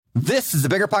This is the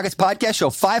Bigger Pockets Podcast, show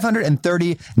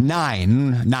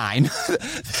 539.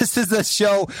 This is the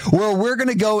show where we're going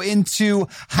to go into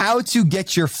how to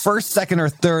get your first, second, or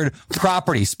third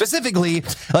property. Specifically,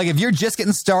 like if you're just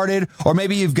getting started, or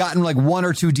maybe you've gotten like one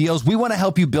or two deals, we want to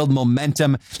help you build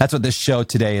momentum. That's what this show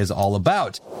today is all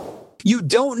about. You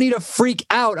don't need to freak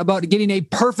out about getting a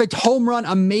perfect home run,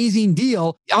 amazing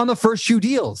deal on the first few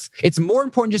deals. It's more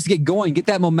important just to get going, get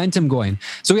that momentum going.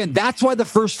 So again, that's why the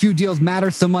first few deals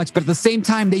matter so much, but at the same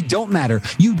time, they don't matter.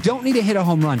 You don't need to hit a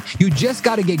home run. You just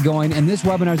got to get going, and this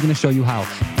webinar is going to show you how.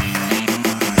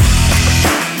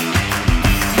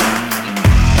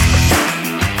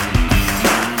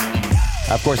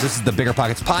 Of course, this is the Bigger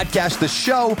Pockets Podcast, the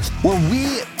show where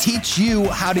we teach you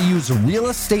how to use real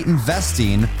estate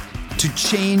investing to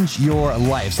change your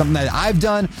life. Something that I've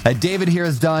done, that David here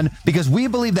has done, because we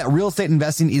believe that real estate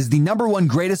investing is the number one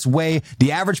greatest way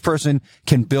the average person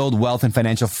can build wealth and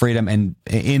financial freedom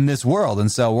in this world.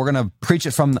 And so we're going to preach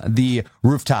it from the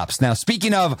rooftops. Now,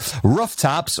 speaking of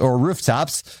rooftops,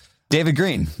 David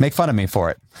Green, make fun of me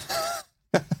for it.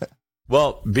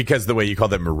 Well, because the way you call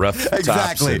them roof tops.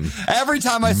 Exactly. Every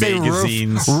time I say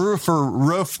magazines. roof,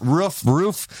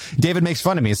 David makes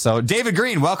fun of me. So, David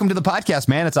Green, welcome to the podcast,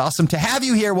 man. It's awesome to have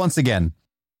you here once again.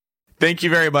 Thank you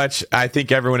very much. I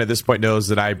think everyone at this point knows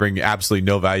that I bring absolutely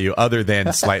no value other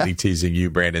than slightly teasing you,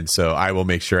 Brandon. So I will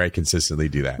make sure I consistently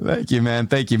do that. Thank you,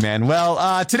 man.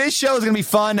 Well, today's show is going to be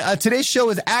fun. Today's show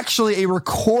is actually a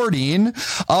recording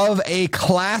of a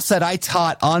class that I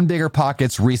taught on Bigger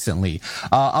Pockets recently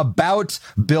about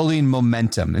building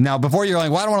momentum. Now, before you're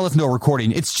like, well, I don't want to listen to a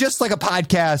recording. It's just like a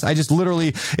podcast.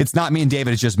 It's not me and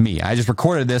David. It's just me. I just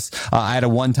recorded this. I had a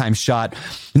one-time shot.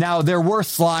 Now, there were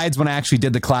slides when I actually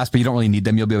did the class, but you don't really need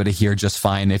them. You'll be able to hear just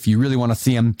fine. If you really want to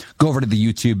see them, go over to the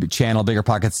YouTube channel, Bigger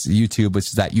Pockets YouTube, which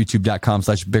is at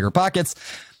youtube.com/biggerpockets.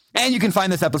 And you can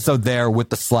find this episode there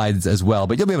with the slides as well,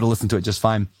 but you'll be able to listen to it just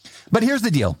fine. But here's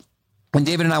the deal. And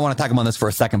David and I want to talk about this for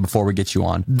a second before we get you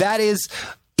on. That is,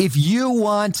 if you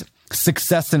want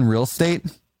success in real estate,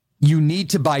 you need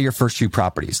to buy your first few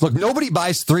properties. Look, nobody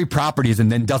buys 3 properties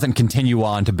and then doesn't continue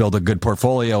on to build a good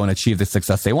portfolio and achieve the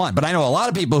success they want. But I know a lot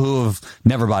of people who have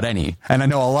never bought any. And I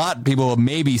know a lot of people who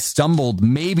maybe stumbled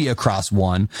across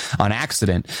one on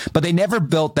accident, but they never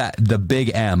built the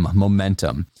big M,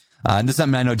 momentum. And this is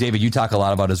something I know, David, you talk a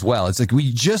lot about as well. It's like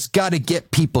we just got to get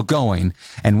people going.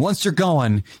 And once you're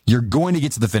going to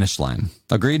get to the finish line.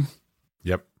 Agreed?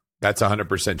 Yep. That's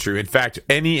 100% true. In fact,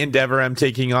 any endeavor I'm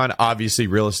taking on, obviously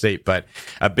real estate, but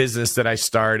a business that I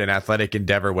start, an athletic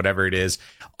endeavor, whatever it is,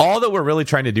 all that we're really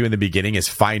trying to do in the beginning is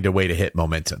find a way to hit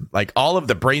momentum. Like all of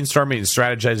the brainstorming and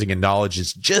strategizing and knowledge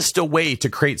is just a way to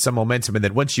create some momentum. And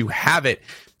then once you have it,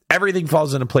 everything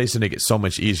falls into place and it gets so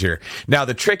much easier. Now,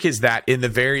 the trick is that in the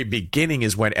very beginning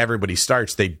is when everybody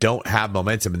starts, they don't have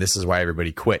momentum. And this is why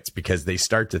everybody quits, because they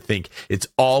start to think it's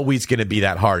always going to be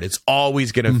that hard. It's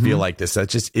always going to feel like this. That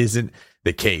just isn't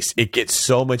the case. It gets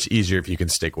so much easier if you can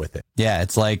stick with it. Yeah,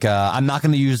 it's like I'm not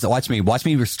going to use watch me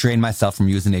restrain myself from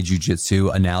using a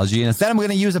jiu-jitsu analogy, and instead I'm going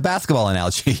to use a basketball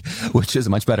analogy, which is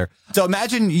much better. So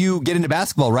imagine you get into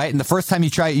basketball, right? And the first time you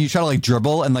try to like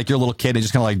dribble, and like you're a little kid and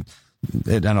just kind of like,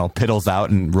 I don't know, piddles out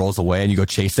and rolls away, and you go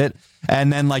chase it.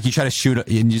 And then like you try to shoot it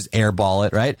and you just airball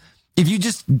it, right? If you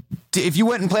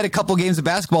went and played a couple games of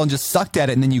basketball and just sucked at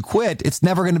it and then you quit, it's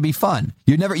never going to be fun.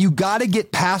 You got to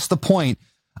get past the point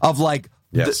of like,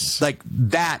 yes, like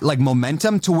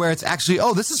momentum to where it's actually,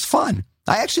 oh, this is fun.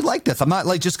 I actually like this. I'm not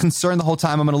like just concerned the whole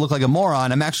time I'm going to look like a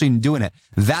moron. I'm actually doing it.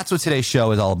 That's what today's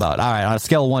show is all about. All right. On a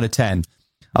scale of 1 to 10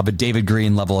 of a David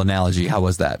Green level analogy, how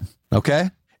was that?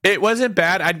 Okay. It wasn't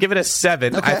bad. I'd give it a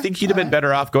 7. Okay. I think you'd have been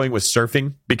better off going with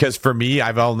surfing, because for me,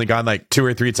 I've only gone like 2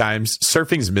 or 3 times.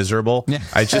 Surfing's miserable. Yeah.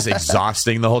 It's just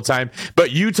exhausting the whole time. But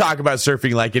you talk about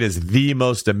surfing like it is the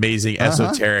most amazing,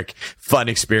 esoteric, fun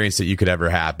experience that you could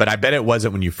ever have. But I bet it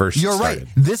wasn't when you first started. You're right.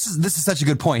 This is such a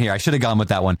good point here. I should have gone with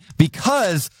that one,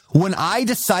 because when I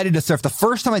decided to surf, the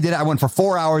first time I did it, I went for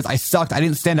 4 hours. I sucked. I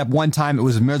didn't stand up one time. It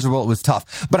was miserable. It was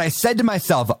tough. But I said to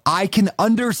myself, I can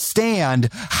understand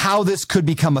how this could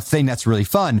become a thing that's really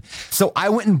fun. So I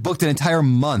went and booked an entire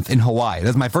month in Hawaii. That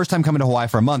was my first time coming to Hawaii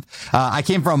for a month. I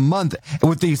came for a month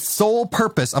with the sole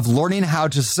purpose of learning how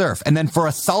to surf. And then for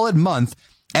a solid month,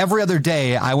 every other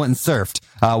day, I went and surfed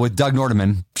with Doug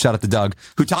Nordeman. Shout out to Doug,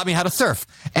 who taught me how to surf.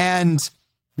 And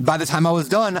by the time I was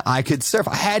done, I could surf.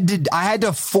 I had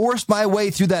to force my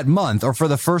way through that month, or for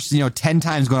the first 10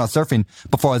 times going out surfing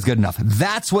before I was good enough.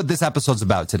 That's what this episode's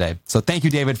about today. So thank you,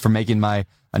 David, for making my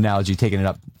analogy, taking it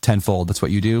up tenfold. That's what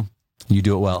you do. You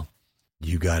do it well.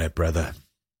 You got it, brother.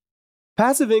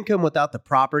 Passive income without the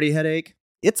property headache?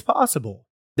 It's possible.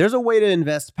 There's a way to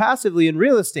invest passively in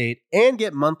real estate and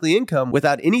get monthly income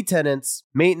without any tenants,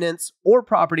 maintenance, or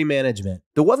property management.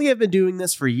 The Wealthy have been doing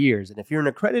this for years, and if you're an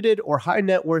accredited or high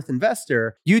net worth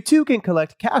investor, you too can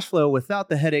collect cash flow without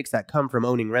the headaches that come from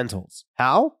owning rentals.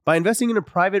 How? By investing in a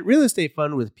private real estate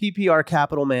fund with PPR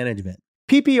Capital Management.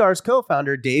 PPR's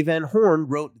co-founder, Dave Van Horn,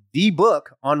 wrote the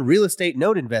book on real estate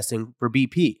note investing for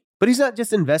BP. But he's not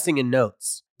just investing in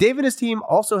notes. Dave and his team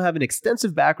also have an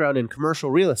extensive background in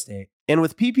commercial real estate. And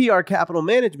with PPR Capital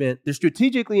Management, they're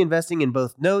strategically investing in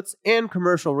both notes and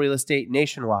commercial real estate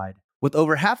nationwide. With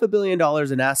over $500 million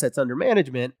in assets under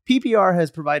management, PPR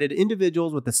has provided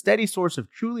individuals with a steady source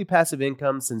of truly passive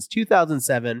income since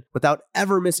 2007 without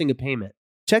ever missing a payment.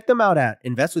 Check them out at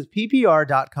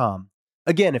investwithppr.com.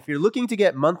 Again, if you're looking to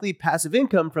get monthly passive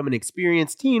income from an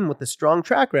experienced team with a strong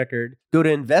track record, go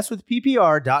to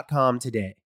investwithppr.com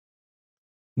today.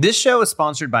 This show is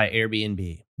sponsored by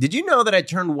Airbnb. Did you know that I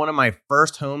turned one of my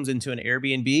first homes into an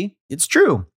Airbnb? It's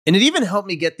true. And it even helped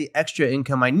me get the extra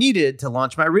income I needed to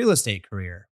launch my real estate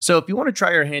career. So if you want to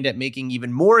try your hand at making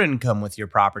even more income with your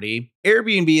property,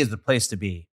 Airbnb is the place to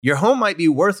be. Your home might be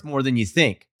worth more than you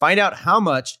think. Find out how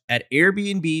much at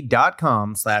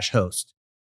airbnb.com/host.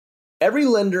 Every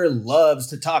lender loves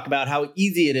to talk about how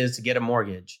easy it is to get a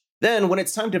mortgage. Then, when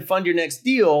it's time to fund your next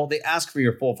deal, they ask for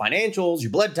your full financials,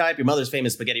 your blood type, your mother's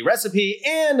famous spaghetti recipe,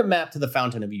 and a map to the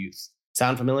fountain of youth.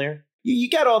 Sound familiar? You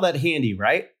got all that handy,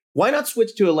 right? Why not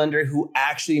switch to a lender who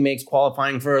actually makes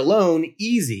qualifying for a loan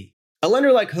easy? A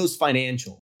lender like Host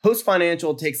Financial. Host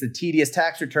Financial takes the tedious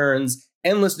tax returns,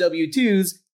 endless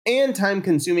W-2s, and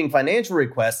time-consuming financial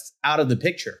requests out of the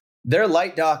picture. Their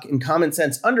light doc and common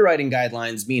sense underwriting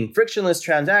guidelines mean frictionless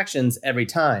transactions every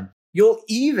time. You'll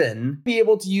even be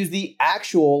able to use the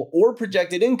actual or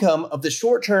projected income of the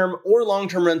short-term or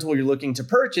long-term rental you're looking to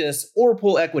purchase or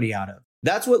pull equity out of.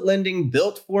 That's what lending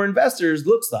built for investors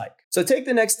looks like. So take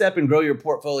the next step and grow your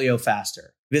portfolio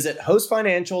faster. Visit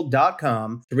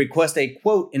hostfinancial.com to request a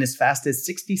quote in as fast as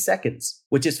 60 seconds,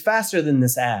 which is faster than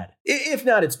this ad. If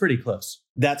not, it's pretty close.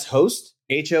 That's host,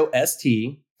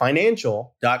 H-O-S-T,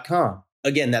 financial.com.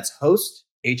 Again, that's host,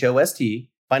 H-O-S-T,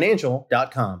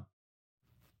 financial.com.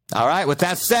 All right. With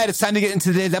that said, it's time to get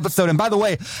into today's episode. And by the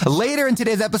way, later in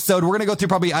today's episode, we're going to go through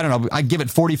probably, I don't know, I give it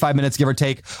 45 minutes, give or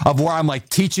take, of where I'm like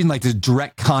teaching like the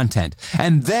direct content.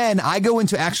 And then I go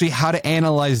into actually how to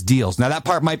analyze deals. Now that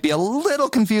part might be a little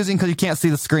confusing because you can't see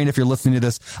the screen if you're listening to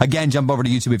this. Again, jump over to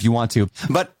YouTube if you want to.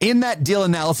 But in that deal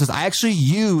analysis, I actually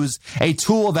use a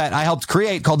tool that I helped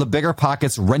create called the Bigger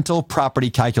Pockets Rental Property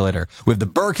Calculator. We have the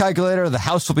BRRRR calculator, the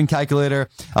house flipping calculator,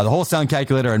 the wholesale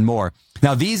calculator, and more.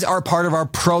 Now, these are part of our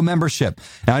pro membership.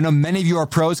 Now, I know many of you are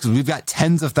pros because we've got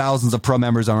tens of thousands of pro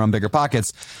members on Bigger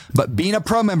Pockets, but being a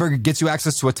pro member gets you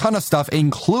access to a ton of stuff,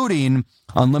 including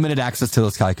unlimited access to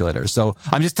those calculators. So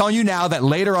I'm just telling you now that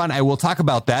later on, I will talk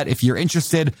about that. If you're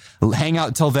interested, hang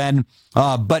out till then.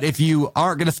 But if you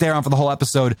aren't going to stay around for the whole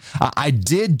episode, I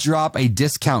did drop a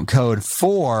discount code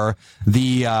for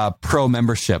the pro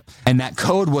membership. And that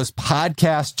code was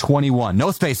podcast21.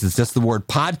 No spaces, just the word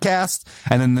podcast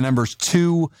and then the numbers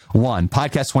 21,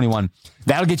 podcast21.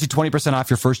 That'll get you 20% off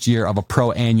your first year of a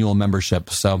pro annual membership.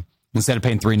 So instead of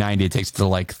paying $390, it takes you to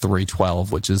like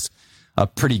 $312, which is a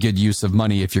pretty good use of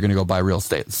money if you're going to go buy real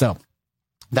estate. So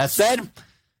that said,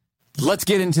 let's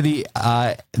get into the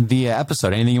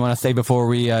episode. Anything you want to say before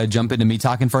we jump into me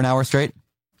talking for an hour straight?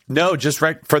 No, just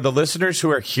right. For the listeners who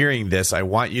are hearing this, I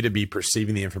want you to be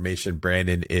perceiving the information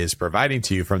Brandon is providing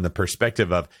to you from the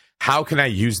perspective of how can I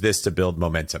use this to build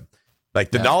momentum?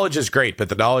 Like the knowledge is great, but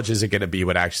the knowledge isn't going to be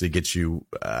what actually gets you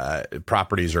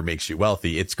properties or makes you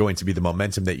wealthy. It's going to be the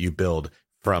momentum that you build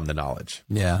from the knowledge.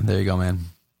 Yeah, there you go, man.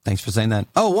 Thanks for saying that.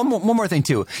 Oh, one more thing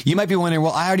too. You might be wondering,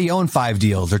 well, I already own 5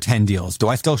 deals or 10 deals.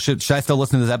 Should I still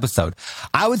listen to this episode?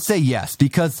 I would say yes,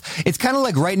 because it's kind of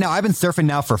like right now, I've been surfing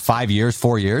now for 4 years,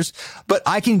 but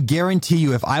I can guarantee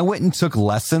you if I went and took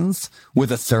lessons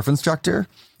with a surf instructor,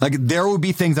 like there would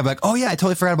be things I'm like, oh yeah, I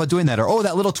totally forgot about doing that. Or, oh,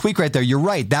 that little tweak right there. You're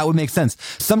right. That would make sense.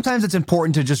 Sometimes it's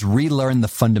important to just relearn the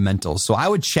fundamentals. So I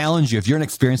would challenge you, if you're an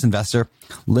experienced investor,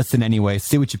 listen anyway,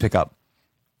 see what you pick up.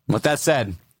 With that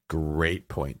said, great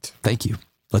point. Thank you.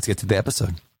 Let's get to the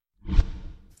episode.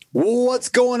 What's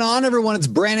going on, everyone? It's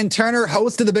Brandon Turner,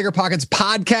 host of the Bigger Pockets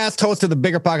podcast, host of the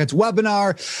Bigger Pockets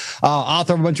webinar,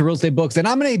 author of a bunch of real estate books. And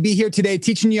I'm going to be here today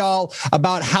teaching y'all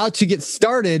about how to get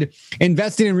started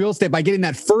investing in real estate by getting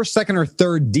that first, second, or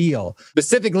third deal.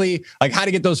 Specifically, like how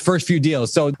to get those first few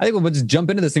deals. So I think we'll just jump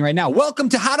into this thing right now. Welcome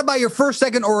to how to buy your first,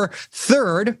 second, or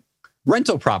third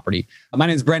rental property. My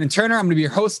name is Brandon Turner. I'm going to be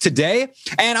your host today.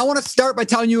 And I want to start by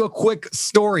telling you a quick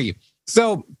story.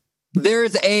 So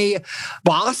There's a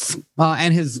boss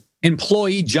and his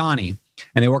employee, Johnny,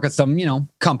 and they work at some,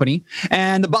 company.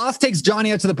 And the boss takes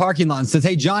Johnny out to the parking lot and says,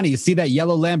 "Hey, Johnny, you see that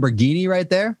yellow Lamborghini right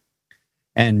there?"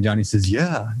 And Johnny says,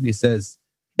 "Yeah." And he says,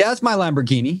 "Yeah, that's my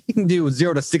Lamborghini. You can do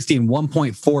 0 to 60 in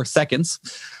 1.4 seconds.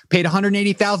 Paid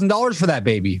 $180,000 for that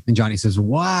baby." And Johnny says,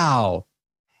 "Wow."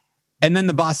 And then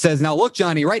the boss says, "Now look,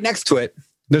 Johnny, right next to it,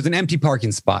 there's an empty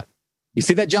parking spot. You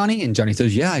see that, Johnny?" And Johnny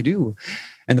says, "Yeah, I do."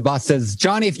 And the boss says,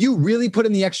 "Johnny, if you really put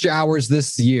in the extra hours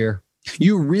this year,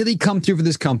 you really come through for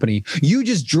this company, you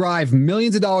just drive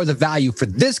millions of dollars of value for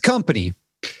this company."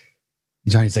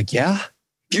 And Johnny's like, "Yeah,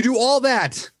 if you do all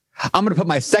that, I'm going to put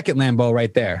my second Lambo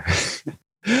right there."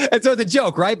 And so it's a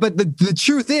joke, right? But the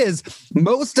truth is,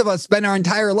 most of us spend our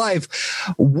entire life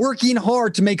working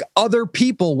hard to make other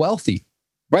people wealthy,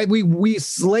 right? We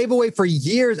slave away for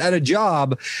years at a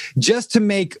job just to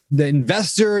make the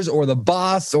investors or the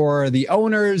boss or the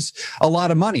owners a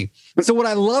lot of money. And so what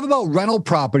I love about rental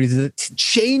properties is it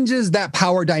changes that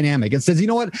power dynamic. It says, you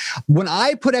know what? When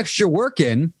I put extra work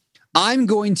in, I'm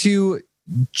going to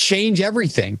change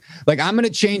everything. Like, I'm going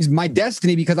to change my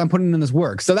destiny because I'm putting in this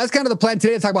work. So that's kind of the plan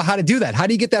today, to talk about how to do that. How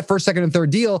do you get that first, second, and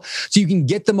third deal so you can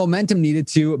get the momentum needed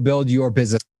to build your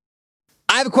business?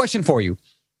 I have a question for you.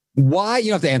 Why, you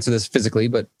don't have to answer this physically,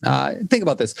 but think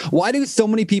about this. Why do so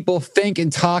many people think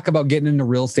and talk about getting into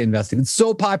real estate investing? It's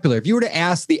so popular. If you were to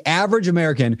ask the average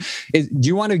American, do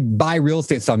you want to buy real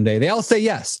estate someday? They all say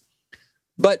yes.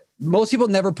 But most people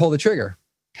never pull the trigger.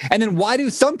 And then why do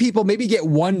some people maybe get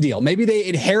one deal? Maybe they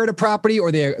inherit a property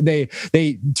or they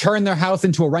turn their house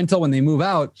into a rental when they move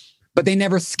out, but they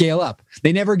never scale up.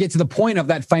 They never get to the point of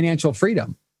that financial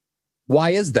freedom.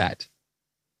 Why is that?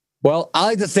 Well, I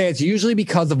like to say it's usually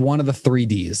because of one of the 3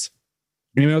 Ds.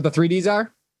 You know what the 3 Ds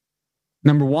are?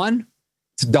 Number 1,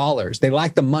 it's dollars. They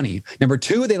lack the money. Number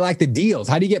 2, they lack the deals.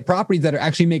 How do you get properties that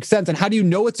actually make sense? And how do you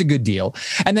know it's a good deal?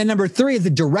 And then number 3 is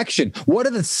the direction. What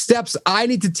are the steps I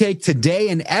need to take today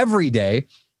and every day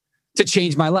to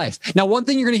change my life? Now, one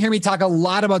thing you're going to hear me talk a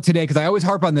lot about today, because I always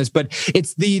harp on this, but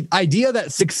it's the idea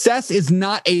that success is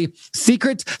not a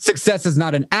secret. Success is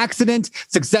not an accident.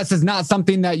 Success is not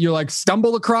something that you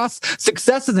stumble across.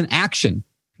 Success is an action.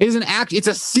 It is an act. It's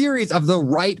a series of the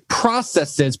right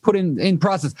processes put in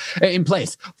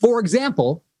place. For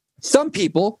example, some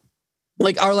people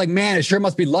are man, it sure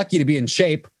must be lucky to be in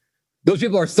shape. Those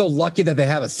people are so lucky that they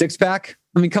have a 6-pack.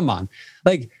 I mean, come on.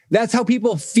 That's how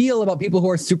people feel about people who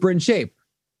are super in shape.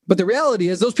 But the reality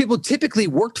is those people typically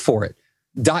worked for it.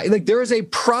 There is a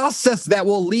process that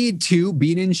will lead to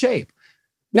being in shape.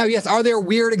 Now, yes, are there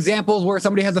weird examples where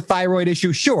somebody has a thyroid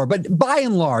issue? Sure. But by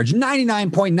and large,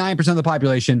 99.9% of the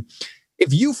population,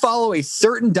 if you follow a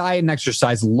certain diet and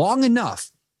exercise long enough,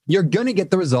 you're going to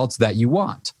get the results that you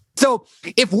want. So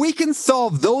if we can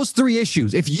solve those 3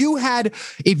 issues, if you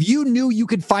knew you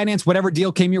could finance whatever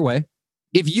deal came your way,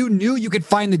 if you knew you could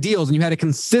find the deals and you had a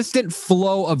consistent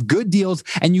flow of good deals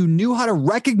and you knew how to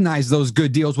recognize those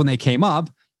good deals when they came up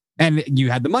and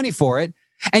you had the money for it,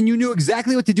 and you knew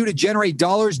exactly what to do to generate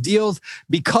dollars, deals,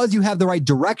 because you have the right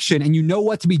direction and you know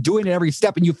what to be doing at every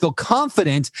step and you feel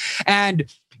confident and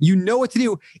you know what to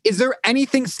do, is there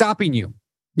anything stopping you?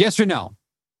 Yes or no?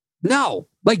 No.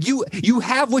 You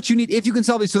have what you need if you can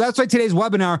solve these. So that's why today's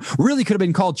webinar really could have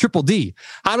been called Triple D,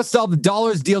 how to solve the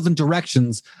dollars, deals, and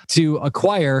directions to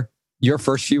acquire your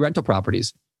first few rental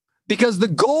properties. Because the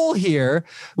goal here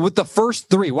with the first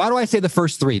 3, why do I say the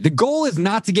first 3? The goal is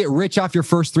not to get rich off your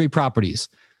first 3 properties.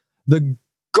 The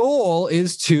goal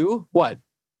is to what?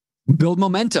 Build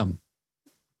momentum.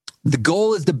 The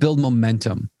goal is to build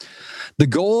momentum. The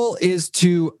goal is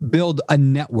to build a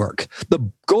network.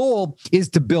 The goal is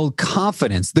to build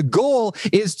confidence. The goal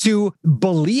is to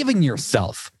believe in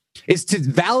yourself, is to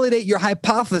validate your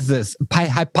hypothesis,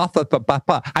 right?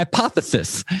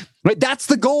 That's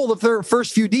the goal of their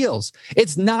first few deals.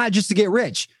 It's not just to get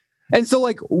rich. And so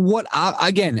I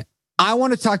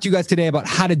want to talk to you guys today about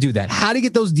how to do that, how to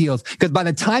get those deals. Because by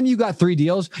the time you got 3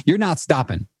 deals, you're not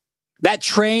stopping. That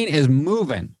train is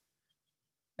moving.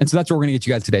 And so that's what we're going to get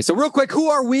you guys today. So real quick, who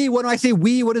are we? When I say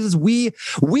we, what is this we?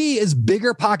 We is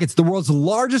Bigger Pockets, the world's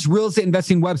largest real estate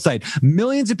investing website.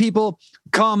 Millions of people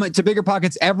come to Bigger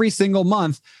Pockets every single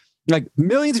month.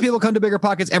 Millions of people come to Bigger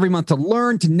Pockets every month to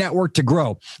learn, to network, to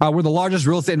grow. We're the largest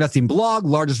real estate investing blog,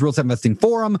 largest real estate investing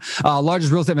forum,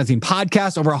 largest real estate investing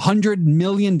podcast, over 100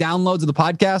 million downloads of the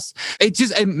podcast. It's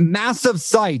just a massive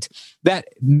site that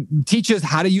teaches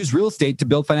how to use real estate to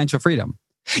build financial freedom.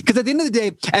 Because at the end of the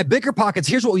day, at Bigger Pockets,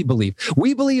 here's what we believe.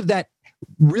 We believe that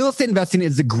Real estate investing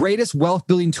is the greatest wealth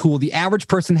building tool the average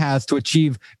person has to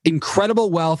achieve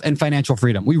incredible wealth and financial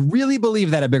freedom. We really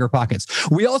believe that at Bigger Pockets.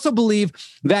 We also believe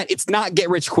that it's not get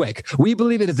rich quick. We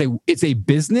believe it's a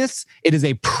business, it is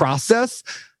a process,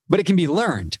 but it can be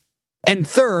learned. And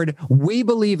third, we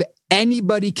believe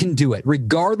anybody can do it,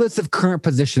 regardless of current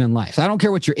position in life. So I don't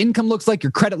care what your income looks like,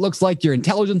 your credit looks like, your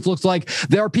intelligence looks like.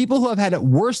 There are people who have had it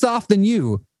worse off than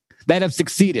you that have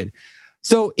succeeded.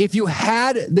 So if you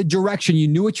had the direction, you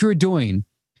knew what you were doing,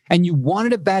 and you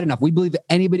wanted it bad enough, we believe that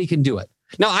anybody can do it.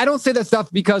 Now, I don't say that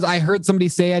stuff because I heard somebody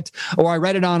say it, or I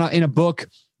read it in a book,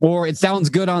 or it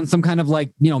sounds good on some kind of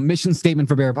mission statement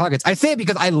for Bigger Pockets. I say it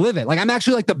because I live it. I'm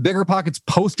actually like the Bigger Pockets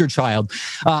poster child.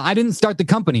 I didn't start the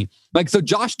company. So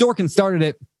Josh Dorkin started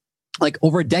it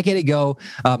over a decade ago,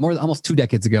 almost 2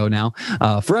 decades ago now,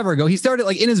 forever ago. He started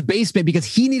in his basement because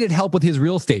he needed help with his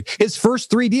real estate. His first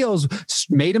 3 deals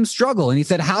made him struggle. And he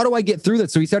said, how do I get through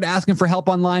that? So he started asking for help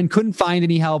online, couldn't find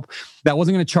any help. That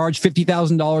wasn't going to charge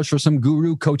 $50,000 for some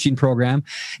guru coaching program.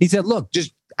 He said, look,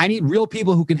 I need real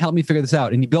people who can help me figure this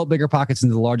out. And he built Bigger Pockets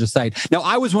into the largest site. Now,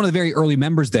 I was one of the very early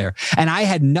members there, and I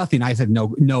had nothing. I said,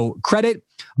 no credit,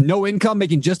 no income,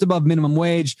 making just above minimum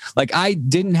wage. I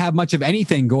didn't have much of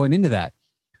anything going into that.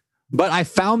 But I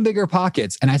found Bigger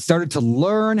Pockets, and I started to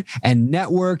learn and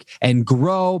network and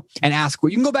grow and ask.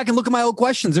 You can go back and look at my old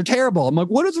questions. They're terrible. I'm like,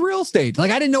 what is real estate? I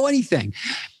didn't know anything.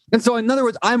 And so in other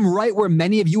words, I'm right where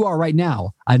many of you are right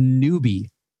now, a newbie.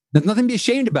 There's nothing to be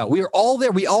ashamed about. We are all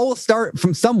there. We all start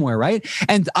from somewhere, right?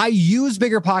 And I use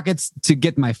Bigger Pockets to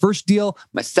get my first deal,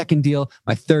 my second deal,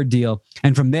 my third deal.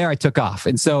 And from there, I took off.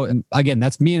 And so, again,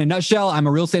 that's me in a nutshell. I'm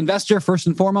a real estate investor, first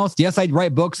and foremost. Yes, I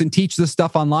write books and teach this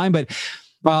stuff online, but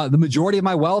the majority of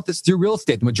my wealth is through real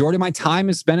estate. The majority of my time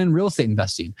is spent in real estate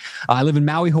investing. I live in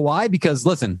Maui, Hawaii, because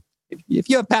listen, if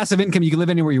you have passive income, you can live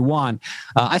anywhere you want.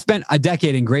 I spent a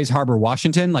decade in Grays Harbor,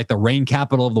 Washington, the rain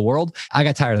capital of the world. I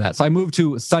got tired of that. So I moved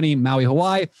to sunny Maui,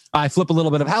 Hawaii. I flip a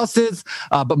little bit of houses,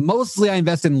 but mostly I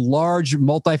invest in large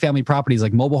multifamily properties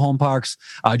like mobile home parks.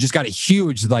 Just got a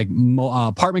huge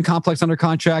apartment complex under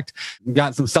contract.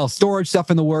 Got some self-storage stuff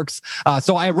in the works.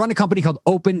 So I run a company called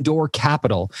Open Door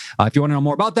Capital. If you want to know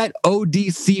more about that,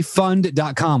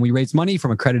 odcfund.com. We raise money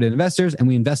from accredited investors and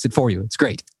we invest it for you. It's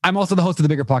great. I'm also the host of the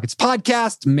Bigger Pockets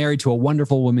podcast, married to a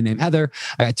wonderful woman named Heather.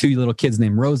 I got 2 little kids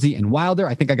named Rosie and Wilder.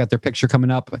 I think I got their picture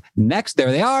coming up next.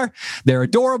 There they are. They're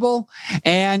adorable.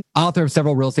 And author of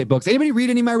several real estate books. Anybody read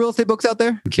any of my real estate books out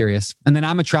there? I'm curious. And then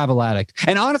I'm a travel addict.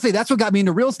 And honestly, that's what got me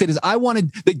into real estate is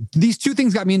these 2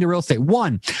 things got me into real estate.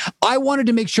 One, I wanted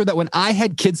to make sure that when I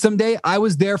had kids someday, I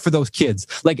was there for those kids.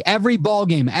 Every ball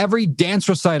game, every dance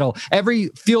recital, every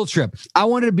field trip, I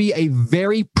wanted to be a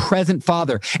very present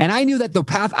father. And I knew that the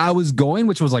path I was going,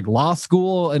 which was law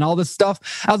school and all this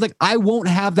stuff, I was like, I won't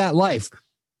have that life.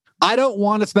 I don't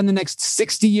want to spend the next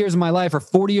 60 years of my life or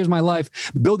 40 years of my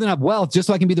life building up wealth just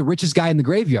so I can be the richest guy in the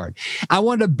graveyard. I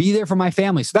wanted to be there for my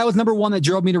family. So that was number 1 that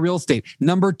drove me to real estate.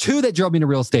 Number 2 that drove me to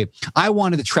real estate, I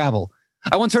wanted to travel.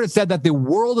 I once heard it said that the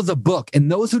world is a book and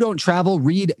those who don't travel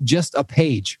read just a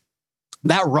page.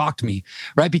 That rocked me,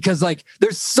 right? Because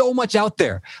there's so much out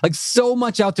there, so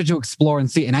much out there to explore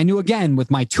and see. And I knew, again, with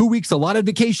my 2 weeks allotted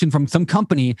vacation from some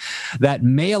company that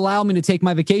may allow me to take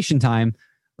my vacation time,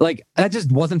 that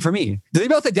just wasn't for me. Does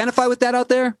anybody else identify with that out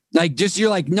there?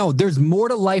 You're no, there's more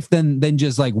to life than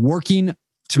just working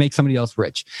to make somebody else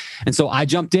rich. And so I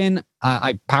jumped in,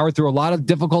 I powered through a lot of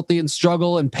difficulty and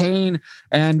struggle and pain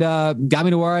and got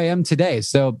me to where I am today.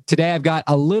 So today I've got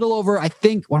a little over, I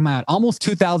think, what am I at? Almost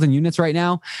 2,000 units right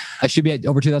now. I should be at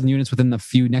over 2,000 units within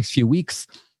the next few weeks.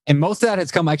 And most of that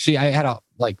has come, actually, I had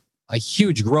a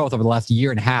huge growth over the last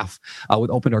year and a half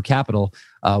with Open Door Capital,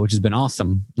 which has been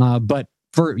awesome. But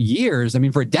for years,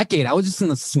 for a decade, I was just in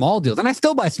the small deals, and I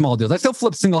still buy small deals. I still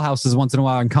flip single houses once in a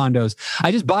while in condos.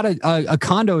 I just bought a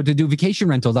condo to do vacation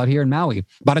rentals out here in Maui.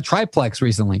 Bought a triplex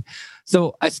recently.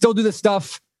 So I still do this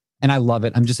stuff and I love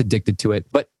it. I'm just addicted to it.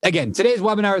 But again, today's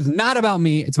webinar is not about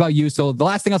me. It's about you. So the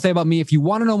last thing I'll say about me, if you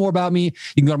want to know more about me, you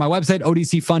can go to my website,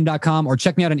 odcfund.com, or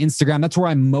check me out on Instagram. That's where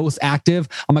I'm most active.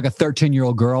 I'm like a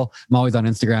 13-year-old girl. I'm always on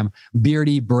Instagram.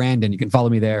 Beardy Brandon. You can follow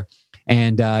me there.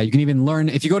 And you can even learn,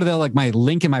 if you go to my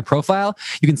link in my profile,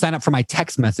 you can sign up for my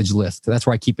text message list. That's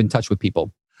where I keep in touch with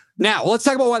people. Now, let's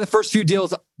talk about why the first few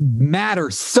deals matter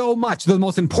so much. They're the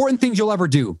most important things you'll ever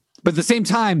do. But at the same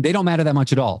time, they don't matter that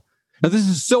much at all. Now, this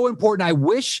is so important. I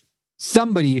wish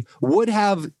somebody would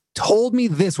have told me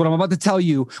this, what I'm about to tell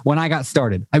you, when I got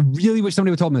started. I really wish somebody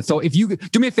would have told me this. So if you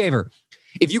do me a favor,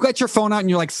 If you got your phone out and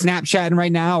you're like Snapchatting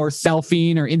right now or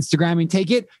selfieing or Instagramming,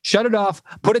 take it, shut it off,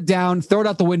 put it down, throw it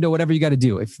out the window, whatever you got to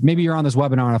do. If maybe you're on this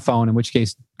webinar on a phone, in which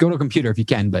case go to a computer if you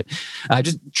can, but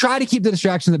just try to keep the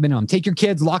distractions at minimum. Take your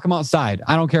kids, lock them outside.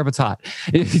 I don't care if it's hot.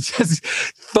 Just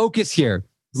focus here.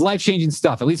 It's life-changing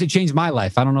stuff. At least it changed my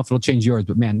life. I don't know if it'll change yours,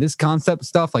 but man, this concept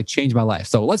stuff like changed my life.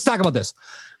 So let's talk about this.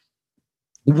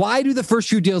 Why do the first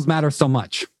few deals matter so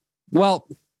much? Well,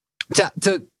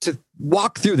 to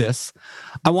walk through this,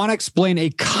 I want to explain a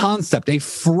concept, a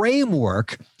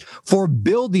framework for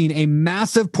building a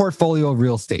massive portfolio of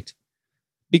real estate.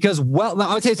 Because now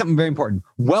I'll tell you something very important.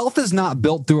 Wealth is not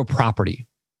built through a property.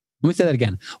 Let me say that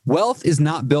again. Wealth is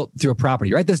not built through a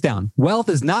property. Write this down. Wealth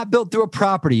is not built through a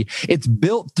property. It's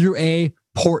built through a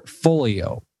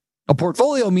portfolio. A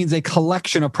portfolio means a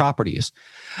collection of properties.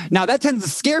 Now, that tends to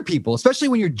scare people, especially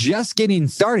when you're just getting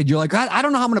started. You're like, I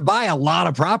don't know how I'm going to buy a lot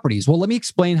of properties. Well, let me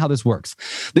explain how this works.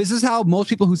 This is how most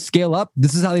people who scale up,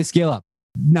 this is how they scale up.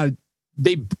 Now,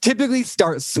 they typically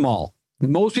start small.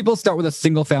 Most people start with a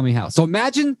single family house. So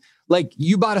imagine like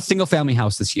you bought a single family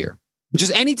house this year.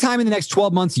 Just any time in the next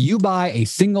 12 months, you buy a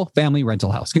single family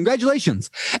rental house. Congratulations.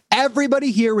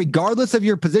 Everybody here, regardless of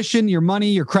your position, your money,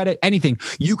 your credit, anything,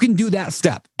 you can do that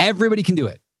step. Everybody can do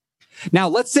it. Now,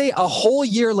 let's say a whole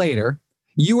year later,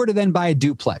 you were to then buy a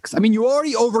duplex. I mean, you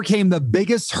already overcame the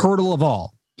biggest hurdle of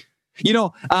all. You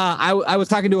know, I was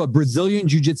talking to a Brazilian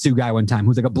jiu-jitsu guy one time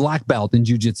who's like a black belt in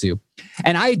jiu-jitsu.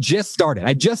 And I just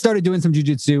started doing some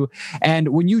jiu-jitsu. And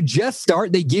when you just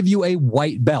start, they give you a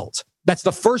white belt. That's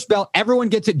the first belt. Everyone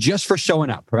gets it just for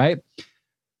showing up, right?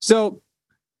 So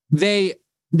they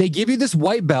give you this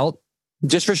white belt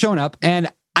just for showing up.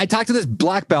 And I talked to this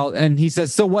black belt and he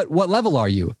says, so what level are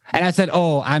you? And I said,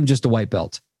 oh, I'm just a white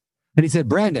belt. And he said,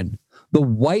 Brandon, the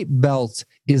white belt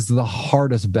is the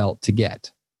hardest belt to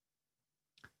get.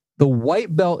 The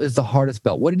white belt is the hardest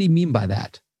belt. What did he mean by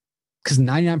that? Because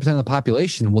 99% of the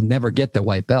population will never get the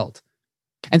white belt.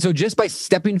 And so just by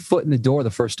stepping foot in the door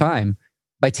the first time,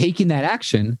 by taking that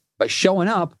action, by showing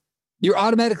up, you're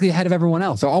automatically ahead of everyone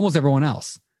else, or almost everyone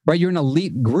else, right? You're an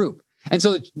elite group. And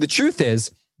so the truth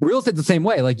is, real estate the same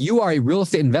way. Like you are a real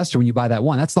estate investor when you buy that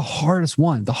one. That's the hardest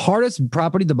one. The hardest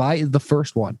property to buy is the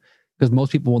first one because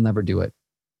most people will never do it.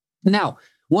 Now,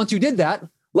 once you did that,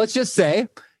 let's just say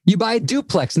you buy a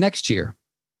duplex next year.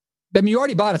 I mean, you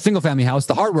already bought a single family house.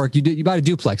 The hard work, you bought a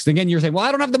duplex. Again, you're saying, well,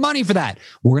 I don't have the money for that.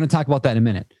 We're going to talk about that in a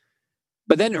minute.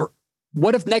 But then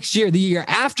what if next year, the year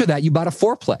after that, you bought a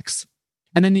fourplex?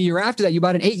 And then the year after that, you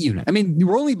bought an 8-unit. I mean,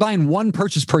 you're only buying one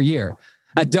purchase per year.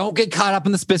 Don't get caught up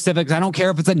in the specifics. I don't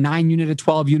care if it's a 9-unit, a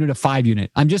 12-unit, a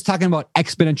 5-unit. I'm just talking about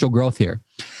exponential growth here.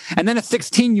 And then a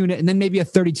 16-unit, and then maybe a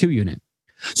 32-unit.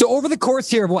 So over the course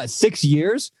here of 6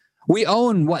 years, we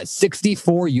own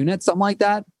 64 units, something like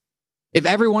that. If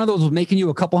every one of those was making you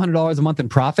a couple $100 a month in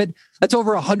profit, that's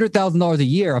over $100,000 a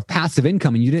year of passive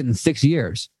income, and you did it in 6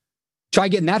 years. Try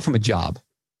getting that from a job.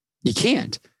 You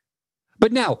can't.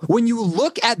 But now, when you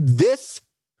look at this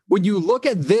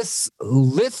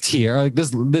list here, like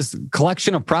this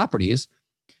collection of properties,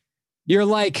 you're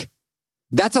like,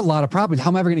 that's a lot of properties. How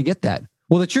am I ever going to get that?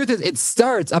 Well, the truth is, it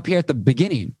starts up here at the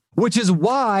beginning, which is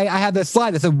why I have this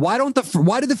slide that said, why do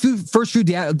the first few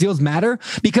deals matter?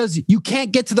 Because you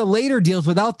can't get to the later deals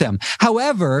without them.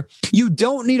 However, you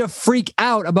don't need to freak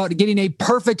out about getting a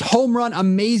perfect home run,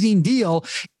 amazing deal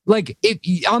like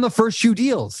on the first few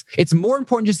deals. It's more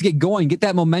important just to get going, get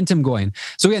that momentum going.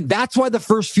 So again, that's why the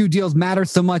first few deals matter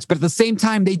so much, but at the same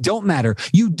time, they don't matter.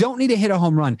 You don't need to hit a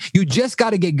home run. You just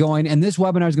got to get going. And this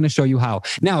webinar is going to show you how.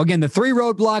 Now, again, the 3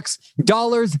 roadblocks: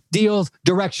 dollars, deals,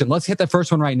 direction. Let's hit the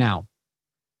first one right now.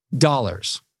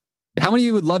 Dollars. How many of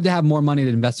you would love to have more money to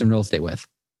invest in real estate with?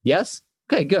 Yes?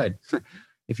 Okay, good.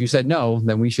 If you said no,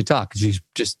 then we should talk, because you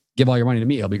just give all your money to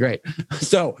me. It'll be great.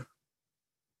 So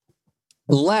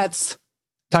let's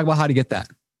talk about how to get that.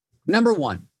 Number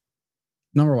one.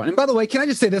 And by the way, can I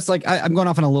just say this? Like, I'm going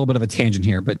off on a little bit of a tangent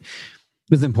here, but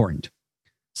this is important.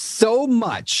 So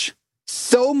much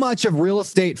of real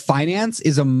estate finance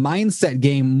is a mindset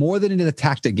game more than it is a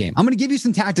tactic game. I'm going to give you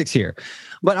some tactics here,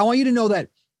 but I want you to know that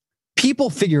people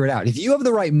figure it out. If you have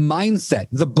the right mindset,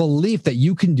 the belief that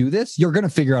you can do this, you're going to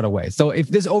figure out a way. So if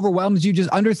this overwhelms you, just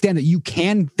understand that you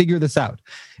can figure this out.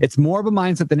 It's more of a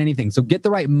mindset than anything. So get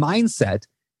the right mindset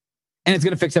and it's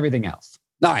going to fix everything else.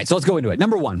 All right, so let's go into it.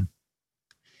 Number one,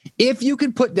 if you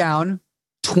can put down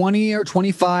 20 or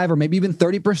 25 or maybe even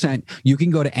 30%, you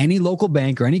can go to any local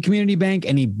bank or any community bank,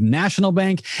 any national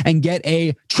bank, and get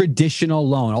a traditional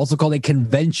loan, also called a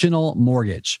conventional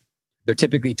mortgage. They're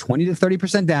typically 20 to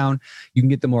 30% down. You can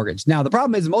get the mortgage. Now, the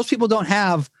problem is most people don't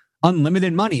have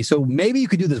unlimited money. So maybe you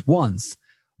could do this once,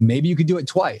 Maybe you could do it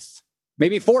twice,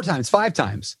 maybe 4 times, 5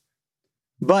 times,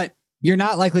 but you're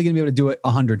not likely going to be able to do it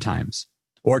 100 times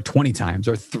or 20 times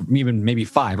or even maybe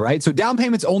 5, right? So down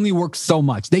payments only work so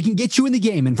much. They can get you in the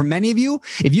game. And for many of you,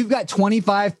 if you've got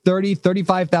 $25,000, $30,000,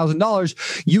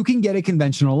 $35,000, you can get a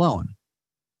conventional loan.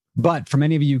 But for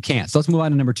many of you can't. So let's move on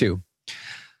to number 2.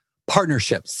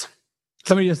 Partnerships.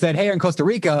 Somebody just said, hey, in Costa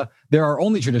Rica, there are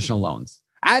only traditional loans.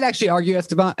 I'd actually argue,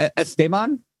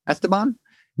 Esteban,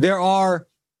 there are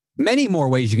many more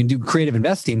ways you can do creative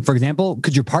investing. For example,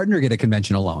 could your partner get a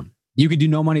conventional loan? You could do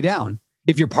no money down.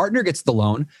 If your partner gets the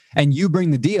loan and you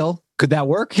bring the deal, could that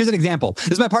work? Here's an example.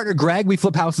 This is my partner, Greg. We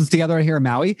flip houses together here in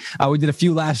Maui. We did a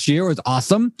few last year. It was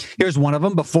awesome. Here's one of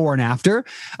them before and after.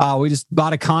 We just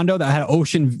bought a condo that had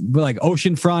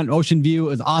oceanfront, ocean view. It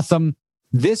was awesome.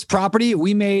 This property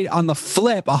we made on the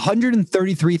flip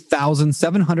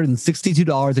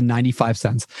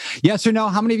 $133,762.95. Yes or no?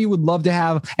 How many of you would love to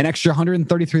have an extra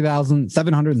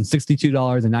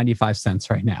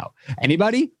 $133,762.95 right now?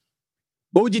 Anybody?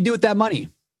 What would you do with that money?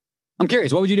 I'm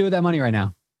curious. What would you do with that money right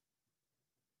now?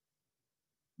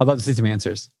 I'd love to see some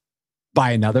answers.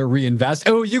 Buy another, reinvest.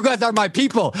 Oh, you guys are my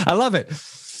people. I love it.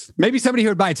 Maybe somebody who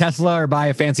would buy a Tesla or buy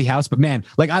a fancy house, but man,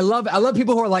 like I love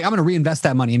people who are like, I'm going to reinvest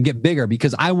that money and get bigger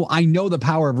because I know the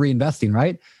power of reinvesting,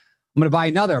 right? I'm going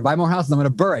to buy more houses. I'm going to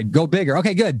burr it, go bigger.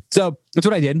 Okay, good. So that's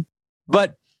what I did.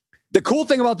 But the cool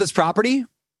thing about this property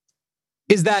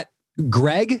is that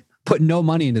Greg put no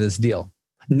money into this deal.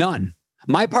 None.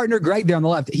 My partner, Greg, there on the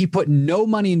left, he put no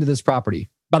money into this property.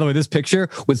 By the way, this picture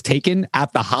was taken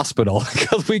at the hospital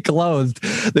because we closed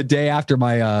the day after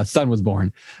my son was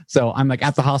born. So I'm like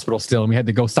at the hospital still, and we had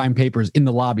to go sign papers in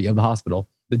the lobby of the hospital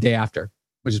the day after,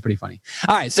 which is pretty funny.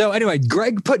 All right. So anyway,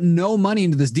 Greg put no money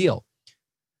into this deal,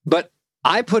 but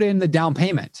I put in the down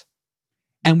payment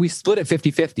and we split it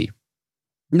 50-50.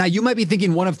 Now you might be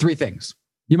thinking one of 3 things.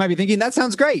 You might be thinking, that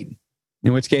sounds great.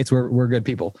 In which case, we're good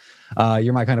people.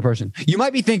 You're my kind of person. You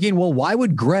might be thinking, well, why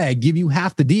would Greg give you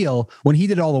half the deal when he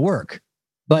did all the work?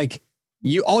 Like,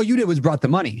 all you did was brought the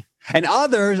money. And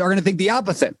others are going to think the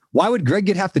opposite. Why would Greg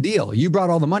get half the deal? You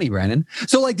brought all the money, Brandon.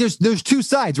 So like, there's 2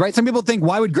 sides, right? Some people think,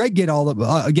 why would Greg get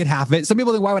get half of it? Some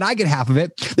people think, why would I get half of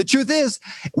it? The truth is,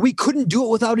 we couldn't do it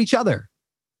without each other.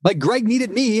 Like, Greg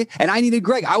needed me, and I needed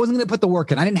Greg. I wasn't going to put the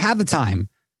work in. I didn't have the time.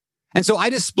 And so I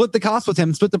just split the cost with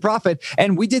him, split the profit,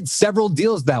 and we did several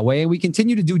deals that way. And we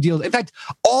continue to do deals. In fact,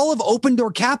 all of Open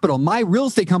Door Capital, my real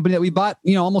estate company that we bought,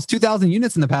 almost 2,000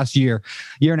 units in the past year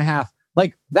and a half,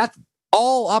 like that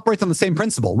all operates on the same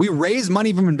principle. We raise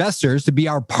money from investors to be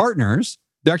our partners.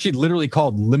 They're actually literally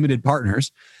called limited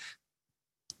partners.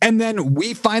 And then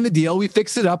we find the deal, we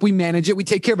fix it up, we manage it, we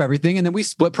take care of everything, and then we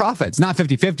split profits. Not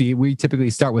 50-50. We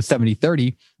typically start with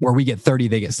 70-30, where we get 30,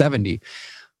 they get 70.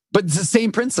 But it's the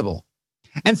same principle.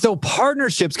 And so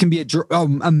partnerships can be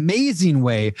an amazing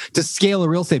way to scale a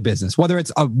real estate business, whether it's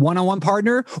a one-on-one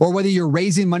partner or whether you're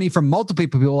raising money from multiple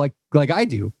people like I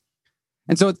do.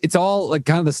 And so it's all like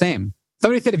kind of the same.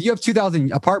 Somebody said, if you have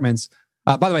 2,000 apartments,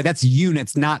 by the way, that's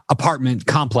units, not apartment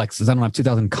complexes. I don't have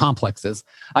 2,000 complexes.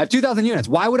 I have 2,000 units.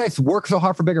 Why would I work so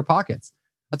hard for bigger pockets?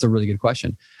 That's a really good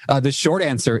question. The short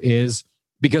answer is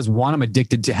because 1, I'm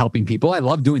addicted to helping people. I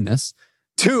love doing this.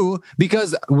 2,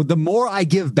 because the more I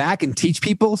give back and teach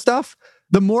people stuff,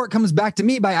 the more it comes back to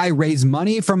me by I raise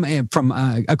money from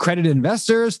accredited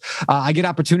investors. I get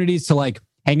opportunities to like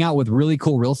hang out with really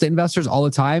cool real estate investors all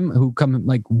the time who come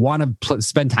like want to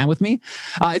spend time with me.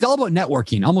 It's all about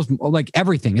networking, almost like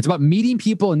everything. It's about meeting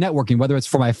people and networking, whether it's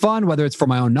for my fun, whether it's for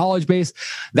my own knowledge base.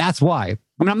 That's why.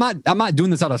 I mean, I'm not doing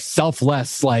this out of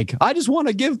selfless, like I just want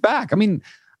to give back. I mean,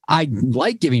 I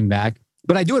like giving back,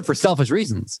 but I do it for selfish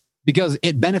reasons because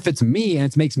it benefits me and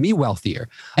it makes me wealthier.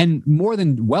 And more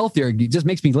than wealthier, it just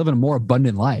makes me live in a more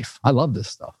abundant life. I love this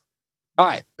stuff. All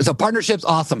right. So partnerships,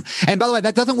 awesome. And by the way,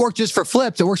 that doesn't work just for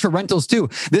flips. It works for rentals too.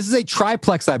 This is a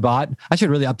triplex I bought. I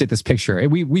should really update this picture.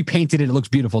 We painted it. It looks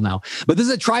beautiful now. But this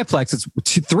is a triplex.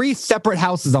 It's 3 separate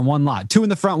houses on one lot, 2 in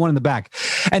the front, 1 in the back.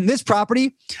 And this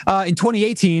property in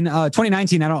 2019, I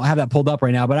don't have that pulled up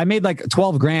right now, but I made like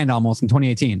 12 grand almost in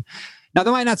 2018. Now,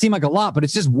 that might not seem like a lot, but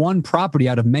it's just one property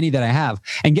out of many that I have.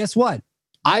 And guess what?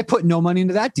 I put no money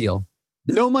into that deal.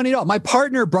 No money at all. My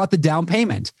partner brought the down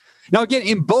payment. Now, again,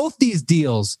 in both these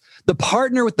deals, the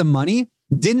partner with the money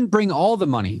didn't bring all the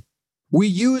money. We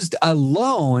used a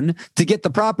loan to get the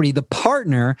property. The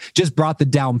partner just brought the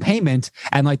down payment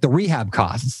and like the rehab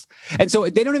costs. And so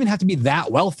they don't even have to be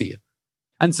that wealthy.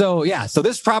 And so, yeah, so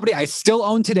this property I still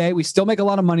own today. We still make a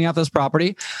lot of money off this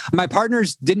property. My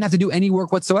partners didn't have to do any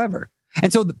work whatsoever.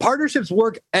 And so the partnerships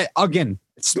work, again,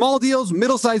 Small deals,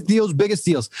 middle-sized deals, biggest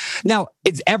deals. Now,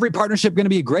 is every partnership going to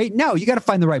be great? No, you got to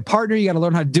find the right partner. You got to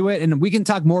learn how to do it. And we can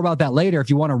talk more about that later if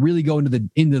you want to really go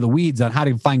into the weeds on how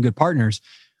to find good partners.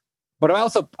 But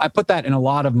I put that in a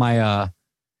lot of my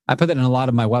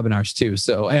webinars too.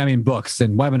 So, I mean, books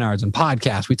and webinars and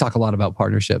podcasts, we talk a lot about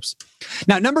partnerships.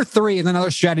 Now, number 3 is another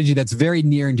strategy that's very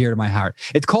near and dear to my heart.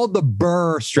 It's called the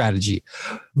BRRRR strategy.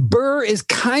 BRRRR is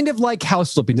kind of like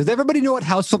house flipping. Does everybody know what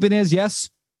house flipping is? Yes?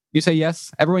 You say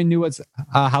yes? Everyone knew what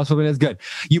house flipping is? Good.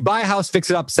 You buy a house, fix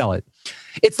it up, sell it.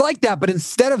 It's like that, but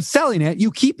instead of selling it,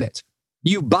 you keep it.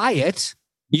 You buy it,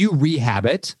 you rehab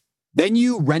it, then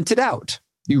you rent it out.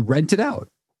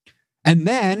 And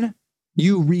then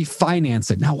you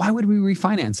refinance it. Now, why would we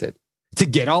refinance it? To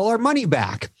get all our money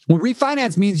back. Well,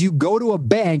 refinance means you go to a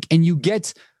bank and you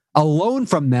get a loan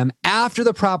from them after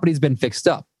the property's been fixed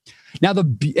up. Now,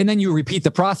 and then you repeat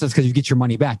the process because you get your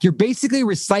money back. You're basically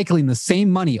recycling the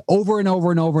same money over and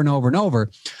over and over and over and over.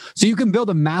 So you can build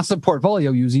a massive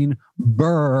portfolio using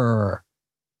BRRRR.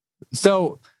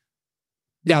 So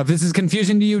now, if this is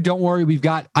confusing to you, don't worry.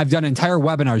 I've done entire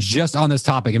webinars just on this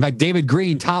topic. In fact, David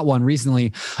Green taught one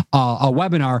recently, a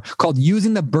webinar called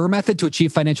Using the BRRRR Method to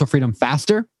Achieve Financial Freedom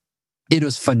Faster. It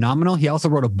was phenomenal. He also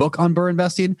wrote a book on BRRRR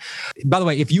investing. By the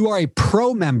way, if you are a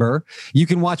pro member, you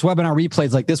can watch webinar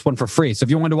replays like this one for free. So if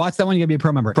you want to watch that one, you got to be a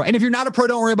pro member. And if you're not a pro,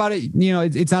 don't worry about it.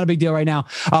 It's not a big deal right now.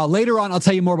 Later on, I'll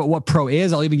tell you more about what pro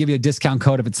is. I'll even give you a discount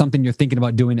code if it's something you're thinking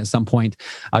about doing at some point,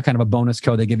 kind of a bonus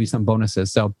code. They give you some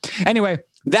bonuses. So anyway,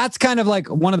 that's kind of like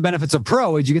one of the benefits of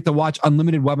pro is you get to watch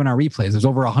unlimited webinar replays. There's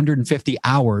over 150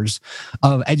 hours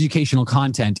of educational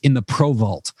content in the Pro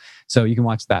Vault. So you can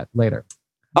watch that later.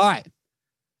 All right.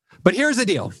 But here's the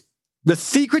deal. The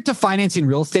secret to financing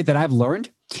real estate that I've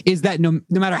learned is that no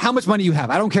matter how much money you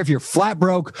have, I don't care if you're flat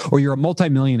broke or you're a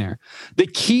multimillionaire, the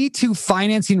key to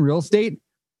financing real estate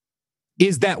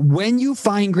is that when you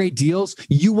find great deals,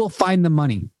 you will find the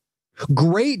money.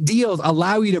 Great deals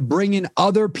allow you to bring in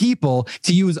other people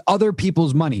to use other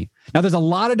people's money. Now, there's a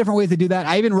lot of different ways to do that.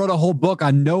 I even wrote a whole book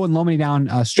on no and low money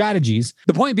down strategies.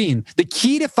 The point being, the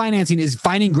key to financing is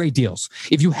finding great deals.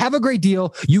 If you have a great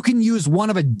deal, you can use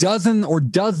one of a dozen or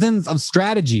dozens of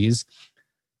strategies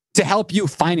to help you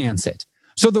finance it.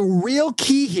 So the real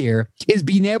key here is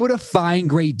being able to find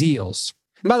great deals.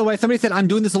 And by the way, somebody said, I'm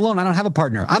doing this alone. I don't have a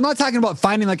partner. I'm not talking about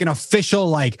finding like an official,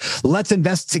 let's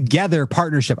invest together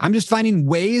partnership. I'm just finding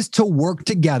ways to work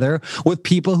together with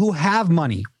people who have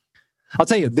money. I'll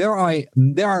tell you, there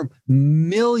are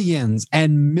millions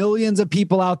and millions of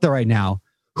people out there right now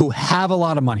who have a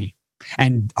lot of money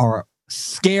and are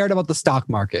scared about the stock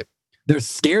market. They're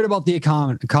scared about the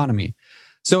economy.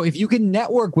 So if you can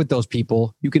network with those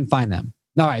people, you can find them.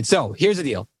 All right. So here's the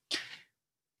deal.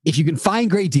 If you can find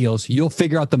great deals, you'll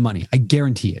figure out the money. I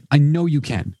guarantee it. I know you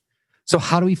can. So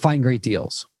how do we find great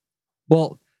deals?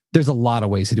 Well, there's a lot of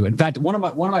ways to do it. In fact, one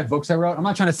of my books I wrote, I'm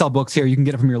not trying to sell books here. You can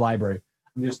get it from your library.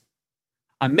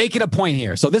 I'm making a point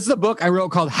here. So this is a book I wrote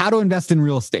called How to Invest in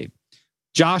Real Estate.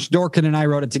 Josh Dorkin and I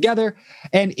wrote it together.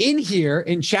 And in here,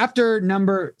 in chapter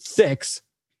number 6,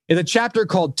 is a chapter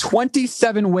called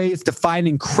 27 Ways to Find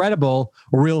Incredible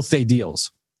Real Estate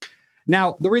Deals.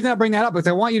 Now, the reason I bring that up is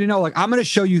I want you to know, I'm going to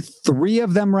show you 3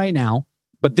 of them right now,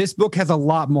 but this book has a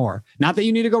lot more. Not that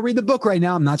you need to go read the book right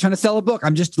now. I'm not trying to sell a book.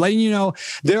 I'm just letting you know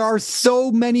there are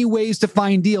so many ways to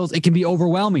find deals. It can be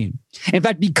overwhelming. In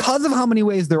fact, because of how many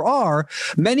ways there are,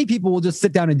 many people will just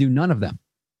sit down and do none of them.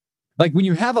 Like when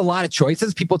you have a lot of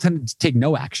choices, people tend to take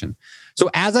no action. So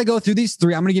as I go through these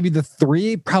 3, I'm going to give you the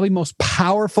 3 probably most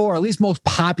powerful or at least most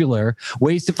popular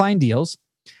ways to find deals.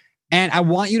 And I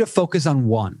want you to focus on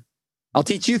one. I'll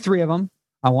teach you 3 of them.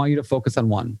 I want you to focus on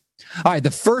one. All right.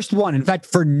 The first one, in fact,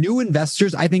 for new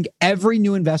investors, I think every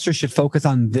new investor should focus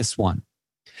on this one.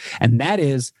 And that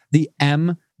is the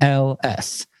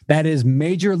MLS. That is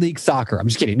Major League Soccer. I'm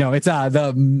just kidding. No, it's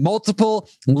the multiple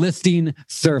listing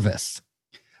service.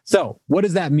 So what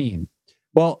does that mean?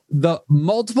 Well, the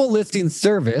multiple listing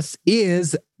service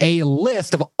is a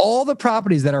list of all the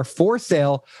properties that are for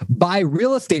sale by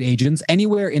real estate agents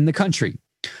anywhere in the country.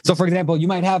 So, for example, you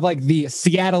might have the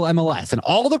Seattle MLS, and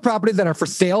all the properties that are for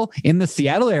sale in the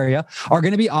Seattle area are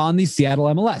going to be on the Seattle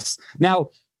MLS.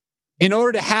 Now, in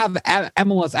order to have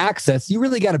MLS access, you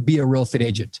really got to be a real estate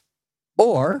agent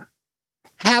or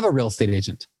have a real estate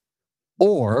agent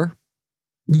or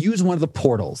use one of the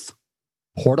portals.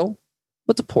 Portal?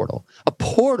 What's a portal? A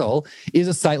portal is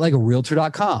a site like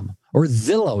Realtor.com or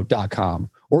Zillow.com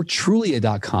or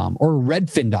Trulia.com or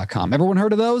Redfin.com. Everyone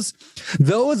heard of those?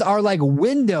 Those are like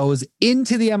windows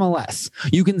into the MLS.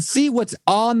 You can see what's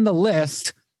on the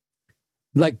list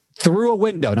like through a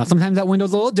window. Now, sometimes that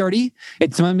window's a little dirty.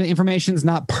 Some of the information's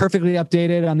not perfectly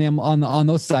updated on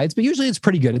those sites, but usually it's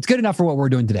pretty good. It's good enough for what we're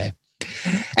doing today.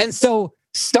 And so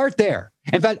start there.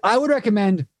 In fact, I would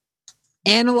recommend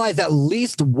analyze at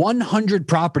least 100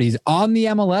 properties on the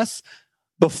MLS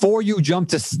before you jump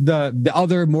to the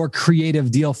other more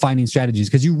creative deal finding strategies,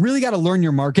 because you really got to learn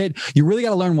your market. You really got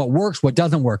to learn what works, what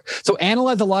doesn't work. So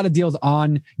analyze a lot of deals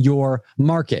on your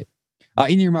market,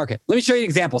 in your market. Let me show you an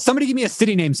example. Somebody give me a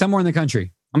city name somewhere in the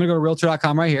country. I'm going to go to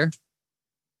realtor.com right here.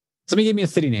 Somebody give me a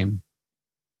city name.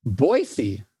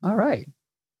 Boise. All right.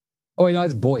 Oh, wait, no,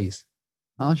 it's Boise.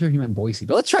 I'm not sure if you meant Boise,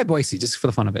 but let's try Boise just for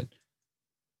the fun of it.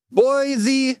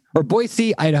 Boise,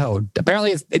 Idaho.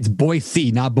 Apparently it's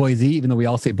Boise, not Boise, even though we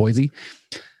all say Boise.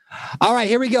 All right,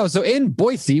 here we go. So in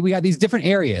Boise, we got these different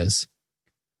areas.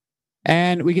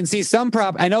 And we can see some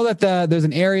I know that there's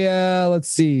an area, let's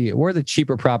see, where are the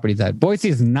cheaper properties at? Boise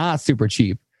is not super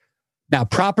cheap. Now,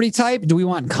 property type, do we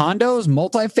want condos,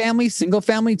 multifamily, single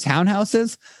family,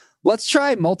 townhouses? Let's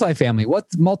try multifamily. What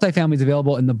multifamily is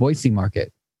available in the Boise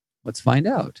market? Let's find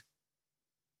out.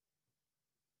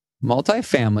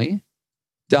 Multifamily.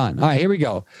 Done. All right, here we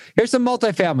go. Here's some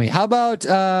multifamily. How about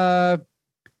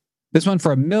this one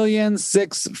for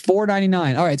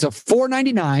 $1,600,499? All right, so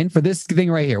 $499 for this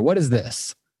thing right here. What is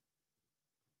this?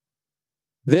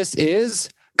 This is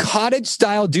cottage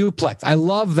style duplex. I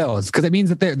love those because it means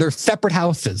that they're separate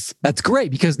houses. That's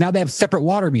great because now they have separate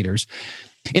water meters.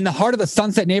 In the heart of the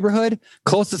Sunset neighborhood,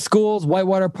 close to schools,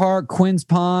 Whitewater Park, Quinn's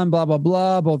Pond, blah, blah,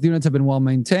 blah. Both units have been well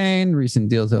maintained. Recent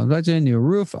deals on budget, new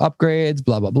roof upgrades,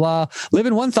 blah, blah, blah. Live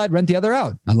in one side, rent the other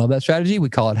out. I love that strategy. We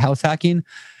call it house hacking.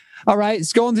 All right,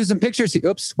 scrolling through some pictures.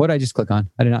 Oops, what did I just click on?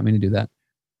 I did not mean to do that.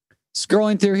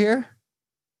 Scrolling through here,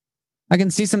 I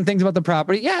can see some things about the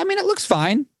property. Yeah, I mean, it looks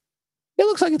fine. It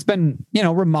looks like it's been,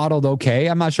 remodeled okay.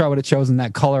 I'm not sure I would have chosen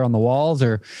that color on the walls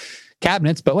or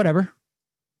cabinets, but whatever.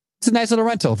 It's a nice little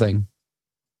rental thing.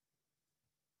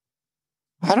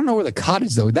 I don't know where the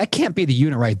cottage, though. That can't be the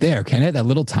unit right there, can it? That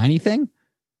little tiny thing?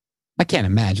 I can't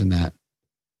imagine that.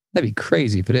 That'd be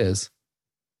crazy if it is.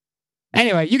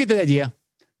 Anyway, you get the idea.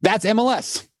 That's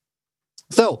MLS.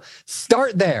 So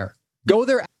start there. Go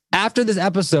there after this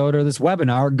episode or this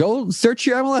webinar. Go search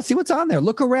your MLS. See what's on there.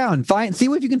 Look around. See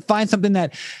if you can find something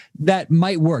that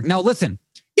might work. Now, listen.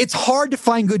 It's hard to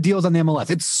find good deals on the MLS.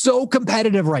 It's so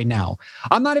competitive right now.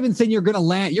 I'm not even saying you're going to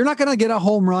land. You're not going to get a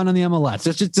home run on the MLS.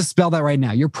 Let's just dispel that right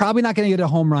now. You're probably not going to get a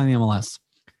home run on the MLS.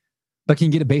 But can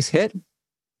you get a base hit?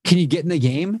 Can you get in the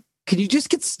game? Can you just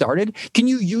get started? Can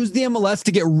you use the MLS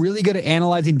to get really good at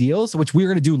analyzing deals, which we're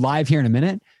going to do live here in a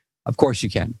minute? Of course you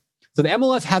can. So the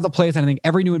MLS has a place, and I think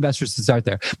every new investor should start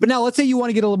there. But now let's say you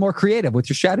want to get a little more creative with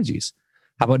your strategies.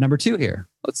 How about number 2 here?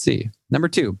 Let's see. Number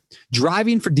 2,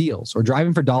 driving for deals or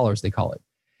driving for dollars, they call it.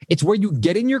 It's where you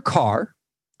get in your car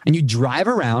and you drive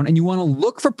around and you want to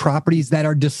look for properties that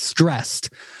are distressed.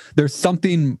 There's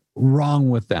something wrong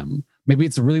with them. Maybe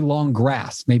it's really long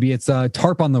grass. Maybe it's a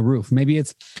tarp on the roof. Maybe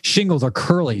it's shingles are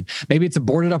curling. Maybe it's a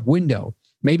boarded up window.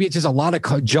 Maybe it's just a lot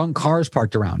of junk cars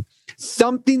parked around.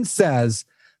 Something says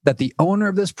that the owner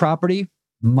of this property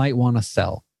might want to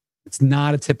sell. It's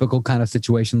not a typical kind of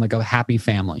situation like a happy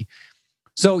family.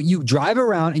 So you drive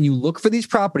around and you look for these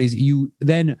properties. You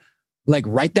then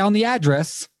write down the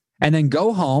address and then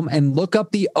go home and look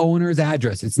up the owner's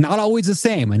address. It's not always the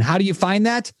same. And how do you find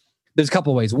that? There's a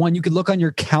couple of ways. One, you could look on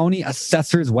your county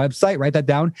assessor's website. Write that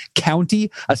down. County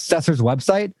assessor's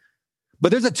website. But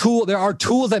there's a tool. There are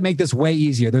tools that make this way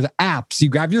easier. There's apps. You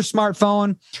grab your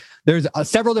smartphone. There's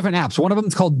several different apps. One of them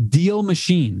is called Deal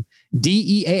Machine,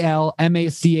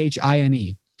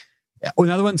 DealMachine.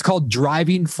 Another one's called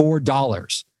Driving for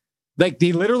Dollars.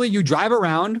 You drive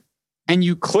around and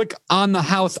you click on the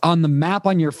house on the map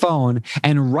on your phone,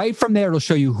 and right from there, it'll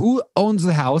show you who owns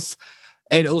the house.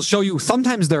 It'll show you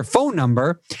sometimes their phone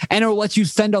number, and it'll let you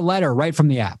send a letter right from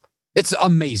the app. It's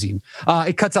amazing.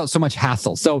 It cuts out so much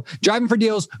hassle. So driving for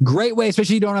deals, great way,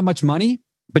 especially if you don't have much money,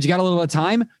 but you got a little bit of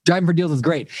time. Driving for deals is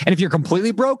great. And if you're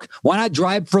completely broke, why not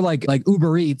drive for like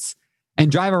Uber Eats and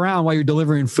drive around while you're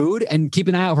delivering food and keep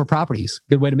an eye out for properties?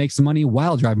 Good way to make some money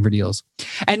while driving for deals.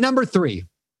 And number 3,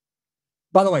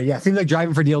 by the way, yeah, seems like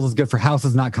driving for deals is good for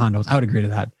houses, not condos. I would agree to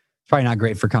that. It's probably not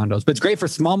great for condos, but it's great for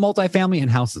small multifamily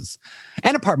and houses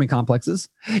and apartment complexes.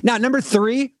 Now, number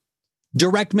 3,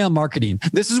 direct mail marketing.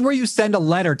 This is where you send a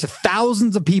letter to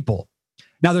thousands of people.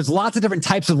 Now, there's lots of different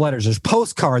types of letters. There's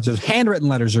postcards, there's handwritten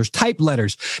letters, there's typed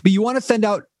letters. But you want to send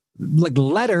out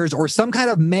letters or some kind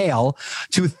of mail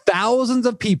to thousands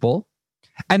of people.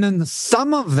 And then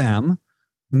some of them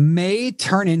may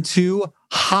turn into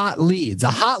hot leads. A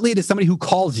hot lead is somebody who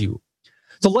calls you.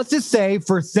 So let's just say,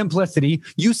 for simplicity,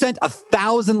 you sent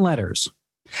 1,000 letters.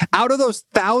 Out of those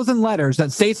 1,000 letters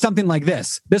that say something like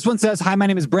this one says, "Hi, my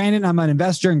name is Brandon. I'm an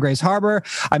investor in Grace Harbor.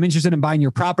 I'm interested in buying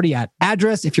your property at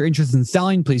address. If you're interested in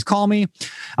selling, please call me.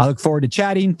 I look forward to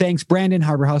chatting. Thanks, Brandon,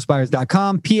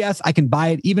 harborhousebuyers.com. P.S. I can buy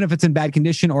it even if it's in bad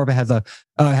condition or if it has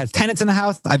tenants in the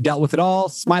house. I've dealt with it all.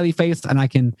 Smiley face, and I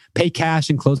can pay cash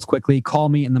and close quickly. Call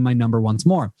me, and then my number once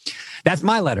more." That's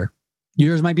my letter.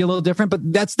 Yours might be a little different,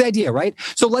 but that's the idea, right?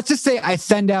 So let's just say I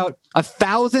send out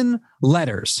 1,000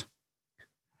 letters.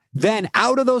 Then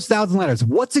out of those 1,000 letters,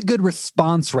 what's a good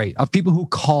response rate of people who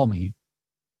call me?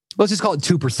 Let's just call it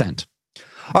 2%.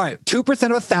 All right,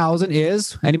 2% of 1,000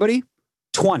 is, anybody?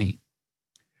 20.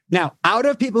 Now, out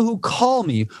of people who call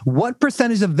me, what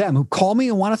percentage of them who call me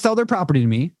and want to sell their property to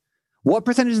me, what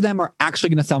percentage of them are actually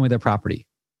going to sell me their property?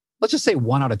 Let's just say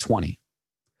 1 out of 20.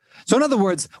 So in other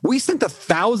words, we sent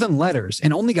 1,000 letters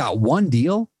and only got one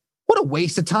deal. What a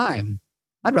waste of time.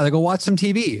 I'd rather go watch some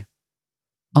TV.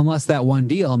 Unless that one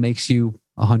deal makes you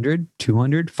 $100,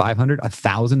 $200, $500,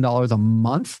 $1,000 a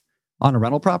month on a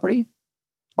rental property.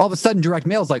 All of a sudden, direct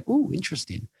mail is like, ooh,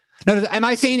 interesting. Now, am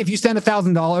I saying if you spend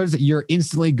 $1,000, you're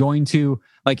instantly going to,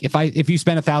 like, if you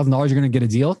spend $1,000, you're going to get a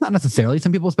deal? Not necessarily.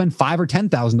 Some people spend $5,000 or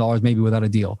 $10,000 maybe without a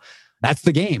deal. That's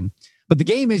the game. But the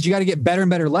game is you got to get better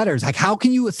and better letters. Like, how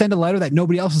can you send a letter that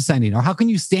nobody else is sending? Or how can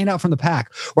you stand out from the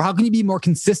pack? Or how can you be more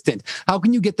consistent? How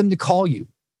can you get them to call you?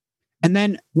 And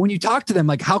then when you talk to them,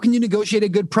 like, how can you negotiate a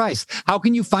good price? How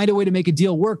can you find a way to make a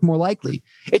deal work more likely?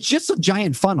 It's just a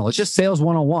giant funnel. It's just sales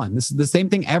 101. This is the same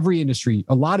thing every industry,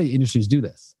 a lot of industries do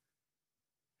this.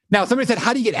 Now, somebody said,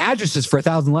 how do you get addresses for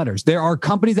 1,000 letters? There are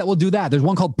companies that will do that. There's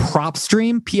one called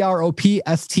PropStream,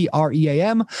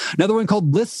 PROPSTREAM. Another one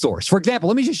called ListSource. For example,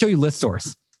 let me just show you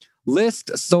ListSource.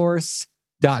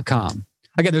 ListSource.com.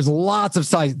 Again, there's lots of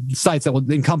sites that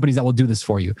will, and companies that will do this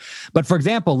for you. But for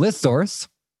example, ListSource,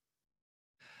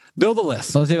 build a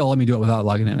list. So let me do it without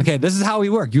logging in. Okay, this is how we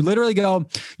work. You literally go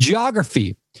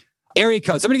geography, area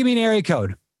code. Somebody give me an area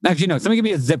code. Actually, no, somebody give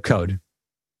me a zip code.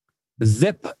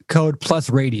 Zip code plus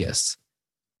radius,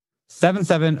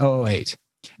 77008.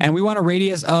 And we want a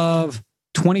radius of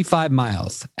 25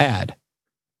 miles. Add.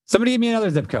 Somebody give me another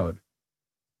zip code.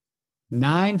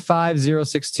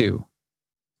 95062. Okay,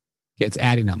 it's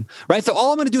adding them. Right? So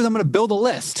all I'm going to do is I'm going to build a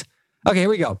list. Okay, here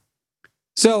we go.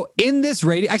 So in this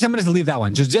radius, actually, I'm going to leave that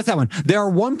one. Just that one. There are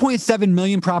 1.7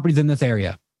 million properties in this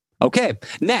area. Okay,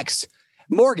 next,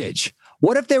 mortgage.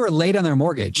 What if they were late on their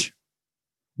mortgage?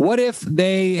 What if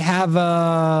they have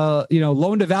a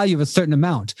loan to value of a certain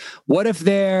amount? What if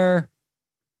they're,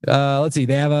 they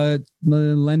have a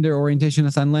lender orientation,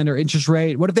 assigned lender interest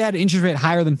rate? What if they had an interest rate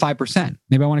higher than 5%?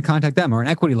 Maybe I want to contact them, or an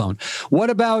equity loan. What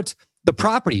about the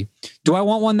property? Do I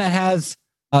want one that has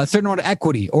a certain amount of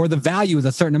equity, or the value is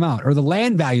a certain amount, or the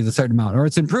land value is a certain amount, or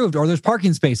it's improved, or there's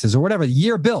parking spaces, or whatever,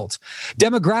 year built?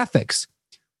 Demographics.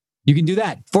 You can do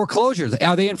that. Foreclosures.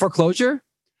 Are they in foreclosure?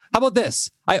 How about this?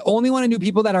 I only want to know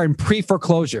people that are in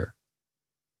pre-foreclosure.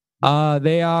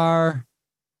 They are,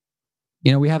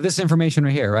 we have this information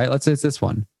right here, right? Let's say it's this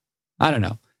one. I don't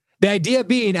know. The idea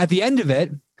being, at the end of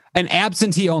it, an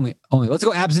absentee only. Let's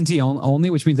go absentee only,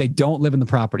 which means they don't live in the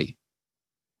property.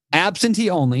 Absentee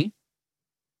only.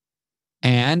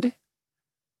 And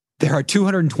there are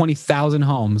 220,000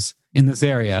 homes in this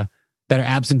area that are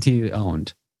absentee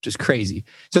owned. Just crazy.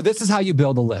 So this is how you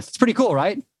build a list. It's pretty cool,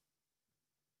 right?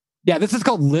 Yeah, this is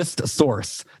called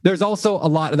ListSource. There's also a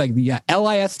lot of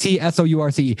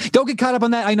LISTSOURCE. Don't get caught up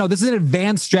on that. I know this is an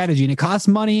advanced strategy and it costs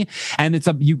money, and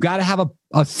you got to have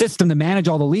a system to manage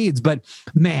all the leads. But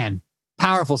man,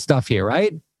 powerful stuff here,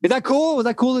 right? Is that cool? Was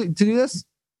that cool to do this?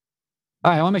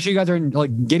 All right, I want to make sure you guys are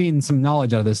getting some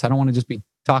knowledge out of this. I don't want to just be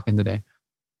talking today.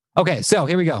 Okay, so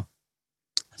here we go.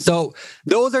 So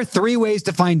those are 3 ways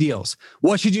to find deals.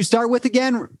 What should you start with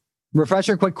again?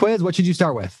 Refresher, quick quiz. What should you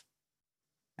start with?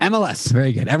 MLS.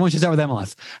 Very good. Everyone should start with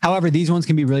MLS. However, these ones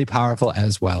can be really powerful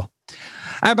as well.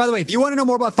 And by the way, if you want to know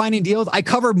more about finding deals, I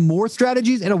cover more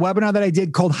strategies in a webinar that I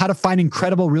did called How to Find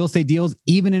Incredible Real Estate Deals,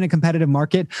 Even in a Competitive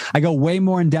Market. I go way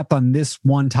more in depth on this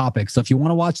one topic. So if you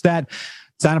want to watch that,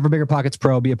 sign up for Bigger Pockets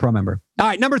Pro, be a pro member. All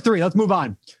right, number 3, let's move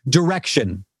on.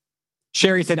 Direction.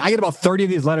 Sherry said, I get about 30 of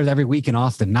these letters every week in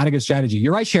Austin. Not a good strategy.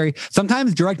 You're right, Sherry.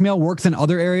 Sometimes direct mail works in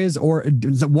other areas, or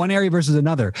one area versus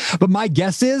another. But my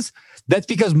guess is that's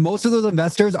because most of those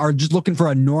investors are just looking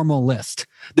for a normal list.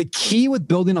 The key with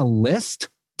building a list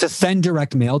to send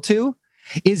direct mail to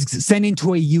is sending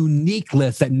to a unique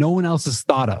list that no one else has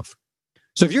thought of.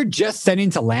 So if you're just sending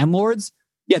to landlords,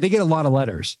 yeah, they get a lot of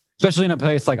letters, especially in a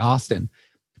place like Austin.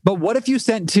 But what if you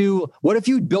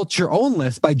built your own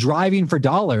list by driving for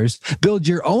dollars, build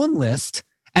your own list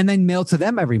and then mail to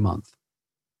them every month.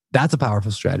 That's a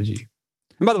powerful strategy.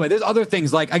 And by the way, there's other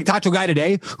things like I talked to a guy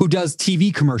today who does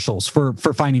TV commercials for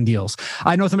finding deals.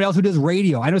 I know somebody else who does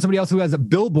radio. I know somebody else who has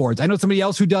billboards. I know somebody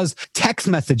else who does text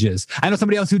messages. I know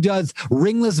somebody else who does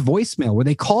ringless voicemail where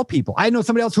they call people. I know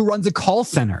somebody else who runs a call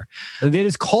center. They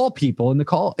just call people in the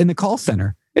call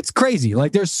center. It's crazy.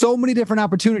 Like there's so many different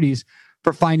opportunities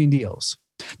for finding deals.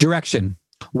 Direction.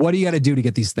 What do you got to do to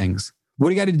get these things? What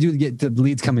do you got to do to get the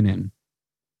leads coming in?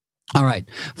 All right.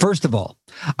 First of all,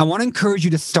 I want to encourage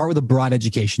you to start with a broad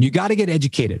education. You got to get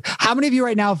educated. How many of you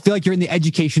right now feel like you're in the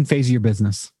education phase of your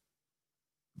business?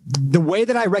 The way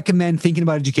that I recommend thinking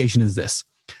about education is this.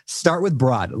 Start with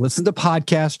broad. Listen to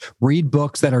podcasts, read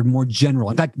books that are more general.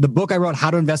 In fact, the book I wrote,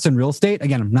 How to Invest in Real Estate.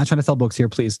 Again, I'm not trying to sell books here,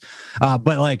 please.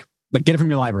 But get it from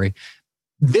your library.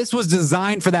 This was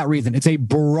designed for that reason. It's a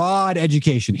broad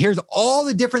education. Here's all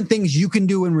the different things you can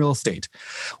do in real estate.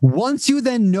 Once you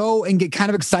then know and get kind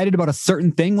of excited about a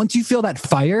certain thing, once you feel that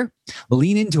fire,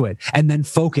 lean into it and then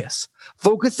focus.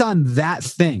 Focus on that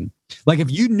thing. Like if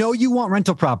you know you want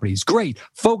rental properties, great.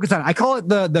 Focus on it. I call it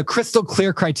the crystal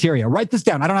clear criteria. Write this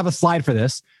down. I don't have a slide for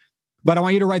this, but I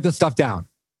want you to write this stuff down.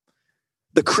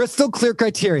 The crystal clear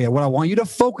criteria, what I want you to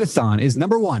focus on is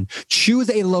number one, choose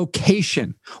a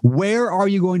location. Where are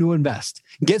you going to invest?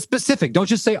 Get specific. Don't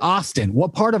just say Austin.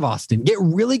 What part of Austin? Get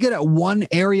really good at one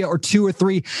area or two or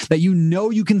three that you know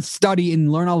you can study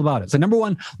and learn all about it. So number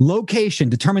one, location,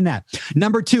 determine that.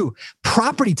 Number two,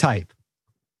 property type.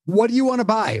 What do you want to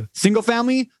buy? Single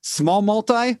family, small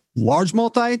multi, large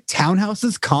multi,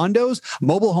 townhouses, condos,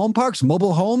 mobile home parks,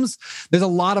 mobile homes. There's a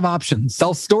lot of options.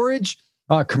 Self-storage,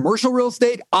 commercial real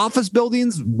estate, office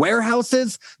buildings,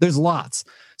 warehouses. There's lots.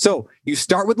 So you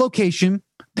start with location,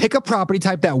 pick a property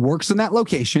type that works in that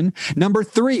location. Number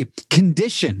three,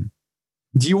 condition.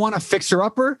 Do you want a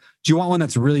fixer-upper? Do you want one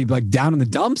that's really like down in the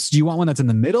dumps? Do you want one that's in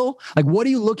the middle? Like, what are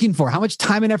you looking for? How much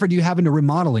time and effort do you have into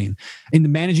remodeling, into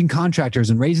managing contractors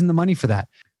and raising the money for that?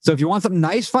 So if you want something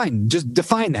nice, fine. Just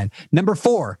define that. Number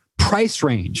four, price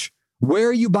range. Where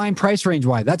are you buying price range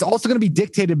wise? That's also going to be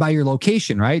dictated by your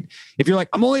location, right? If you're like,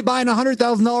 I'm only buying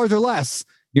 $100,000 or less,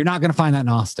 you're not going to find that in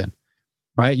Austin,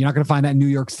 right? You're not going to find that in New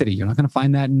York City. You're not going to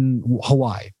find that in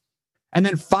Hawaii. And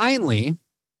then finally,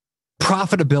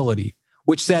 profitability,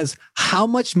 which says how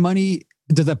much money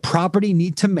does a property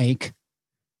need to make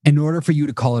in order for you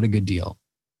to call it a good deal?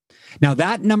 Now,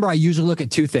 that number, I usually look at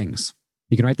two things.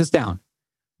 You can write this down: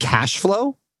 cash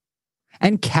flow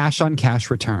and cash on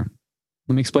cash return.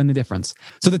 Let me explain the difference.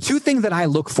 So the two things that I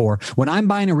look for when I'm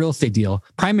buying a real estate deal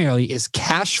primarily is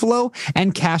cash flow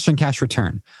and cash on cash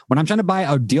return. When I'm trying to buy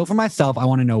a deal for myself, I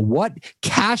want to know what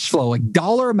cash flow, like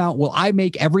dollar amount, will I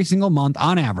make every single month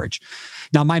on average.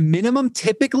 Now, my minimum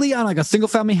typically on like a single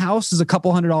family house is a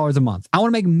couple $100s a month. I want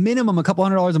to make minimum a couple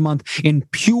 $100s a month in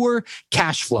pure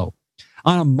cash flow.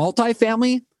 On a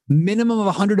multifamily, minimum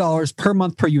of $100 per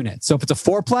month per unit. So if it's a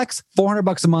fourplex,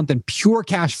 $400 a month in pure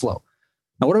cash flow.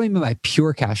 Now, what do I mean by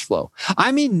pure cash flow?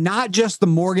 I mean, not just the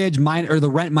mortgage or the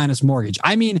rent minus mortgage.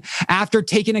 I mean, after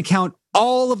taking account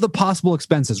all of the possible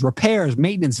expenses, repairs,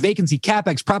 maintenance, vacancy,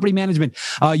 CapEx, property management,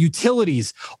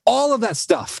 utilities, all of that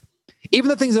stuff. Even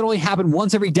the things that only happen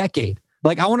once every decade.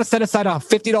 Like I want to set aside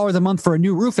 $50 a month for a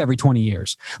new roof every 20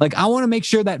 years. Like I want to make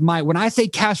sure that when I say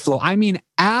cash flow, I mean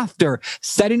after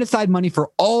setting aside money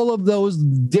for all of those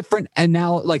different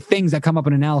things that come up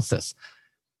in analysis.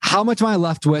 How much am I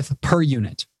left with per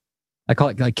unit? I call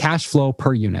it like cash flow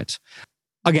per unit.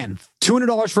 Again,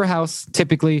 $200 for a house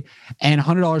typically, and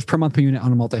 $100 per month per unit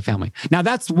on a multifamily. Now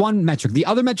that's one metric. The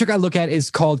other metric I look at is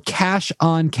called cash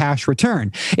on cash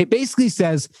return. It basically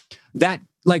says that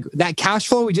like that cash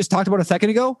flow we just talked about a second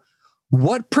ago,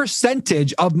 what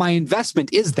percentage of my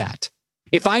investment is that?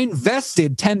 If I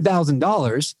invested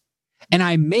 $10,000 and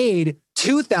I made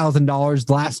 $2,000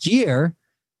 last year,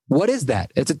 what is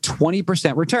that? It's a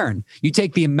 20% return. You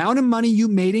take the amount of money you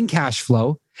made in cash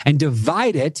flow and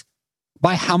divide it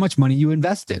by how much money you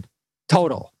invested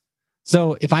total.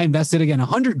 So if I invested again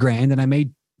 $100,000 and I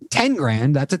made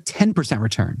 $10,000, that's a 10%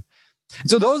 return.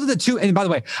 So those are the two. And by the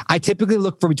way, I typically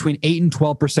look for between 8 and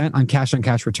 12% on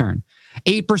cash return.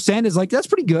 8% is like, that's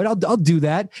pretty good. I'll do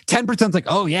that. 10% is like,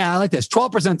 oh yeah, I like this.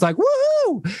 12% is like,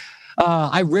 woohoo.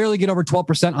 I rarely get over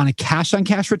 12% on a cash on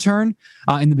cash return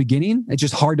in the beginning. It's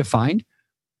just hard to find,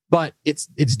 but it's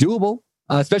doable.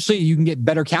 Especially you can get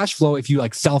better cash flow if you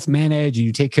like self-manage and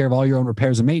you take care of all your own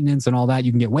repairs and maintenance and all that,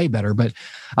 you can get way better. But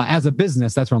as a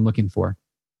business, that's what I'm looking for.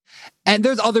 And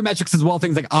there's other metrics as well,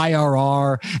 things like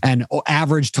IRR and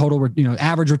average total,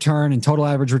 average return and total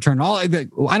average return. I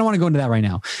don't want to go into that right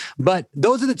now, but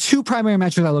those are the two primary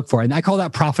metrics I look for. And I call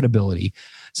that profitability.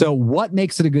 So what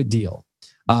makes it a good deal?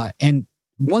 And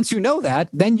once you know that,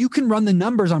 then you can run the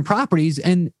numbers on properties.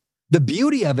 And the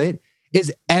beauty of it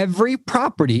is every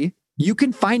property, you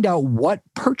can find out what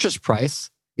purchase price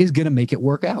is going to make it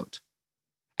work out.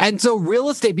 And so real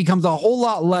estate becomes a whole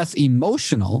lot less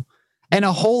emotional and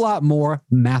a whole lot more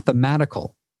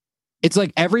mathematical. It's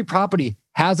like every property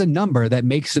has a number that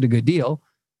makes it a good deal.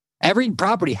 Every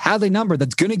property has a number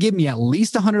that's going to give me at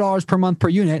least $100 per month per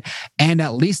unit and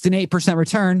at least an 8%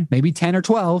 return, maybe 10 or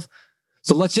 12.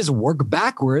 So let's just work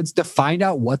backwards to find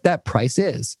out what that price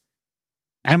is.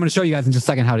 And I'm going to show you guys in just a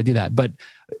second how to do that. But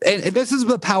this is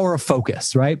the power of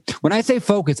focus, right? When I say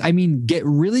focus, I mean get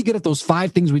really good at those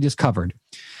 5 things we just covered.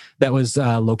 That was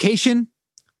location,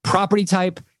 property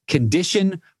type,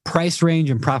 condition, price range,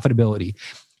 and profitability.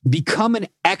 Become an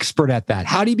expert at that.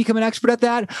 How do you become an expert at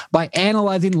that? By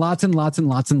analyzing lots and lots and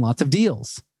lots and lots of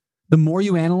deals. The more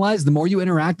you analyze, the more you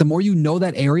interact, the more you know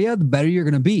that area, the better you're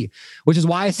going to be. Which is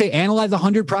why I say analyze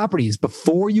 100 properties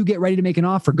before you get ready to make an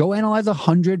offer. Go analyze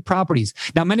 100 properties.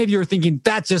 Now, many of you are thinking,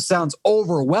 that just sounds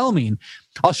overwhelming.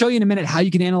 I'll show you in a minute how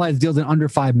you can analyze deals in under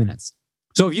 5 minutes.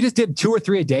 So if you just did 2 or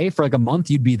 3 a day for like a month,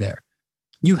 you'd be there.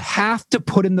 You have to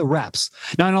put in the reps.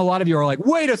 Now, I know a lot of you are like,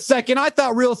 wait a second, I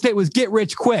thought real estate was get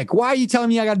rich quick. Why are you telling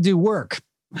me I got to do work?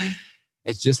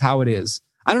 It's just how it is.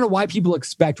 I don't know why people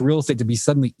expect real estate to be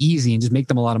suddenly easy and just make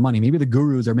them a lot of money. Maybe the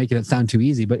gurus are making it sound too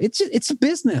easy, but it's a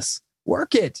business.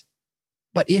 Work it.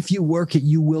 But if you work it,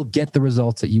 you will get the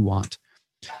results that you want.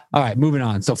 All right, moving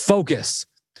on. So focus.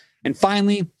 And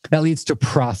finally, that leads to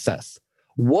process.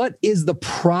 What is the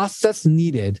process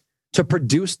needed to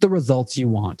produce the results you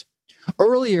want?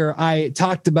 Earlier, I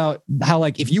talked about how,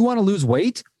 like, if you want to lose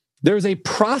weight, there's a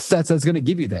process that's going to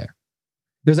give you there.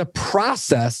 There's a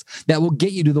process that will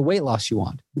get you to the weight loss you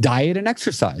want. Diet and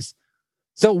exercise.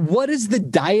 So what is the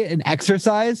diet and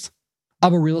exercise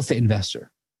of a real estate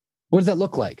investor? What does that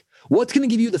look like? What's going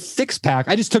to give you the 6-pack?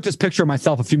 I just took this picture of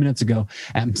myself a few minutes ago.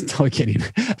 I'm totally kidding.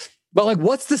 But like,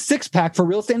 what's the 6-pack for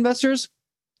real estate investors?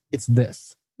 It's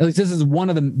this. At least this is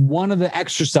one of the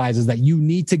exercises that you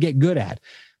need to get good at.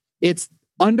 It's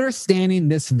understanding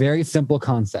this very simple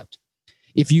concept.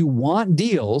 If you want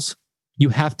deals, you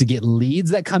have to get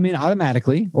leads that come in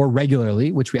automatically or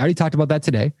regularly, which we already talked about that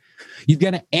today. You've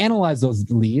got to analyze those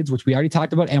leads, which we already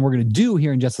talked about, and we're going to do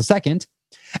here in just a second.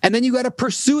 And then you got to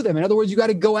pursue them. In other words, you got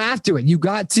to go after it. You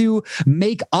got to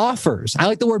make offers. I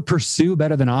like the word pursue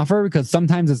better than offer because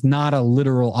sometimes it's not a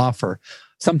literal offer.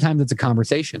 Sometimes it's a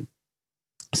conversation.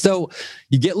 So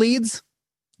you get leads,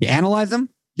 you analyze them,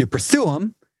 you pursue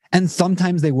them, and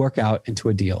sometimes they work out into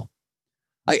a deal.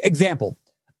 Example.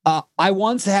 I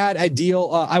once had a deal.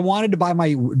 I wanted to buy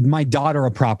my daughter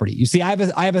a property. You see, I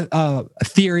have a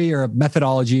theory or a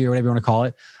methodology or whatever you want to call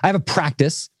it. I have a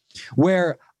practice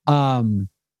where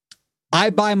I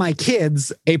buy my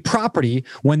kids a property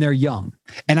when they're young,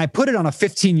 and I put it on a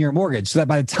 15-year mortgage so that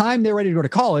by the time they're ready to go to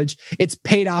college, it's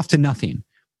paid off to nothing.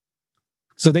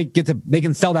 So they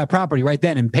can sell that property right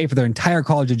then and pay for their entire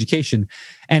college education,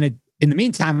 and in the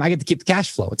meantime, I get to keep the cash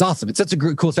flow. It's awesome. It's such a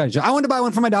cool strategy. I wanted to buy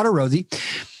one for my daughter, Rosie.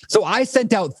 So I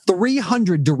sent out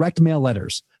 300 direct mail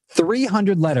letters,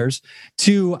 300 letters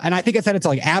to, and I think I sent it to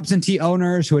like absentee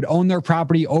owners who had owned their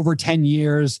property over 10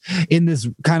 years in this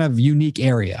kind of unique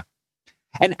area.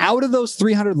 And out of those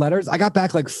 300 letters, I got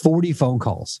back like 40 phone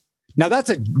calls. Now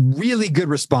that's a really good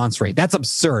response rate. That's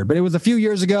absurd, but it was a few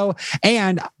years ago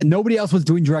and nobody else was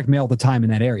doing direct mail at the time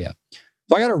in that area.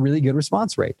 So I got a really good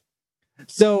response rate.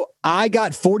 So I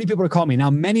got 40 people to call me. Now,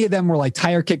 many of them were like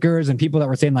tire kickers and people that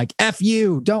were saying like, F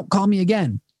you, don't call me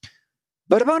again.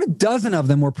 But about a dozen of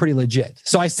them were pretty legit.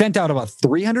 So I sent out about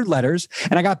 300 letters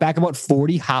and I got back about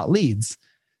 40 hot leads,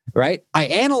 right? I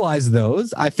analyzed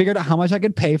those. I figured out how much I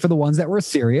could pay for the ones that were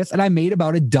serious. And I made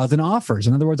about a dozen offers.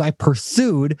 In other words, I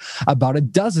pursued about a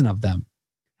dozen of them.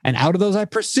 And out of those I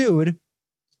pursued,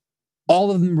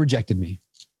 all of them rejected me.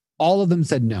 All of them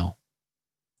said no.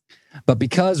 But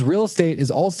because real estate is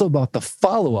also about the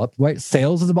follow-up, right?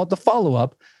 Sales is about the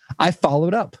follow-up. I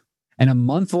followed up. And a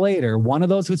month later, one of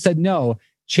those who said no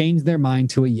changed their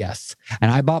mind to a yes.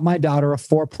 And I bought my daughter a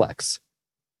 4-plex.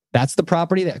 That's the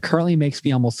property that currently makes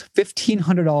me almost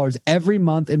 $1,500 every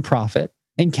month in profit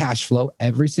and cash flow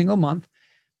every single month.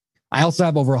 I also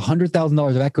have over $100,000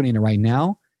 of equity in it right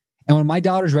now. And when my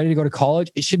daughter's ready to go to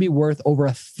college, it should be worth over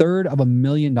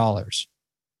 $350,000.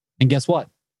 And guess what?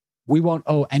 We won't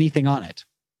owe anything on it.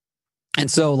 And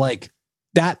so like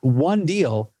that one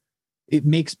deal, is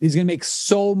going to make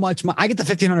so much money. I get the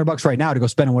 $1,500 right now to go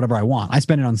spend on whatever I want. I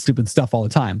spend it on stupid stuff all the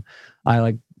time.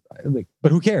 I Like,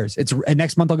 but who cares? And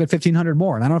next month I'll get 1,500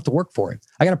 more and I don't have to work for it.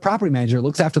 I got a property manager that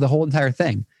looks after the whole entire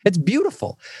thing. It's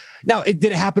beautiful. Now, did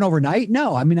it happen overnight?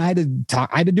 No. I mean, I had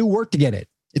to do work to get it.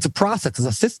 It's a process, it's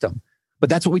a system. But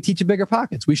that's what we teach at Bigger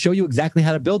Pockets. We show you exactly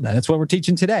how to build that. That's what we're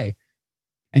teaching today.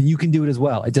 And you can do it as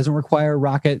well. It doesn't require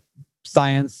rocket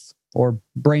science or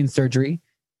brain surgery.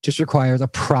 It just requires a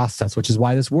process, which is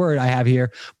why this word I have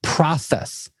here,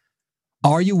 process.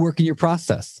 Are you working your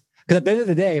process? Because at the end of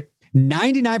the day,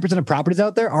 99% of properties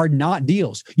out there are not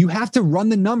deals. You have to run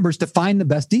the numbers to find the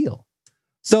best deal.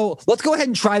 So let's go ahead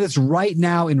and try this right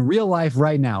now in real life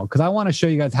right now, because I want to show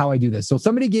you guys how I do this. So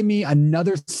somebody give me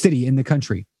another city in the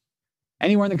country,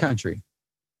 anywhere in the country.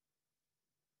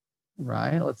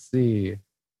 Right, let's see.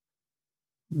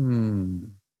 Ooh,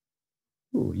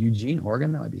 Eugene,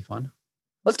 Oregon, that might be fun.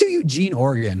 Let's do Eugene,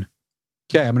 Oregon.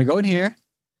 Okay, I'm going to go in here.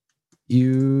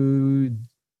 Eugene,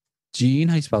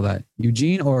 how do you spell that?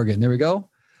 Eugene, Oregon. There we go.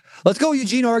 Let's go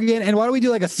Eugene, Oregon. And why don't we do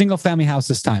like a single family house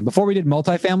this time? Before we did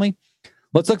multifamily,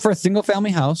 let's look for a single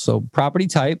family house. So property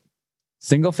type,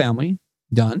 single family,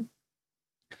 done.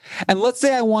 And let's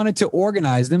say I wanted to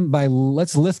organize them by,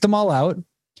 let's list them all out.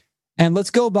 And let's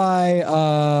go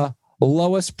by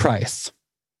lowest price.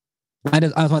 I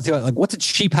just want to see like what's a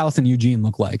cheap house in Eugene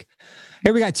look like.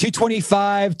 Here we got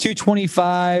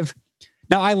 225.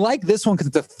 Now I like this one because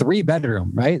it's a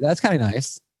 3-bedroom, right? That's kind of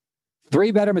nice.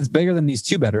 3-bedroom is bigger than these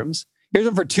 2 bedrooms. Here's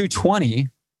one for 220.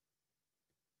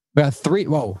 We got 3.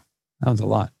 Whoa, that was a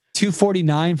lot.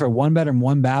 249 for 1 bedroom,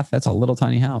 1 bath. That's a little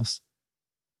tiny house.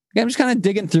 Okay, I'm just kind of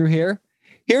digging through here.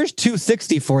 Here's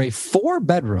 260 for a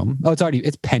 4-bedroom. Oh,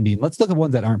 it's pending. Let's look at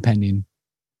ones that aren't pending.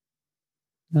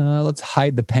 Let's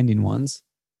hide the pending ones.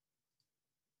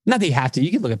 Not that you have to.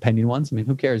 You can look at pending ones. I mean,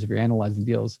 who cares if you're analyzing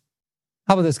deals?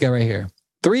 How about this guy right here?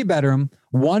 3-bedroom,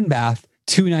 1 bath,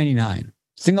 299.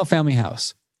 Single family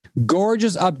house.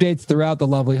 Gorgeous updates throughout the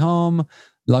lovely home.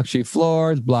 Luxury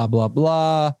floors, blah, blah,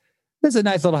 blah. This is a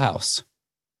nice little house.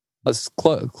 Let's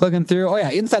clicking through. Oh yeah,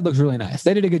 inside looks really nice.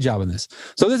 They did a good job on this.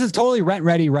 So this is totally rent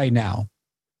ready right now.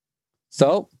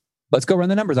 So let's go run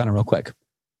the numbers on it real quick.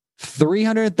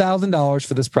 $300,000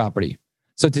 for this property.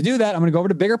 So to do that, I'm going to go over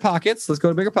to Bigger Pockets. Let's go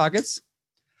to Bigger Pockets.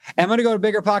 And I'm going to go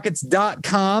to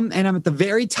biggerpockets.com and I'm at the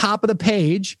very top of the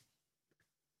page.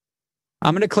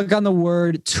 I'm going to click on the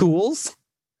word tools.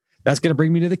 That's going to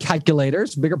bring me to the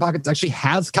calculators. Bigger Pockets actually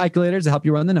has calculators to help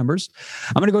you run the numbers.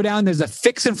 I'm going to go down. There's a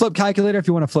fix and flip calculator if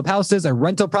you want to flip houses, a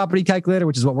rental property calculator,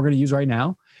 which is what we're going to use right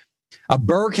now, a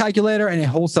BRRRR calculator, and a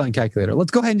wholesaling calculator.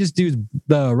 Let's go ahead and just do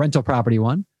the rental property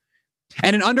one.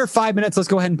 And in under 5 minutes, let's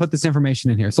go ahead and put this information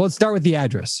in here. So let's start with the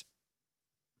address.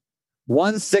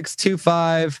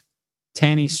 1625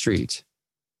 Taney Street,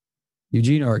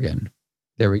 Eugene, Oregon.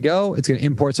 There we go. It's going to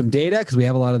import some data because we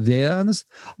have a lot of data on this.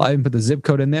 I'll even put the zip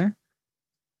code in there.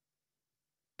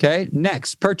 Okay,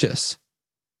 next, purchase.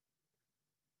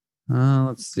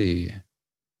 Let's see.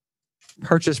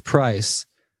 Purchase price.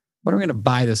 What are we going to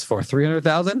buy this for?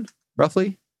 $300,000,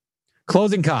 roughly?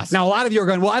 Closing costs. Now, a lot of you are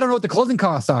going, well, I don't know what the closing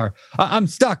costs are. I'm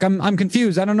stuck. I'm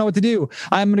confused. I don't know what to do.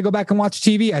 I'm going to go back and watch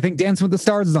TV. I think Dancing with the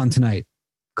Stars is on tonight.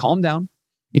 Calm down.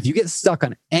 If you get stuck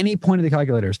on any point of the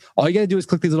calculators, all you got to do is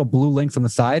click these little blue links on the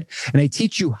side, and they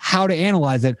teach you how to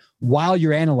analyze it while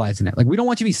you're analyzing it. Like, we don't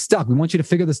want you to be stuck. We want you to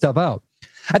figure this stuff out.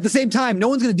 At the same time, no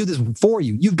one's going to do this for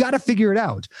you. You've got to figure it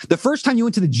out. The first time you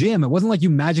went to the gym, it wasn't like you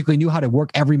magically knew how to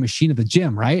work every machine at the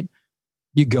gym, right?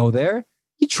 You go there.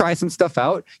 You try some stuff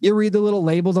out. You read the little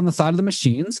labels on the side of the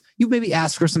machines. You maybe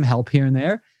ask for some help here and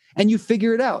there, and you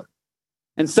figure it out.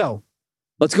 And so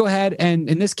let's go ahead and,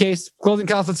 in this case, closing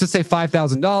costs, let's just say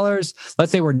 $5,000.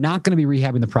 Let's say we're not going to be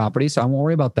rehabbing the property, so I won't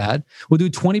worry about that. We'll do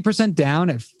 20%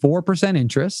 down at 4%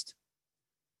 interest.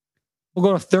 We'll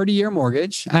go to a 30-year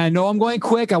mortgage. And I know I'm going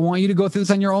quick. I want you to go through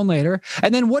this on your own later.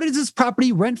 And then what does this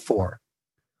property rent for?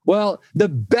 Well, the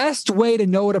best way to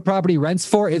know what a property rents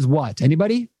for is what?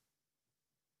 Anybody?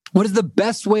 What is the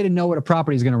best way to know what a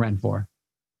property is going to rent for?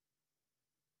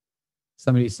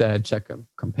 Somebody said check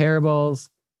comparables,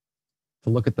 to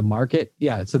look at the market.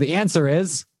 Yeah, so the answer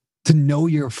is to know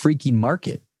your freaking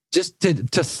market. Just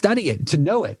to study it, to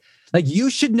know it. Like, you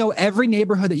should know every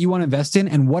neighborhood that you want to invest in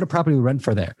and what a property will rent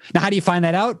for there. Now, how do you find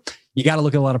that out? You got to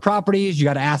look at a lot of properties. You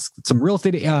got to ask some real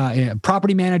estate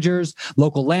property managers,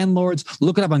 local landlords,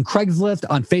 look it up on Craigslist,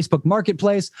 on Facebook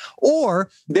Marketplace, or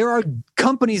there are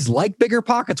companies like Bigger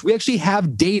Pockets. We actually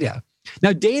have data.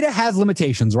 Now, data has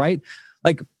limitations, right?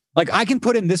 Like I can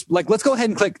put in this, like, let's go ahead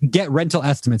and click Get Rental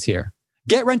Estimates here.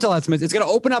 Get Rental Estimates. It's going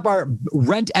to open up our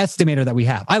rent estimator that we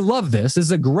have. I love this. This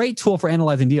is a great tool for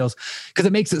analyzing deals because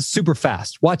it makes it super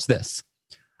fast. Watch this.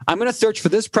 I'm going to search for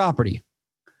this property.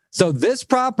 So this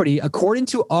property, according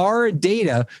to our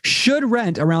data, should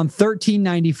rent around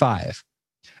 $13.95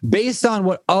 based on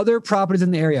what other properties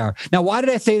in the area are. Now, why did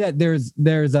I say that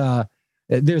there's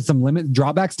some limit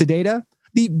drawbacks to data?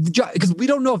 Because we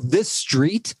don't know if this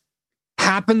street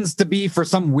happens to be, for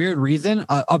some weird reason,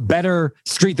 a better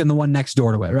street than the one next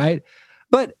door to it, right?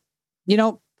 But,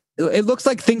 it looks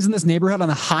like things in this neighborhood on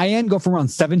the high end go for around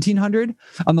 1,700.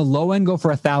 On the low end go for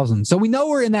 1,000. So we know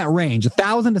we're in that range,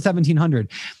 1,000 to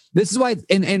 1,700. This is why,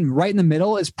 and right in the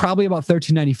middle is probably about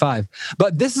 $13.95.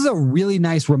 But this is a really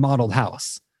nice remodeled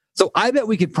house. So I bet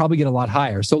we could probably get a lot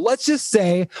higher. So let's just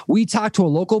say we talked to a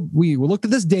local, we looked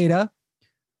at this data,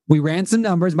 we ran some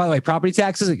numbers. By the way, property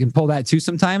taxes, it can pull that too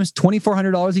sometimes,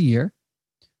 $2,400 a year.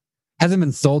 Hasn't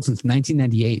been sold since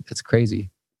 1998. That's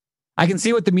crazy. I can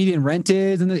see what the median rent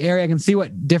is in the area. I can see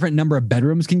what different number of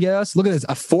bedrooms can get us. Look at this.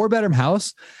 A 4-bedroom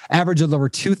house averages over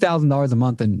 $2,000 a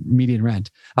month in median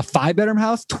rent. A 5-bedroom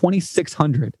house,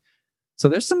 $2,600. So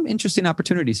there's some interesting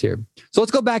opportunities here. So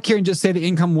let's go back here and just say the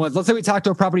income was, let's say we talked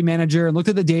to a property manager and looked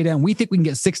at the data and we think we can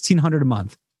get $1,600 a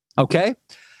month. Okay.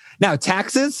 Now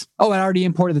taxes. Oh, I already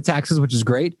imported the taxes, which is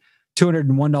great.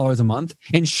 $201 a month.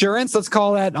 Insurance. Let's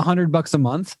call that $100 a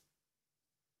month.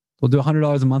 We'll do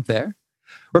 $100 a month there.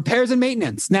 Repairs and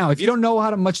maintenance. Now, if you don't know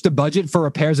how much to budget for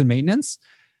repairs and maintenance,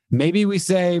 maybe we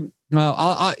say,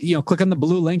 click on the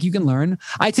blue link. You can learn.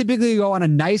 I typically go on a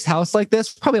nice house like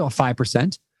this, probably about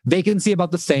 5%. Vacancy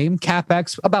about the same.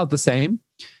 CapEx about the same.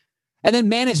 And then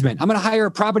management. I'm going to hire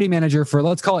a property manager for,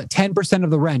 let's call it 10%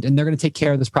 of the rent, and they're going to take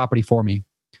care of this property for me.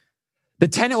 The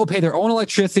tenant will pay their own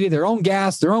electricity, their own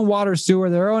gas, their own water, sewer,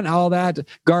 their own all that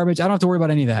garbage. I don't have to worry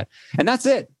about any of that. And that's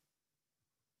it.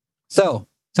 So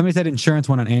somebody said insurance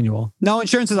went on annual. No,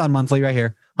 insurance is on monthly right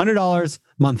here. $100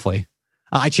 monthly.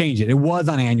 I changed it. It was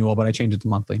on annual, but I changed it to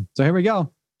monthly. So here we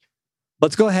go.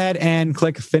 Let's go ahead and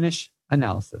click finish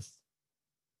analysis.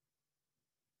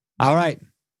 All right.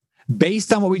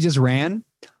 Based on what we just ran,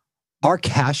 our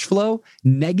cash flow,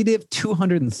 negative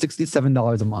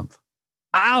 $267 a month.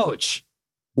 Ouch.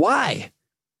 Why?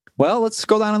 Well, let's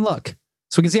scroll down and look.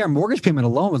 So we can see our mortgage payment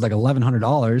alone was like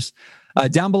 $1,100.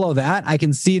 Down below that, I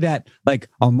can see that like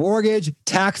our mortgage,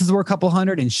 taxes were a couple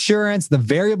hundred, insurance, the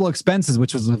variable expenses,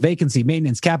 which was the vacancy,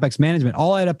 maintenance, CapEx management,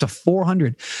 all add up to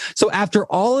 $400. So after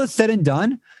all is said and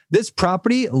done, this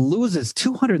property loses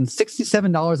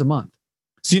 $267 a month.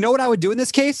 So you know what I would do in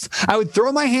this case? I would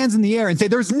throw my hands in the air and say,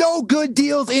 there's no good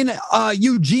deals in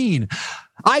Eugene.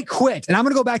 I quit. And I'm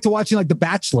going to go back to watching like The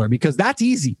Bachelor because that's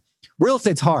easy. Real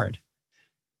estate's hard.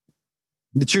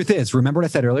 The truth is, remember what I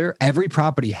said earlier? Every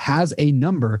property has a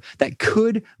number that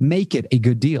could make it a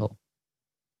good deal.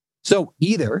 So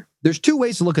either there's 2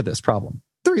 ways to look at this problem.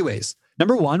 3 ways.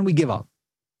 Number 1, we give up.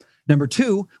 Number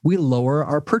 2, we lower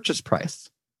our purchase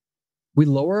price. We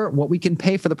lower what we can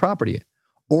pay for the property.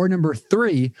 Or number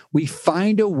 3, we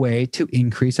find a way to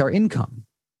increase our income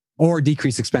or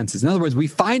decrease expenses. In other words, we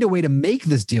find a way to make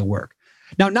this deal work.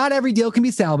 Now, not every deal can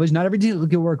be salvaged. Not every deal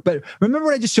can work. But remember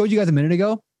what I just showed you guys a minute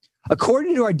ago?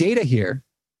 According to our data here,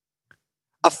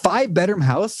 a 5-bedroom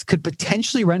house could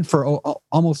potentially rent for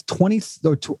almost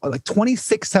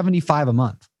 $26.75 a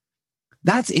month.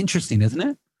 That's interesting, isn't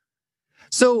it?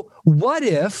 So what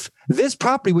if this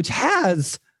property, which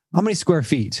has how many square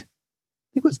feet? I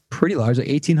think it was pretty large, like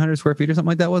 1,800 square feet or something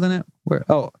like that, wasn't it?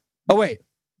 Wait.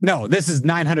 No, this is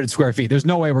 900 square feet. There's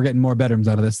no way we're getting more bedrooms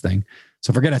out of this thing.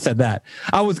 So forget I said that.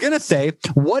 I was going to say,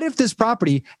 what if this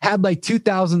property had like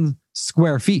 2,000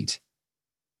 square feet?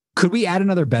 Could we add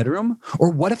another bedroom? Or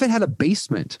what if it had a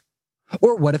basement?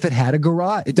 Or what if it had a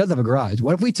garage? It does have a garage.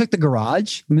 What if we took the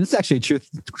garage? I mean, this is actually a true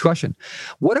question.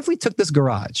 What if we took this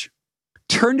garage,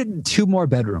 turned it into 2 more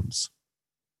bedrooms,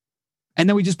 and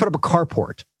then we just put up a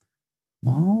carport?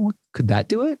 Well, could that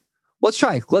do it? Let's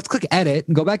try. Let's click edit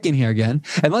and go back in here again.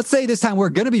 And let's say this time we're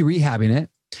going to be rehabbing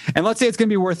it. And let's say it's going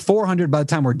to be worth $400 by the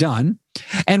time we're done.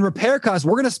 And repair costs,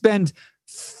 we're going to spend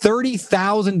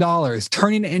 $30,000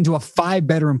 turning it into a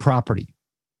 5-bedroom property.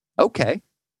 Okay.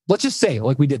 Let's just say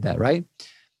like we did that, right?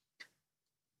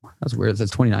 That's weird. It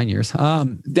says 29 years.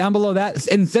 Down below that,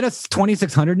 instead of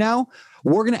 2,600 now,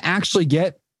 we're going to actually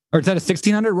get, or instead of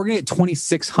 1,600, we're going to get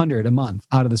 2,600 a month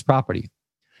out of this property.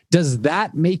 Does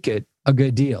that make it a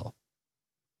good deal?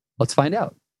 Let's find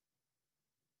out.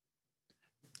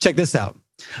 Check this out.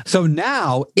 So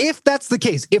now, if that's the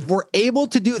case, if we're able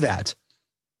to do that,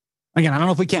 again, I don't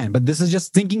know if we can, but this is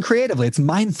just thinking creatively. It's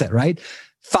mindset, right?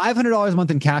 $500 a month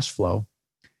in cash flow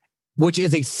which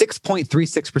is a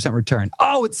 6.36% return.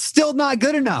 Oh, it's still not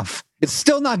good enough. It's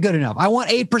still not good enough. I want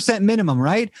 8% minimum,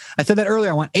 right? I said that earlier.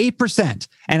 I want 8%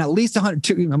 and at least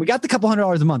 $100. We got the couple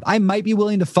 $100 a month. I might be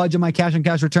willing to fudge on my cash on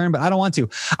cash return, but I don't want to.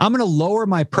 I'm going to lower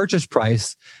my purchase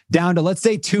price down to, let's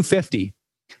say, $250.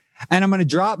 And I'm going to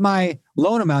drop my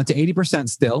loan amount to 80%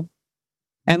 still.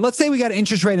 And let's say we got an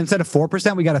interest rate instead of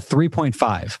 4%, we got a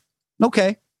 3.5.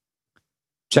 Okay.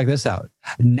 Check this out.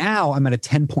 Now I'm at a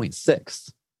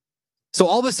 10.6. So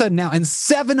all of a sudden now, and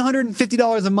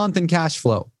 $750 a month in cash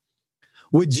flow.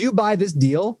 Would you buy this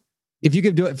deal if you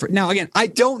could do it for now? Again, I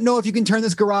don't know if you can turn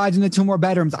this garage into 2 more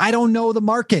bedrooms. I don't know the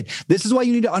market. This is why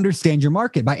you need to understand your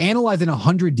market by analyzing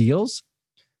 100 deals.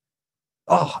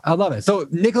 Oh, I love it. So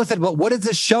Nicholas said, well, what is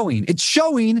this showing? It's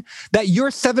showing that you're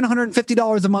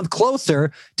 $750 a month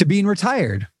closer to being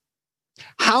retired.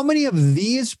 How many of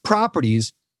these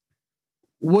properties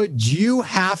would you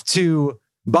have to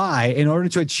buy in order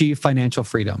to achieve financial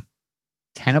freedom?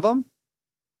 10 of them?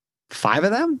 5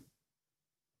 of them?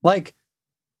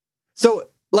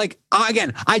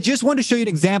 Again, I just want to show you an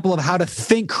example of how to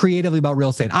think creatively about real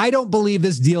estate. I don't believe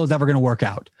this deal is ever going to work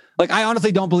out. I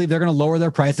honestly don't believe they're going to lower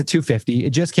their price to $250. It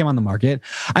just came on the market.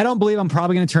 I don't believe I'm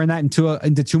probably going to turn that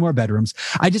into 2 more bedrooms.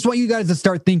 I just want you guys to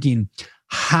start thinking,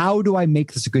 how do I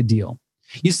make this a good deal?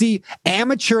 You see,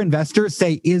 amateur investors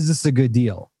say, is this a good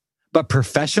deal? But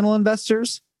professional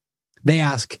investors, they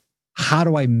ask, how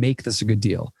do I make this a good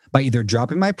deal? By either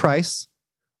dropping my price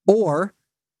or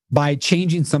by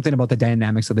changing something about the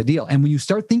dynamics of the deal. And when you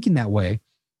start thinking that way,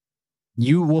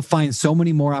 you will find so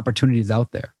many more opportunities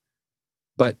out there.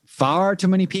 But far too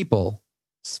many people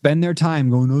spend their time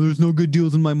going, oh, there's no good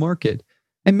deals in my market.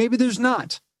 And maybe there's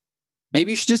not.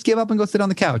 Maybe you should just give up and go sit on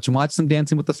the couch and watch some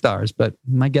Dancing with the Stars. But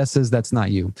my guess is that's not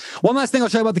you. One last thing I'll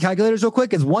show you about the calculators real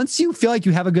quick is once you feel like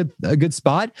you have a good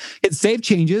spot, hit save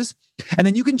changes, and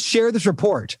then you can share this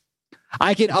report.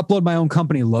 I can upload my own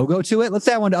company logo to it. Let's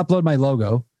say I want to upload my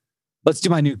logo. Let's do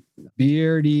my new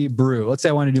Beardy Brew. Let's say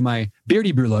I want to do my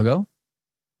Beardy Brew logo.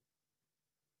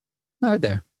 Right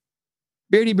there.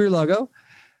 Beardy Brew logo.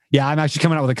 Yeah, I'm actually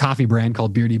coming out with a coffee brand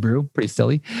called Beardy Brew. Pretty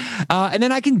silly. And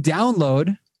then I can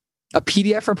download a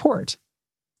PDF report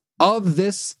of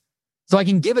this so I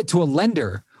can give it to a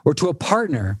lender or to a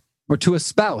partner or to a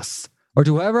spouse or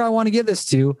to whoever I want to give this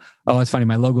to. Oh, it's funny.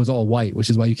 My logo is all white, which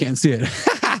is why you can't see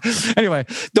it. Anyway,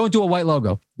 don't do a white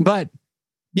logo. But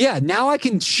yeah, now I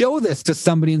can show this to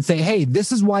somebody and say, hey,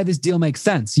 this is why this deal makes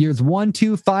sense. Years 1,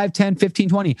 2, 5, 10, 15,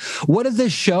 20. What does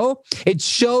this show? It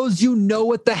shows you know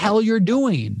what the hell you're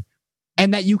doing.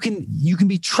 And that you can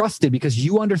be trusted because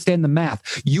you understand the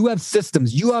math. You have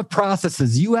systems, you have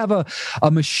processes, you have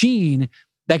a machine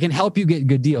that can help you get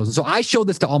good deals. And so I show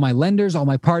this to all my lenders, all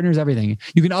my partners, everything.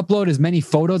 You can upload as many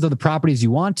photos of the properties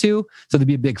you want to. So there'd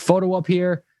be a big photo up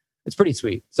here. It's pretty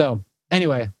sweet. So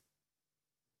anyway,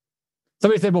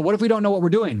 somebody said, well, what if we don't know what we're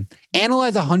doing?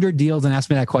 Analyze 100 deals and ask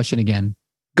me that question again.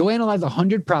 Go analyze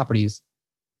 100 properties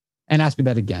and ask me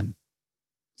that again.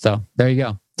 So there you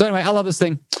go. So anyway, I love this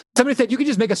thing. Somebody said you could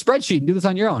just make a spreadsheet and do this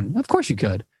on your own. Of course you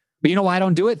could. But you know why I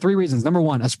don't do it? 3 reasons. Number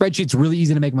 1, a spreadsheet's really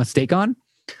easy to make a mistake on.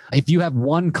 If you have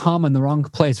one comma in the wrong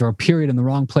place or a period in the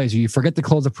wrong place, or you forget to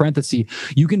close a parenthesis,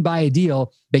 you can buy a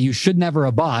deal that you should never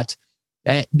have bought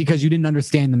because you didn't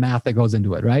understand the math that goes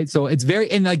into it, right? So it's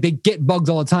and they get bugs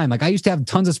all the time. I used to have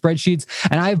tons of spreadsheets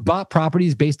and I've bought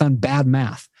properties based on bad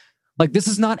math. This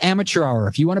is not amateur hour.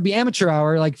 If you want to be amateur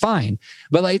hour, fine.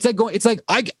 But I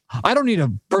don't need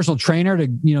a personal trainer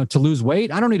to lose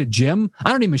weight. I don't need a gym.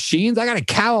 I don't need machines. I got a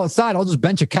cow outside. I'll just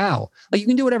bench a cow. You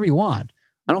can do whatever you want.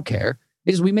 I don't care.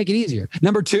 We make it easier.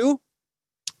 Number 2,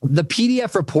 the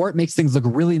PDF report makes things look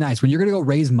really nice. When you're going to go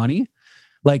raise money,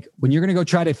 when you're going to go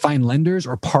try to find lenders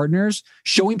or partners,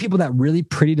 showing people that really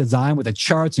pretty design with the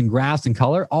charts and graphs and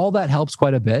color, all that helps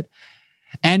quite a bit.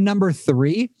 And number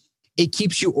 3, it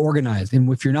keeps you organized.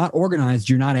 And if you're not organized,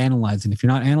 you're not analyzing. If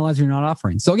you're not analyzing, you're not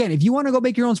offering. So again, if you want to go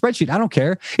make your own spreadsheet, I don't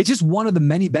care. It's just one of the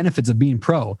many benefits of being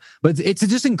pro, but it's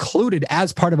just included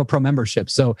as part of a pro membership.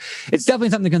 So it's definitely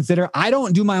something to consider. I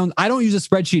don't use a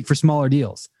spreadsheet for smaller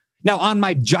deals. Now, on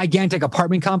my gigantic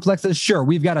apartment complexes, sure,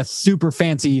 we've got a super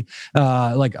fancy,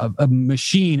 a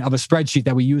machine of a spreadsheet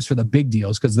that we use for the big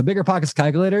deals because the Bigger Pockets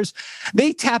calculators,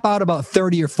 they tap out about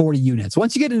 30 or 40 units.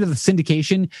 Once you get into the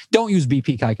syndication, don't use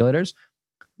BP calculators.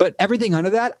 But everything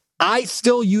under that, I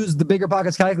still use the Bigger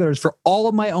Pockets calculators for all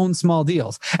of my own small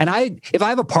deals. And if I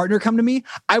have a partner come to me,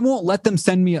 I won't let them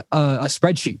send me a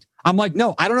spreadsheet. I'm like,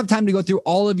 no, I don't have time to go through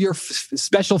all of your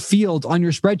special fields on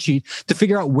your spreadsheet to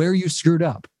figure out where you screwed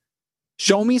up.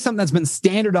 Show me something that's been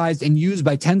standardized and used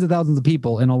by tens of thousands of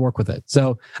people and I'll work with it.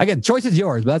 So again, choice is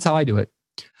yours, but that's how I do it.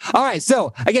 All right.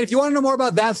 So again, if you want to know more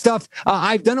about that stuff,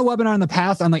 I've done a webinar in the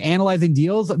past on like analyzing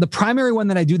deals. The primary one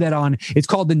that I do that on is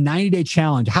called the 90-day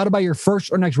challenge, how to buy your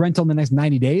first or next rental in the next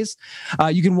 90 days.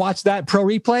 You can watch that pro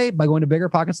replay by going to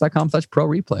biggerpockets.com/pro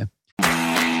replay.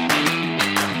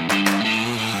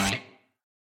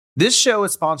 This show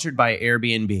is sponsored by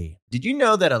Airbnb. Did you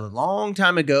know that a long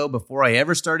time ago, before I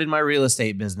ever started my real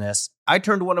estate business, I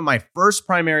turned one of my first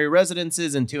primary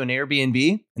residences into an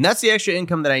Airbnb? And that's the extra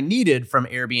income that I needed from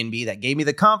Airbnb that gave me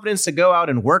the confidence to go out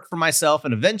and work for myself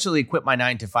and eventually quit my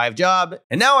 9-to-5 job.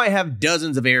 And now I have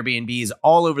dozens of Airbnbs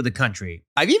all over the country.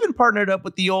 I've even partnered up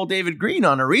with the old David Green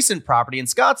on a recent property in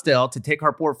Scottsdale to take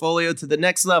our portfolio to the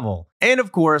next level. And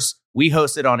of course, we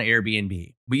host it on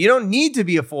Airbnb. But you don't need to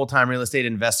be a full-time real estate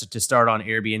investor to start on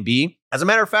Airbnb. As a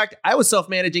matter of fact, I was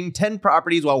self-managing 10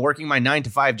 properties while working my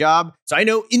 9-to-5 job, so I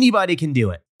know anybody can do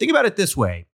it. Think about it this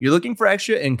way. You're looking for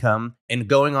extra income and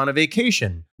going on a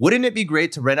vacation. Wouldn't it be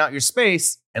great to rent out your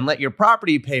space and let your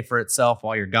property pay for itself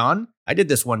while you're gone? I did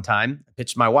this one time. I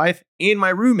pitched my wife and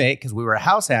my roommate, because we were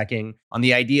house hacking, on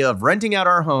the idea of renting out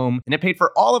our home, and it paid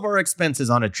for all of our expenses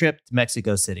on a trip to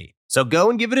Mexico City. So go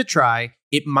and give it a try.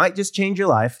 It might just change your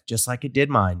life, just like it did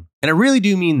mine. And I really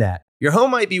do mean that. Your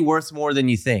home might be worth more than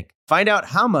you think. Find out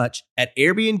how much at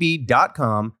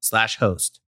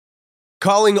airbnb.com/host.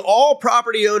 Calling all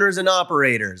property owners and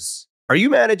operators. Are you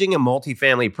managing a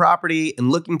multifamily property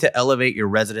and looking to elevate your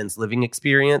residents' living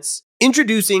experience?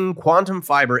 Introducing Quantum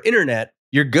Fiber Internet,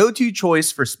 your go-to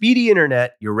choice for speedy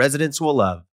internet your residents will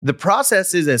love. The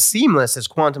process is as seamless as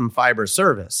Quantum Fiber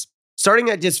service. Starting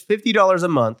at just $50 a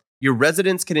month, your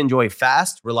residents can enjoy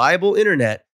fast, reliable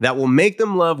internet that will make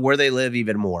them love where they live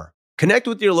even more. Connect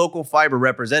with your local fiber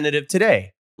representative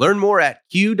today. Learn more at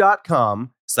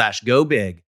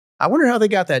q.com/gobig. I wonder how they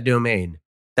got that domain.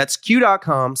 That's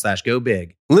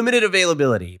q.com/gobig. Limited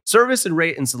availability. Service and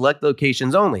rate in select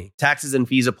locations only. Taxes and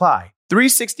fees apply.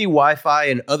 360 Wi-Fi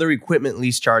and other equipment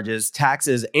lease charges,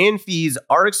 taxes, and fees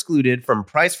are excluded from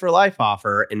Price for Life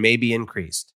offer and may be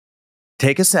increased.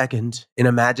 Take a second and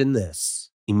imagine this.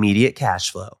 Immediate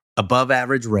cash flow, above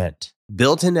average rent,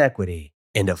 built-in equity,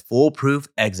 and a foolproof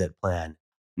exit plan.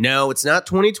 No, it's not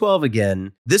 2012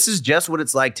 again. This is just what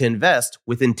it's like to invest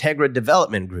with Integra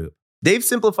Development Group. They've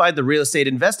simplified the real estate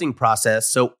investing process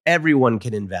so everyone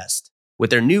can invest.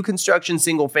 With their new construction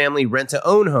single-family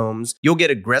rent-to-own homes, you'll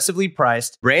get aggressively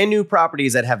priced, brand new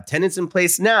properties that have tenants in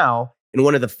place now in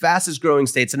one of the fastest-growing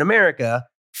states in America,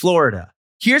 Florida.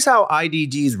 Here's how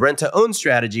IDG's rent-to-own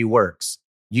strategy works.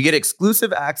 You get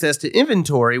exclusive access to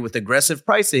inventory with aggressive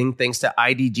pricing thanks to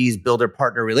IDG's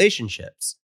builder-partner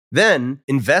relationships. Then,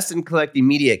 invest and collect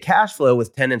immediate cash flow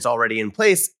with tenants already in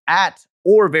place at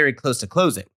or very close to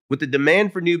closing. With the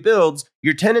demand for new builds,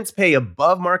 your tenants pay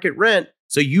above market rent,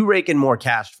 so you rake in more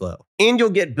cash flow. And you'll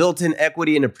get built-in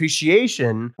equity and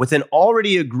appreciation with an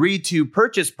already agreed to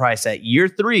purchase price at year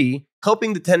 3,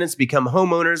 helping the tenants become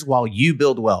homeowners while you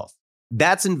build wealth.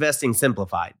 That's investing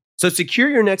simplified. So secure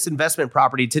your next investment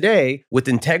property today with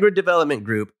Integra Development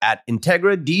Group at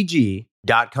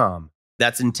IntegraDG.com.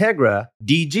 That's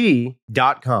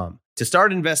IntegraDG.com to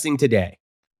start investing today.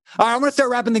 All right, I'm going to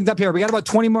start wrapping things up here. We got about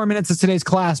 20 more minutes of today's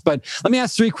class, but let me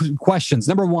ask 3 questions.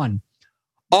 Number 1,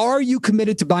 are you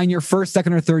committed to buying your first,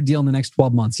 second, or third deal in the next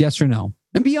 12 months? Yes or no?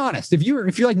 And be honest. If you're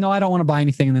like, no, I don't want to buy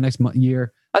anything in the next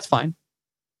year, that's fine.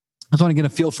 I just want to get a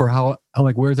feel for how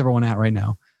where's everyone at right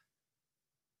now?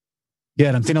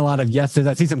 Good. I'm seeing a lot of yeses.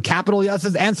 I see some capital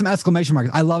yeses and some exclamation marks.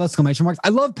 I love exclamation marks. I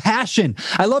love passion.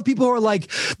 I love people who are like,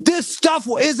 this stuff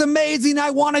is amazing. I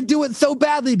want to do it so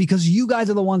badly, because you guys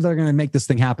are the ones that are going to make this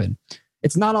thing happen.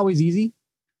 It's not always easy,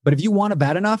 but if you want it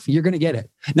bad enough, you're going to get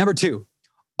it. Number 2,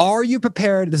 are you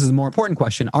prepared? This is a more important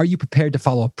question. Are you prepared to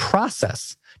follow a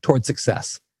process towards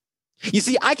success? You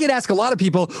see, I could ask a lot of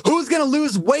people, who's going to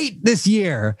lose weight this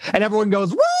year? And everyone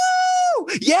goes, woo!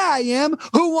 Yeah, I am.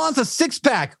 Who wants a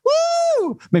 6-pack? Woo!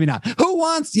 Maybe not. Who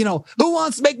wants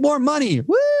to make more money?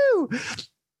 Woo!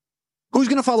 Who's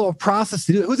going to follow a process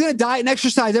to do it? Who's going to diet and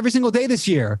exercise every single day this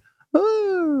year?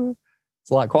 Woo!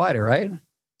 It's a lot quieter, right?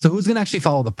 So who's going to actually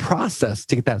follow the process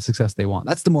to get that success they want?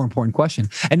 That's the more important question.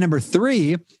 And number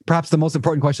 3, perhaps the most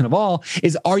important question of all,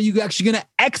 is are you actually going to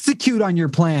execute on your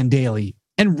plan daily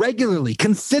and regularly,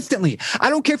 consistently? I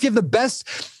don't care if you have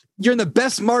you're in the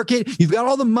best market, you've got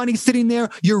all the money sitting there,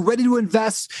 you're ready to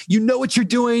invest, you know what you're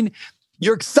doing,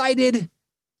 you're excited.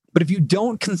 But if you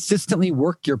don't consistently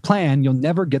work your plan, you'll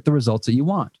never get the results that you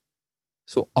want.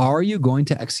 So are you going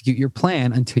to execute your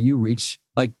plan until you reach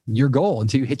your goal,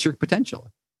 until you hit your potential?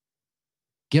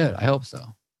 Good. I hope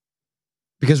so.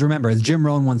 Because remember, as Jim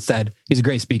Rohn once said, he's a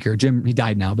great speaker. Jim, he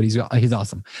died now, but he's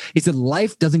awesome. He said,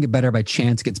 life doesn't get better by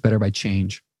chance, it gets better by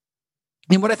change.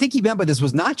 And what I think he meant by this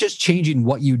was not just changing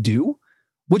what you do,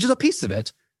 which is a piece of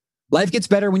it. Life gets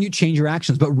better when you change your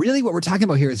actions. But really what we're talking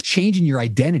about here is changing your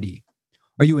identity.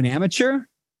 Are you an amateur?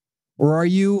 Or are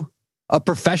you a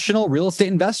professional real estate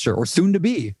investor or soon to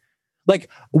be? Like,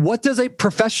 what does a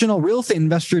professional real estate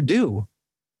investor do?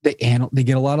 They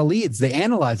get a lot of leads. They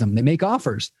analyze them. They make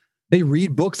offers. They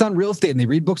read books on real estate and they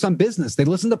read books on business. They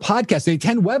listen to podcasts. They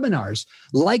attend webinars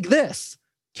like this.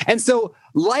 And so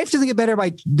life doesn't get better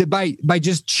by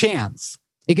just chance.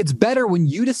 It gets better when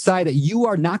you decide that you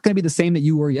are not going to be the same that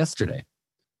you were yesterday.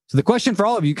 So the question for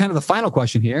all of you, kind of the final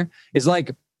question here, is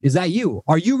like, is that you?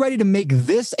 Are you ready to make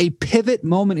this a pivot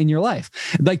moment in your life?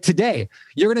 Like today,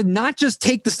 you're going to not just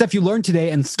take the stuff you learned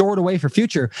today and store it away for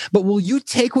future, but will you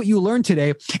take what you learned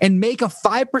today and make a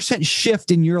 5%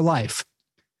 shift in your life?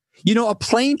 You know, a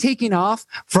plane taking off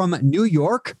from New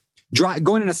York,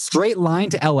 going in a straight line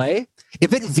to LA,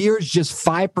 if it veers just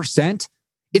 5%,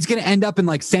 it's going to end up in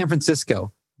like San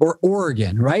Francisco or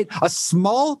Oregon, right? A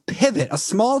small pivot, a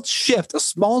small shift, a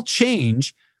small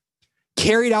change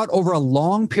carried out over a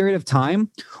long period of time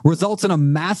results in a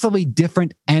massively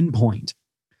different endpoint.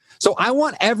 So I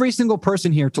want every single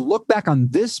person here to look back on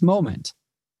this moment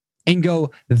and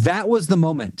go, that was the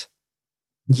moment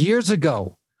years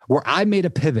ago where I made a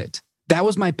pivot. That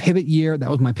was my pivot year. That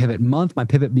was my pivot month, my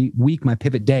pivot week, my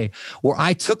pivot day, where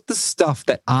I took the stuff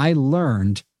that I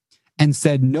learned and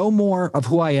said, no more of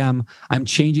who I am. I'm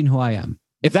changing who I am.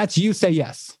 If that's you, say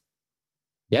yes.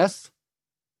 Yes?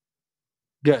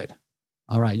 Good.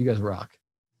 All right. You guys rock.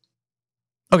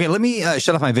 Okay, let me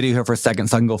shut off my video here for a second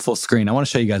so I can go full screen. I want to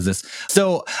show you guys this.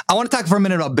 So I want to talk for a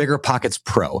minute about BiggerPockets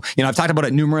Pro. You know, I've talked about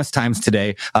it numerous times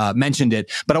today, mentioned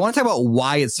it, but I want to talk about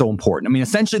why it's so important. I mean,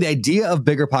 essentially the idea of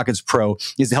BiggerPockets Pro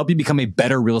is to help you become a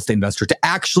better real estate investor, to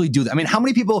actually do that. I mean, how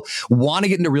many people want to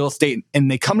get into real estate and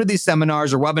they come to these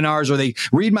seminars or webinars or they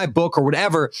read my book or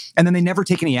whatever, and then they never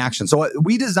take any action? So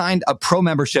we designed a pro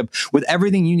membership with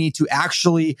everything you need to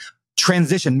actually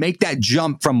transition, make that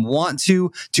jump from want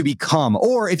to become,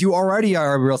 or if you already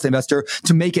are a real estate investor,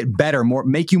 to make it better,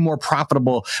 make you more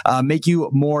profitable, make you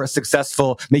more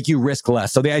successful, make you risk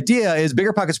less. So the idea is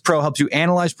BiggerPockets Pro helps you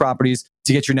analyze properties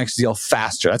to get your next deal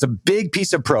faster. That's a big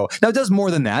piece of pro. Now it does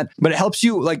more than that, but it helps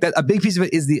you like that. A big piece of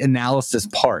it is the analysis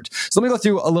part. So let me go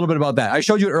through a little bit about that. I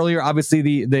showed you it earlier. Obviously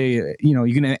the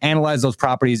you can analyze those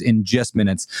properties in just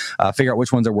minutes, figure out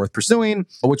which ones are worth pursuing,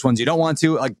 or which ones you don't want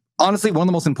to. Like, honestly, one of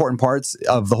the most important parts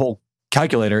of the whole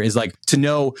calculator is like to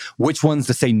know which ones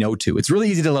to say no to. It's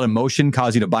really easy to let emotion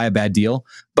cause you to buy a bad deal.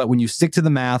 But when you stick to the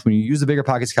math, when you use the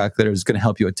BiggerPockets calculator, it's going to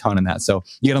help you a ton in that. So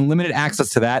you get unlimited access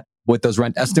to that with those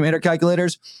rent estimator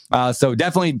calculators. So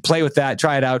definitely play with that.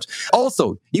 Try it out.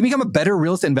 Also, you become a better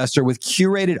real estate investor with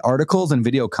curated articles and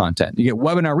video content. You get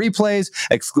webinar replays,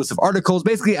 exclusive articles,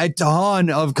 basically a ton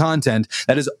of content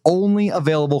that is only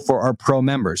available for our pro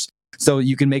members. So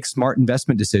you can make smart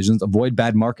investment decisions, avoid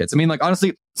bad markets. I mean, like,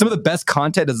 honestly, some of the best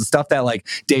content is the stuff that like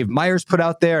Dave Myers put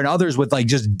out there and others with like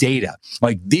just data.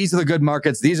 Like, these are the good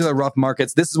markets. These are the rough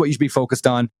markets. This is what you should be focused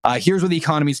on. Here's where the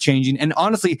economy is changing. And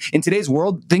honestly, in today's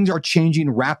world, things are changing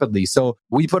rapidly. So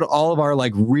we put all of our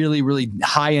like really, really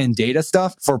high-end data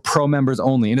stuff for pro members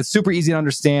only. And it's super easy to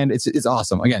understand. It's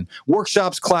awesome. Again,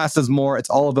 workshops, classes, more. It's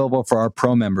all available for our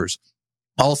pro members.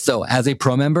 Also, as a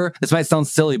pro member, this might sound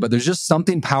silly, but there's just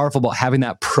something powerful about having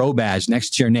that pro badge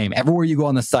next to your name everywhere you go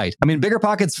on the site. I mean,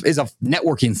 BiggerPockets is a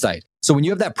networking site. So when you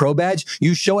have that pro badge,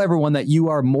 you show everyone that you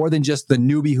are more than just the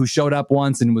newbie who showed up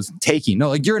once and was taking. No,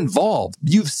 like, you're involved.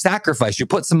 You've sacrificed. You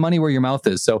put some money where your mouth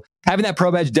is. So having that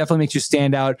pro badge definitely makes you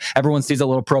stand out. Everyone sees a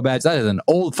little pro badge. That is an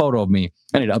old photo of me.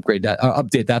 I need to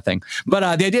update that thing.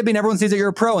 But the idea being everyone sees that you're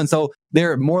a pro. And so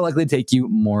they're more likely to take you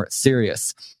more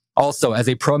serious. Also, as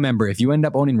a pro member, if you end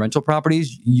up owning rental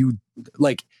properties,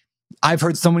 I've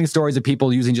heard so many stories of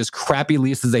people using just crappy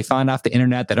leases they found off the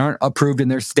internet that aren't approved in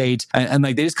their state. And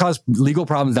like, they just cause legal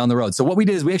problems down the road. So what we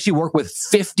did is we actually work with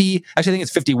 50, actually I think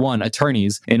it's 51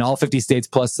 attorneys in all 50 states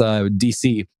plus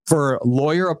DC for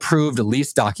lawyer approved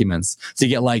lease documents. So you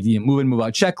get like the move in, move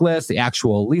out checklist, the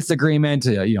actual lease agreement,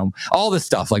 all this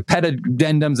stuff like pet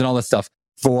addendums and all this stuff.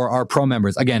 for our pro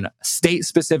members. Again, state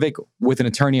specific with an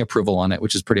attorney approval on it,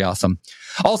 which is pretty awesome.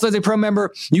 Also, as a pro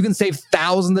member, you can save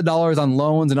thousands of dollars on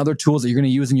loans and other tools that you're going to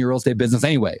use in your real estate business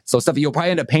anyway. So stuff that you'll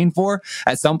probably end up paying for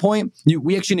at some point,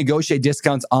 we actually negotiate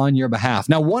discounts on your behalf.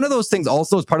 Now, one of those things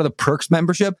also as part of the perks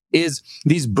membership is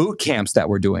these boot camps that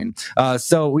we're doing.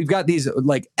 So we've got these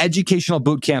like educational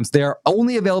boot camps. They are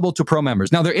only available to pro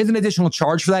members. Now, there is an additional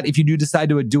charge for that if you do decide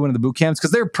to do one of the boot camps,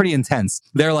 because they're pretty intense.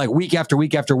 They're like week after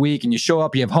week after week, and you show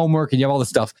up, you have homework, and you have all this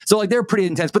stuff. So like they're pretty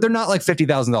intense, but they're not like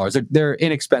 $50,000. They're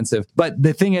inexpensive. But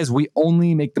the thing is, we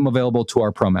only make them available to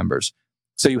our pro members.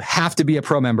 So you have to be a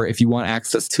pro member if you want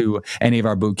access to any of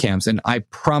our boot camps. And I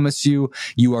promise you,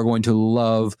 you are going to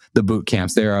love the boot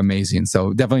camps. They are amazing.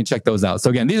 So definitely check those out. So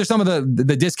again, these are some of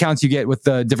the discounts you get with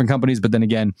the different companies. But then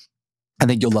again, I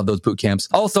think you'll love those boot camps.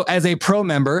 Also, as a pro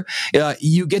member,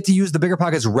 you get to use the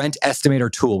BiggerPockets rent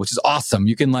estimator tool, which is awesome.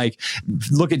 You can like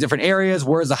look at different areas.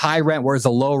 Where's the high rent? Where's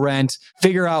the low rent?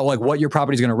 Figure out like what your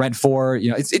property is going to rent for.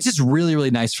 It's just really,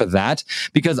 really nice for that,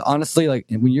 because honestly, like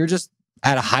when you're just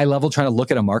at a high level trying to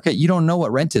look at a market, you don't know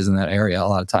what rent is in that area a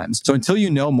lot of times. So until you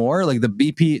know more, like the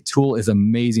BP tool is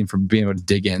amazing for being able to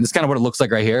dig in. This is kind of what it looks like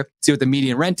right here. See what the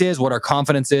median rent is, what our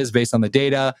confidence is based on the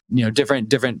data,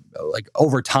 different like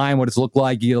over time, what it's looked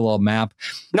like. You get a little map.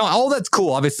 No, all that's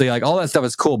cool. Obviously, like all that stuff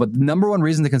is cool. But the number one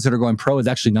reason to consider going pro is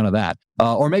actually none of that.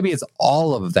 Or maybe it's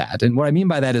all of that. And what I mean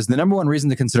by that is the number one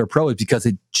reason to consider pro is because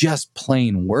it just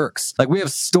plain works. Like we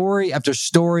have story after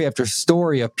story after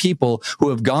story of people who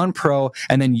have gone pro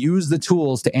and then use the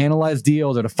tools to analyze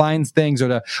deals or to find things or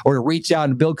to reach out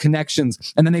and build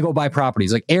connections. And then they go buy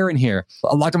properties. Like Aaron here,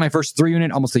 I locked on my first 3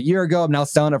 unit almost a year ago. I'm now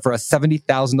selling it for a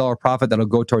 $70,000 profit that'll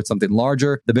go towards something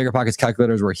larger. The BiggerPockets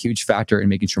calculators were a huge factor in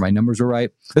making sure my numbers were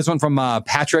right. This one from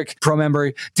Patrick, pro member,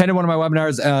 attended one of my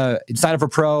webinars, signed up for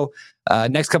pro.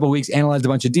 Next couple of weeks, analyzed a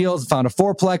bunch of deals, found a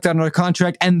fourplex under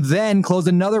contract, and then closed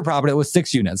another property that was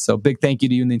 6 units. So big thank you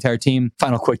to you and the entire team.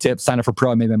 Final quick tip, sign up for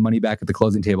pro. I made my money back at the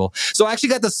closing table. So I actually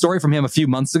got this story from him a few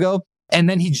months ago. And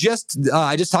then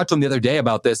I just talked to him the other day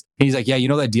about this. And he's like, yeah, you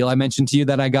know that deal I mentioned to you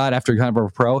that I got after kind of a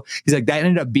pro? He's like, that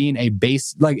ended up being a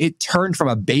base, like it turned from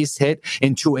a base hit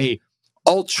into a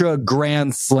ultra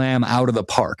grand slam out of the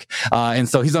park. And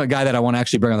so he's not a guy that I want to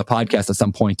actually bring on the podcast at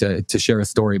some point to share a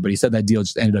story, but he said that deal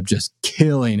just ended up just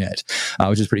killing it,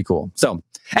 which is pretty cool. So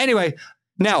anyway,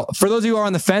 now for those of you who are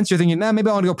on the fence, you're thinking, maybe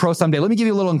I want to go pro someday. Let me give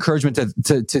you a little encouragement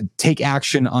to take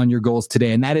action on your goals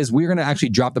today. And that is we're going to actually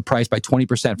drop the price by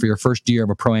 20% for your first year of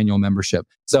a pro annual membership.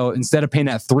 So instead of paying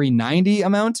that $390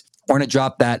 amount, we're going to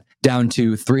drop that down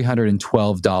to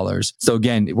 $312. So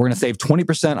again, we're going to save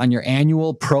 20% on your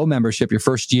annual pro membership your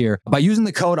first year by using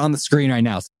the code on the screen right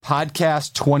now.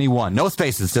 Podcast 21. No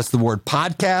spaces, just the word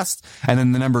podcast and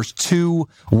then the numbers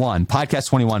 21. Podcast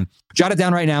 21. Jot it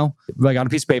down right now, like on a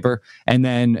piece of paper. And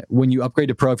then when you upgrade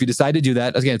to pro, if you decide to do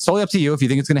that, again, it's totally up to you. If you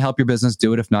think it's going to help your business,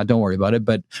 do it. If not, don't worry about it.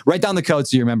 But write down the code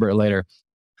so you remember it later.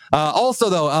 Also,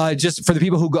 though, just for the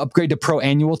people who go upgrade to Pro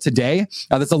Annual today,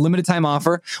 that's a limited time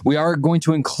offer. We are going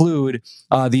to include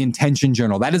the Intention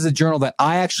Journal. That is a journal that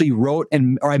I actually wrote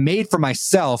or I made for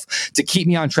myself to keep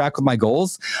me on track with my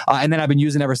goals. And then I've been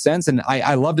using it ever since. And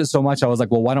I loved it so much. I was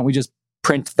like, well, why don't we just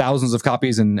print thousands of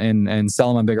copies and sell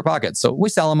them on BiggerPockets? So we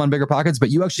sell them on BiggerPockets,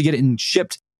 but you actually get it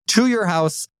shipped to your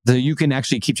house so you can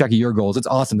actually keep track of your goals. It's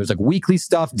awesome. There's like weekly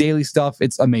stuff, daily stuff.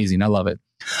 It's amazing. I love it.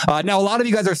 Now, a lot of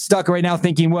you guys are stuck right now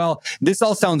thinking, well, this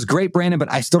all sounds great, Brandon,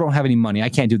 but I still don't have any money. I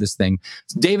can't do this thing.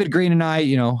 David Green and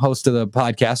I, host of the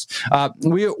podcast,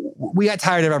 we got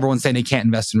tired of everyone saying they can't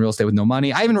invest in real estate with no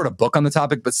money. I even wrote a book on the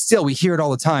topic, but still we hear it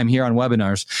all the time here on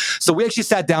webinars. So we actually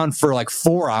sat down for like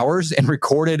 4 hours and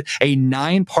recorded a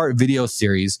 9-part video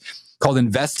series called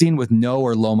Investing with No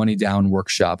or Low Money Down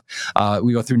Workshop.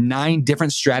 We go through 9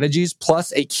 different strategies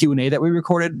plus a Q&A that we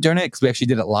recorded during it because we actually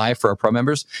did it live for our pro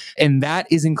members. And that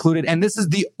is included. And this is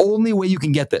the only way you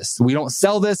can get this. We don't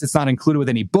sell this. It's not included with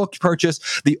any book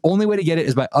purchase. The only way to get it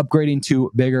is by upgrading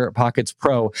to BiggerPockets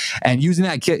Pro and using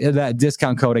that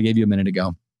discount code I gave you a minute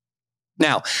ago.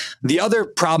 Now, the other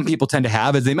problem people tend to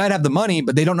have is they might have the money,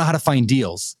 but they don't know how to find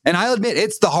deals. And I'll admit,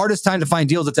 it's the hardest time to find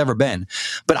deals it's ever been.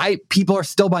 But people are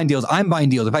still buying deals. I'm buying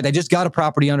deals. In fact, I just got a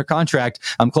property under contract.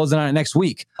 I'm closing on it next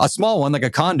week. A small one, like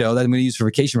a condo that I'm going to use for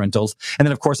vacation rentals. And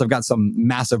then, of course, I've got some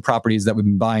massive properties that we've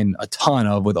been buying a ton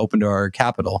of with Open Door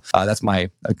Capital. That's my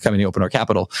company, Open Door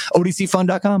Capital,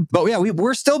 odcfund.com. But yeah,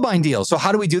 we're still buying deals. So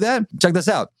how do we do that? Check this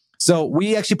out. So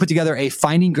we actually put together a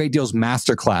Finding Great Deals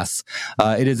Masterclass.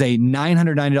 It is a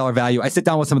 $990 value. I sit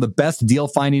down with some of the best deal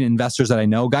finding investors that I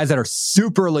know, guys that are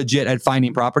super legit at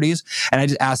finding properties. And I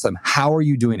just ask them, how are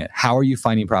you doing it? How are you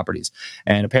finding properties?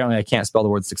 And apparently I can't spell the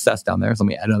word success down there. So let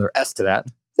me add another S to that.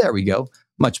 There we go.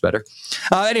 much better.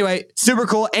 Anyway, super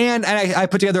cool. And I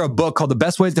put together a book called The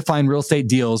Best Ways to Find Real Estate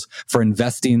Deals for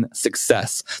Investing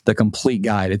Success, the complete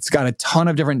guide. It's got a ton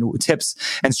of different tips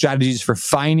and strategies for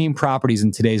finding properties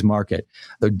in today's market.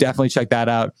 So definitely check that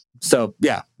out. So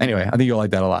yeah, anyway, I think you'll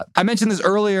like that a lot. I mentioned this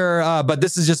earlier, but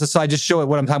this is just a side, just show it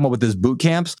what I'm talking about with this boot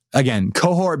camps. Again,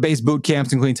 cohort-based boot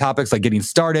camps, including topics like getting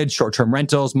started, short-term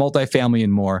rentals, multifamily,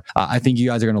 and more. I think you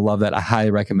guys are going to love that. I highly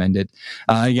recommend it.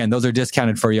 Again, those are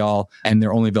discounted for y'all, and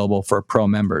they're only available for pro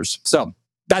members. So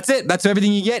that's it. That's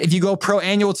everything you get. If you go pro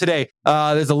annual today,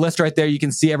 there's a list right there. You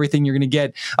can see everything you're going to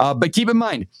get. But keep in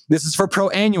mind, this is for pro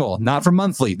annual, not for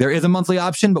monthly. There is a monthly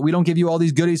option, but we don't give you all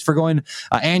these goodies for going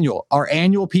annual. Our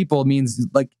annual people means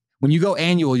like when you go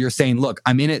annual, you're saying, look,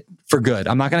 I'm in it for good.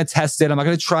 I'm not going to test it. I'm not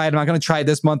going to try it. I'm not going to try it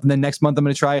this month. And then next month, I'm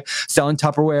going to try selling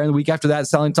Tupperware. And the week after that,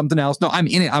 selling something else. No, I'm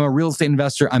in it. I'm a real estate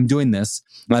investor. I'm doing this.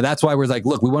 That's why we're like,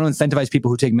 look, we want to incentivize people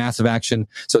who take massive action.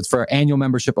 So it's for our annual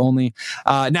membership only.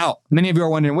 Now, many of you are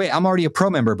wondering, wait, I'm already a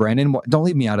pro member, Brandon. Don't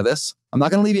leave me out of this. I'm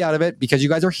not going to leave you out of it because you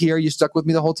guys are here. You stuck with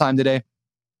me the whole time today.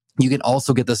 You can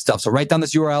also get this stuff. So write down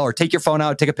this URL or take your phone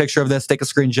out, take a picture of this, take a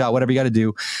screenshot, whatever you got to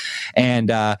do. And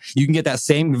you can get that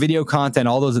same video content,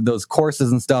 all those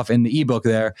courses and stuff in the ebook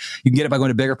there. You can get it by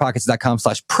going to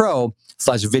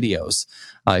biggerpockets.com/pro/videos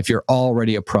if you're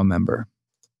already a pro member.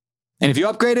 And if you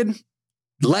upgraded,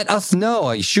 let us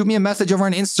know. Shoot me a message over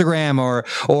on Instagram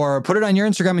or put it on your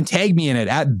Instagram and tag me in it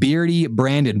at Beardy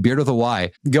Brandon, Beard with a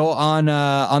Y. Go on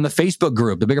the Facebook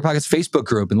group, the Bigger Pockets Facebook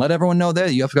group, and let everyone know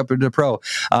that you have to upgrade to pro.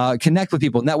 Connect with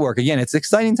people, network. Again, it's an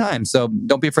exciting time, so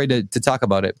don't be afraid to talk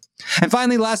about it. And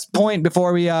finally, last point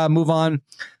before we move on,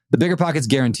 the Bigger Pockets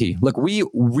guarantee. Look, we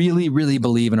really, really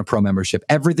believe in a pro membership.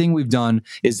 Everything we've done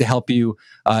is to help you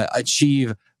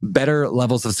achieve better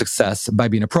levels of success by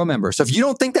being a pro member. So if you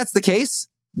don't think that's the case,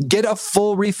 get a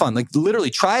full refund. Like literally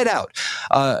try it out.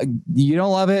 You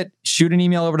don't love it, shoot an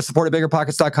email over to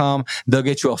support@biggerpockets.com. They'll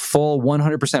get you a full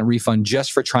 100% refund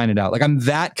just for trying it out. Like I'm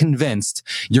that convinced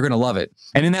you're going to love it.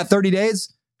 And in that 30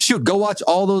 days, shoot, go watch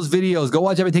all those videos, go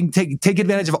watch everything, take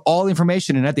advantage of all the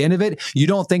information. And at the end of it, you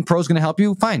don't think pro's going to help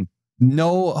you? Fine.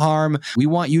 No harm. We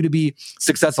want you to be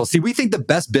successful. See, we think the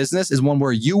best business is one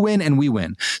where you win and we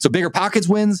win. So Bigger Pockets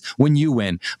wins when you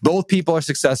win. Both people are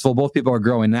successful. Both people are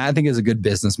growing. And I think is a good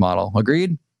business model.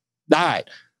 Agreed? All right.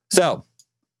 So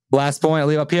last point, I'll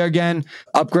leave up here again.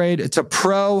 Upgrade to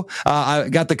pro. I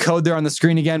got the code there on the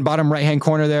screen again, bottom right-hand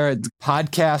corner there,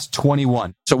 podcast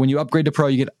 21. So when you upgrade to pro,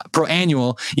 you get pro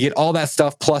annual, you get all that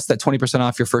stuff plus that 20%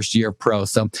 off your first year of pro.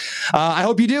 So I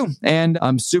hope you do. And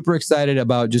I'm super excited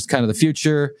about just kind of the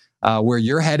future, where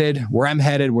you're headed, where I'm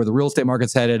headed, where the real estate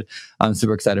market's headed. I'm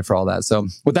super excited for all that. So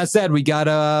with that said,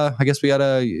 I guess we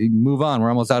gotta move on. We're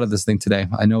almost out of this thing today.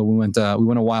 I know we went a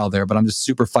while there, but I'm just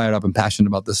super fired up and passionate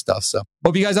about this stuff. So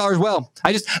hope you guys are as well.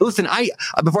 I'll say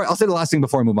the last thing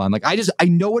before I move on. Like I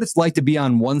know what it's like to be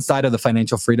on one side of the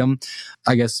financial freedom,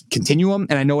 I guess, continuum.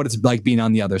 And I know what it's like being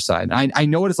on the other side. I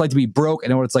know what it's like to be broke. I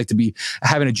know what it's like to be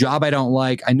having a job I don't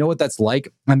like. I know what that's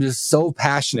like. I'm just so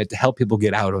passionate to help people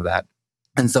get out of that.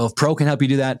 And so if pro can help you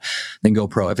do that, then go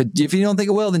pro. If you don't think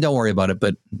it will, then don't worry about it.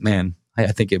 But man,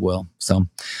 I think it will. So,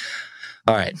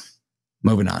 all right,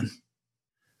 moving on.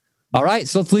 All right,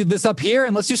 so let's leave this up here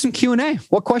and let's do some Q&A.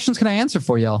 What questions can I answer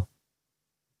for y'all?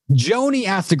 Joni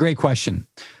asked a great question.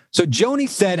 So Joni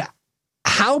said,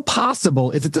 how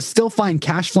possible is it to still find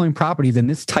cash flowing properties in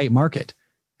this tight market?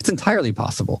 It's entirely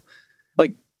possible.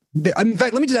 Like, in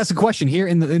fact, let me just ask a question here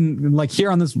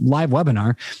here on this live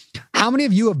webinar. How many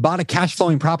of you have bought a cash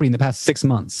flowing property in the past 6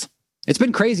 months? It's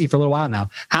been crazy for a little while now.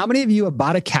 How many of you have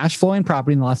bought a cash flowing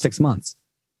property in the last 6 months?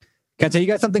 Can I tell you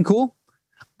guys something cool?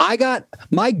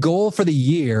 My goal for the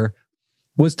year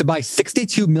was to buy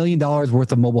 $62 million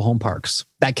worth of mobile home parks,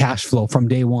 that cash flow from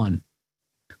day one.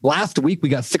 Last week, we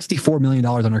got $64 million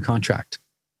under contract.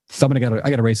 So I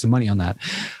got to raise some money on that.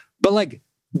 But like,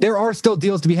 there are still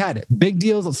deals to be had. Big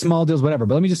deals, small deals, whatever.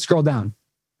 But let me just scroll down.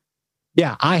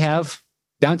 Yeah, I have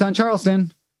downtown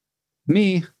Charleston.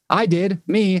 I did.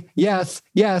 Yes.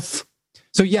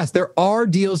 So yes, there are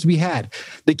deals to be had.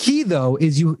 The key though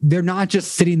is they're not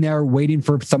just sitting there waiting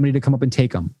for somebody to come up and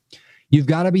take them. You've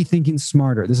got to be thinking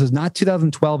smarter. This is not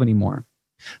 2012 anymore.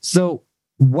 So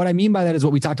what I mean by that is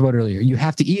what we talked about earlier. You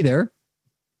have to either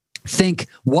think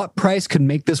what price could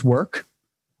make this work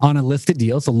on a listed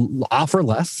deal, so offer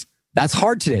less. That's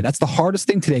hard today. That's the hardest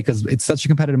thing today because it's such a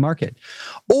competitive market.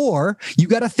 Or you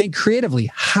got to think creatively.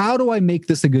 How do I make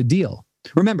this a good deal?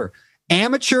 Remember,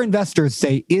 amateur investors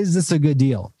say, is this a good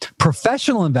deal?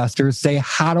 Professional investors say,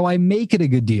 how do I make it a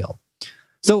good deal?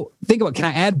 So think about, can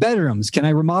I add bedrooms? Can I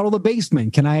remodel the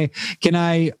basement? Can I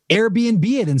Airbnb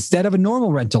it instead of a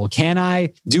normal rental? Can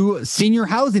I do senior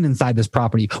housing inside this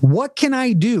property? What can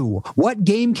I do? What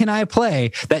game can I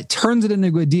play that turns it into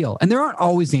a good deal? And there aren't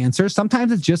always answers.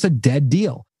 Sometimes it's just a dead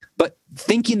deal. But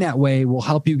thinking that way will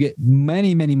help you get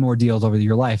many, many more deals over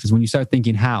your life, is when you start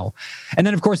thinking how. And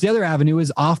then, of course, the other avenue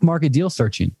is off-market deal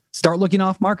searching. Start looking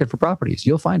off-market for properties.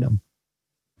 You'll find them.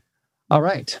 All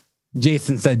right.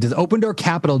 Jason said, does Open Door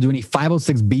Capital do any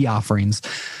 506B offerings?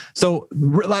 So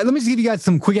let me just give you guys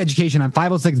some quick education on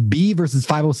 506B versus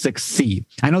 506C.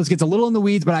 I know this gets a little in the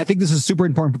weeds, but I think this is super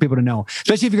important for people to know,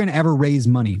 especially if you're going to ever raise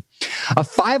money. A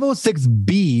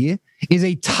 506B is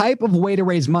a type of way to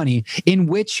raise money in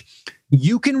which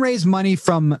you can raise money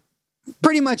from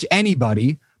pretty much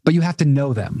anybody, but you have to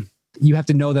know them. You have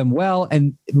to know them well,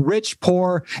 and rich,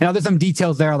 poor. And now there's some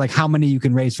details there, like how many you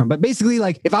can raise from. But basically,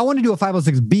 like if I want to do a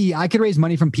 506B, I could raise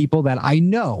money from people that I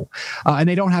know, and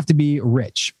they don't have to be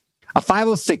rich. A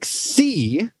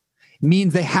 506C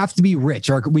means they have to be rich,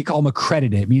 or we call them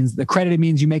accredited. It means accredited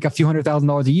means you make a few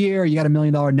 $100,000 a year, you got $1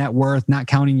 million net worth, not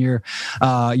counting your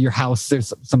house.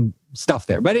 There's some stuff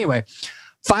there. But anyway,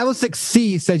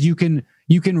 506C says you can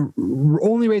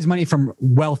only raise money from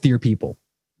wealthier people.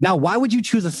 Now, why would you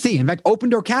choose a C? In fact, Open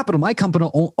Door Capital, my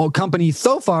company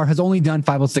so far, has only done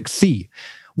 506C.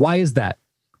 Why is that?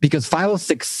 Because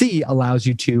 506C allows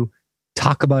you to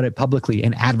talk about it publicly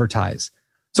and advertise.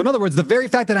 So in other words, the very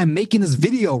fact that I'm making this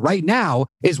video right now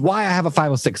is why I have a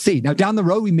 506C. Now, down the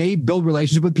road, we may build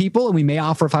relationships with people and we may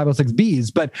offer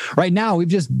 506Bs, but right now we've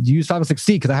just used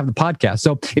 506C because I have the podcast.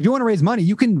 So if you want to raise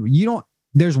money,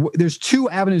 there's two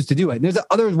avenues to do it. There's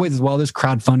other ways as well. There's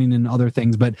crowdfunding and other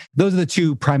things, but those are the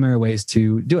two primary ways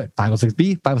to do it.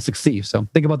 506B, 506C. So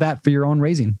think about that for your own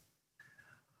raising.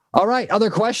 All right. Other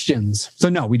questions? So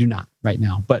no, we do not right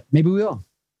now, but maybe we will.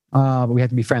 But we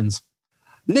have to be friends.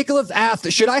 Nicholas asked,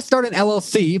 should I start an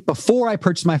LLC before I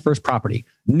purchase my first property?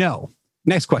 No.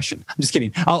 Next question. I'm just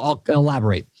kidding. I'll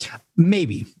elaborate.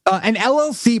 Maybe. An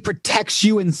LLC protects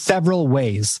you in several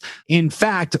ways. In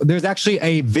fact, there's actually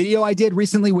a video I did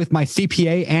recently with my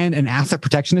CPA and an asset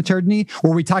protection attorney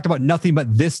where we talked about nothing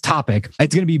but this topic.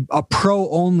 It's going to be a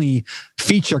pro-only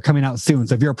feature coming out soon.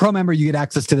 So if you're a pro member, you get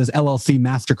access to this LLC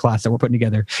masterclass that we're putting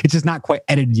together. It's just not quite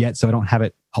edited yet, so I don't have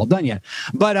it all done yet.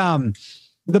 But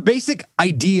the basic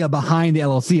idea behind the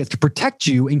LLC is to protect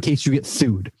you in case you get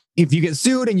sued. If you get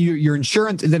sued and your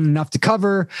insurance isn't enough to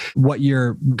cover what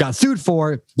you got sued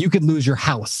for, you could lose your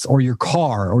house or your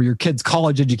car or your kid's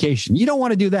college education. You don't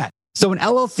want to do that. So an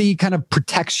LLC kind of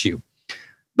protects you.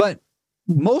 But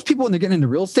most people, when they're getting into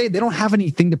real estate, they don't have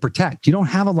anything to protect. You don't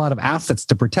have a lot of assets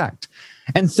to protect.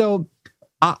 And so,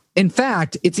 in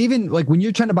fact, it's even like when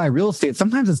you're trying to buy real estate,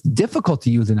 sometimes it's difficult to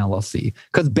use an LLC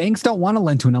because banks don't want to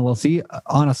lend to an LLC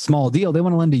on a small deal. They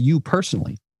want to lend to you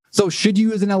personally. So should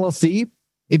you use an LLC?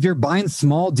 If you're buying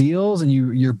small deals and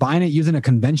you're buying it using a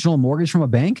conventional mortgage from a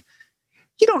bank,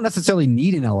 you don't necessarily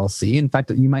need an LLC. In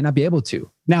fact, you might not be able to.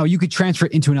 Now, you could transfer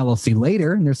it into an LLC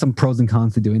later, and there's some pros and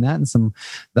cons to doing that and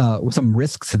some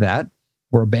risks to that,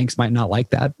 where banks might not like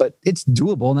that, but it's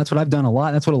doable. And that's what I've done a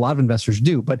lot. That's what a lot of investors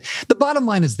do. But the bottom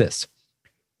line is this.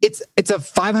 It's a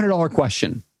 $500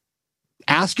 question.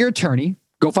 Ask your attorney,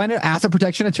 go find an asset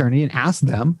protection attorney and ask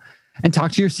them, and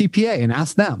talk to your CPA and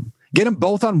ask them. Get them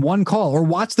both on one call, or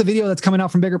watch the video that's coming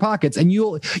out from Bigger Pockets, and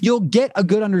you'll get a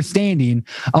good understanding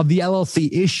of the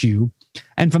LLC issue.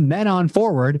 And from then on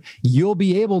forward, you'll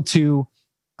be able to,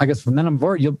 I guess from then on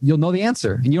forward, you'll know the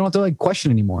answer and you don't have to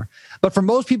question anymore. But for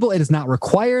most people, it is not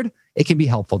required. It can be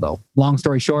helpful though. Long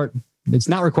story short, it's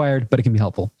not required, but it can be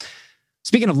helpful.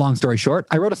 Speaking of long story short,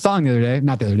 I wrote a song the other day,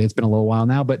 not the other day, it's been a little while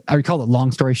now, but I recall it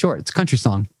Long Story Short. It's a country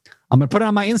song. I'm going to put it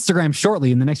on my Instagram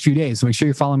shortly in the next few days. So make sure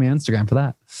you follow me on Instagram for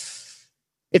that.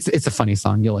 It's a funny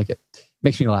song. You'll like it.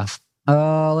 Makes me laugh.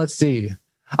 Let's see.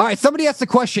 All right. Somebody asked the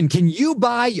question, can you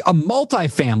buy a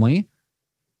multifamily,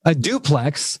 a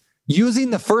duplex, using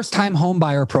the first-time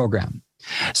homebuyer program?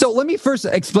 So let me first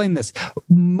explain this.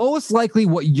 Most likely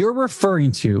what you're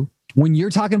referring to when you're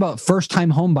talking about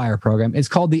first-time homebuyer program is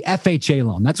called the FHA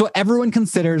loan. That's what everyone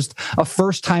considers a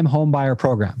first-time homebuyer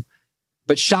program.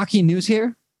 But shocking news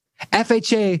here.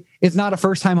 FHA is not a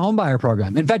first-time homebuyer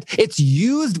program. In fact, it's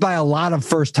used by a lot of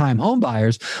first-time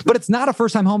homebuyers, but it's not a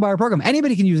first-time homebuyer program.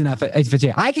 Anybody can use an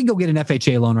FHA. I can go get an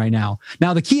FHA loan right now.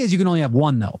 Now, the key is you can only have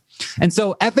one, though. And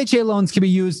so FHA loans can be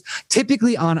used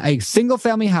typically on a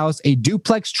single-family house, a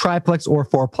duplex, triplex, or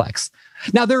fourplex.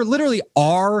 Now, there literally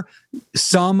are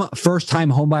some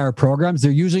first-time homebuyer programs. They're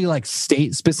usually like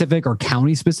state-specific or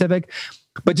county-specific.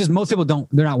 But just most people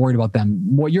they're not worried about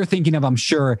them. What you're thinking of, I'm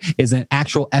sure, is an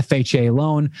actual FHA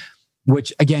loan.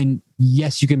 which again,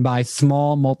 yes, you can buy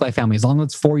small multifamily. As long as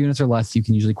it's 4 units or less, you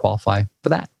can usually qualify for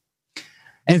that.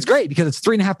 And it's great because it's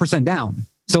 3.5% down.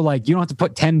 So like you don't have to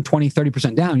put 10, 20,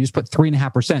 30% down. You just put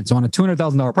 3.5%. So on a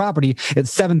 $200,000 property,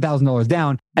 it's $7,000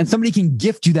 down, and somebody can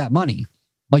gift you that money.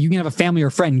 Like you can have a family or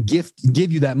friend give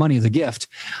you that money as a gift,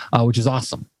 which is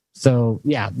awesome. So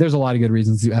yeah, there's a lot of good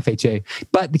reasons to do FHA.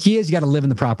 But the key is you got to live in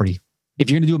the property. If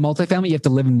you're going to do a multifamily, you have to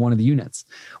live in one of the units,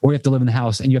 or you have to live in the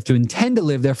house, and you have to intend to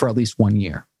live there for at least 1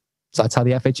 year. So that's how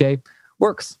the FHA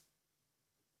works.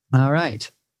 All right.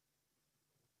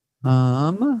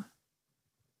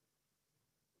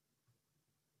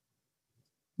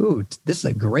 Ooh, this is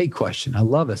a great question. I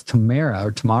love this.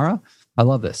 Tamara. I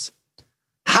love this.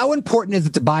 How important is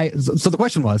it to buy? So the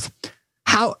question was,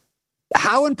 how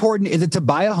important is it to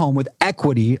buy a home with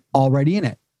equity already in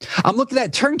it? I'm looking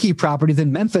at turnkey properties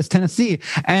in Memphis, Tennessee,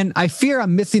 and I fear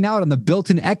I'm missing out on the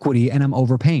built-in equity and I'm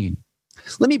overpaying.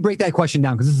 Let me break that question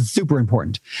down because this is super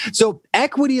important. So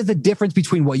equity is the difference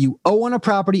between what you owe on a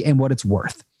property and what it's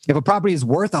worth. If a property is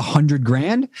worth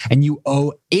 $100,000 and you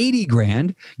owe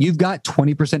 $80,000, you've got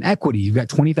 20% equity. You've got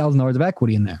 $20,000 of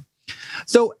equity in there.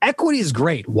 So equity is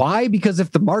great. Why? Because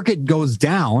if the market goes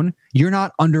down, you're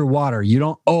not underwater. You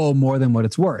don't owe more than what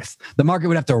it's worth. The market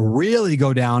would have to really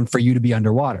go down for you to be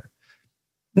underwater.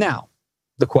 Now,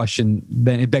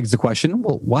 it begs the question,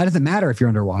 well, why does it matter if you're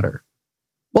underwater?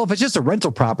 Well, if it's just a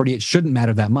rental property, it shouldn't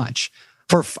matter that much.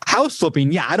 For house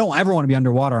flipping, yeah, I don't ever want to be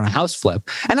underwater on a house flip.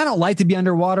 And I don't like to be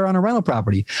underwater on a rental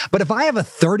property. But if I have a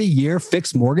 30-year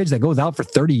fixed mortgage that goes out for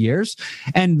 30 years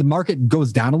and the market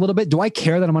goes down a little bit, do I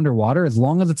care that I'm underwater as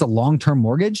long as it's a long-term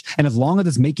mortgage and as long as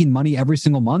it's making money every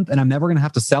single month and I'm never going to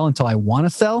have to sell until I want to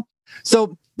sell?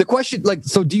 So the question,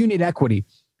 so do you need equity?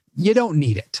 You don't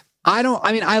need it.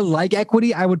 I like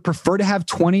equity. I would prefer to have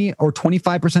 20 or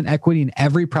 25% equity in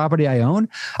every property I own.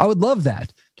 I would love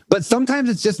that. But sometimes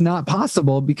it's just not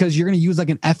possible because you're going to use like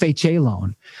an FHA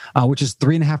loan, which is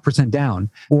 3.5% down,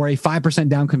 or a 5%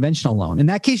 down conventional loan. In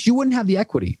that case, you wouldn't have the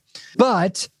equity.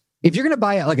 But if you're going to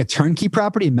buy like a turnkey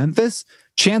property in Memphis,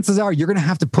 chances are you're going to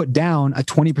have to put down a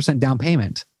 20% down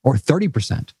payment or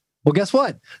 30%. Well, guess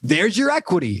what? There's your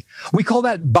equity. We call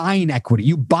that buying equity.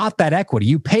 You bought that equity.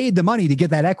 You paid the money to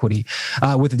get that equity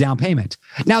with the down payment.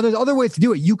 Now, there's other ways to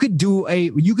do it. You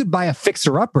could buy a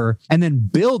fixer upper and then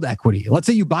build equity. Let's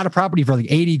say you bought a property for like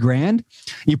 $80,000.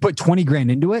 You put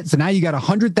 $20,000 into it. So now you got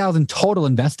 $100,000 total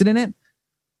invested in it.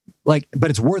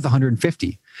 But it's worth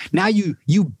 $150,000. Now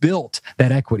you built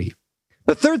that equity.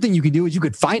 The third thing you could do is you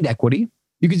could find equity.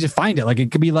 You can just find it. Like it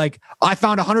could be like, I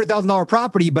found a $100,000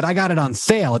 property, but I got it on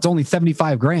sale. It's only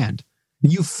 $75,000.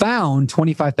 You found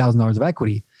 $25,000 of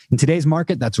equity. In today's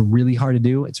market, that's really hard to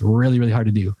do. It's really, really hard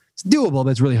to do. It's doable,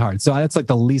 but it's really hard. So that's like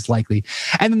the least likely.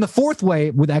 And then the fourth way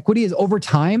with equity is over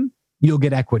time, you'll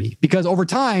get equity because over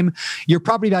time, your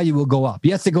property value will go up.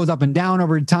 Yes, it goes up and down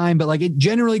over time, but like it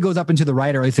generally goes up and to the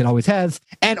right, or at least it always has.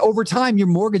 And over time, your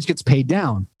mortgage gets paid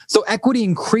down. So equity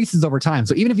increases over time.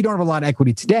 So even if you don't have a lot of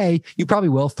equity today, you probably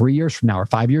will 3 years from now or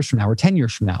 5 years from now or 10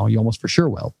 years from now. You almost for sure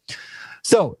will.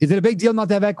 So is it a big deal not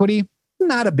to have equity?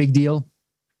 Not a big deal.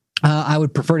 I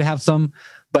would prefer to have some,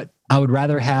 but I would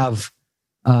rather have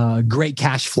great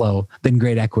cash flow than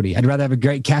great equity. I'd rather have a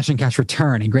great cash and cash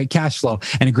return and great cash flow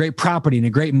and a great property and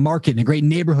a great market and a great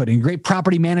neighborhood and great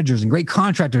property managers and great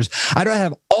contractors. I'd rather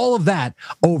have all of that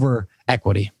over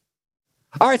equity.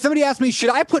 All right, somebody asked me, should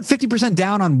I put 50%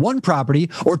 down on one property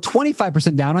or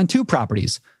 25% down on 2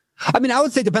 properties? I mean, I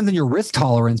would say it depends on your risk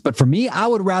tolerance, but for me, I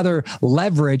would rather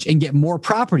leverage and get more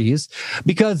properties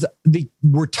because the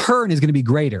return is going to be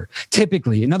greater.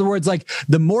 Typically, in other words, like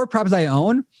the more properties I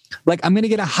own, like I'm going to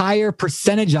get a higher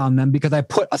percentage on them because I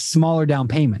put a smaller down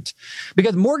payment.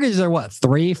 Because mortgages are what,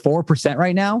 3-4%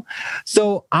 right now?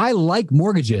 So I like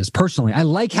mortgages personally. I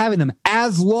like having them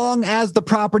as long as the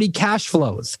property cash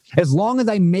flows. As long as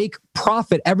I make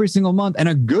profit every single month and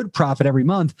a good profit every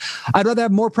month, I'd rather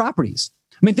have more properties.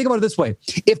 I mean, think about it this way.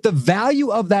 If the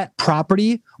value of that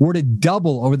property were to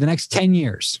double over the next 10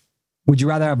 years, would you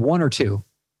rather have 1 or 2?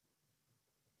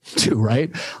 2, right?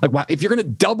 Like, wow, if you're going to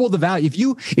double the value, if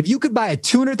you could buy a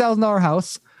 $200,000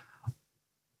 house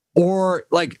or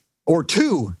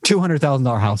two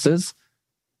 $200,000 houses,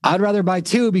 I'd rather buy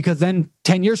 2 because then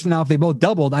 10 years from now, if they both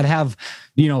doubled, I'd have,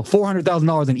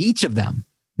 $400,000 in each of them.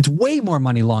 It's way more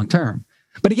money long term.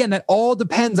 But again, that all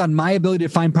depends on my ability to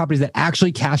find properties that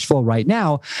actually cash flow right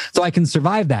now so I can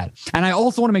survive that. And I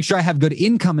also want to make sure I have good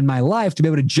income in my life to be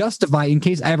able to justify in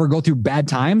case I ever go through bad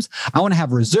times. I want to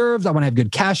have reserves. I want to have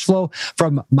good cash flow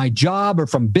from my job or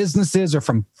from businesses or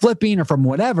from flipping or from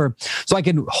whatever so I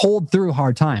can hold through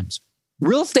hard times.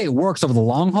 real estate works over the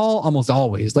long haul almost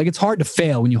always. Like it's hard to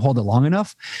fail when you hold it long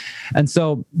enough. And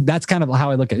so that's kind of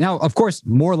how I look at it. Now, of course,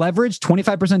 more leverage,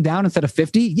 25% down instead of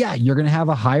 50. Yeah, you're going to have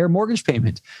a higher mortgage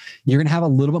payment. You're going to have a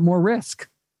little bit more risk.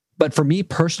 But for me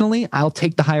personally, I'll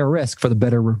take the higher risk for the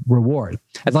better reward.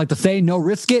 As I like to say, no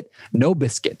risk it, no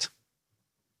biscuit.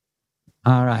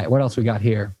 All right, what else we got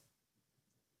here?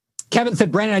 Kevin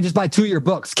said, Brandon, I just bought 2 of your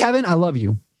books. Kevin, I love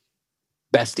you.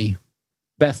 Bestie.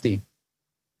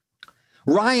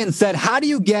 Ryan said, how do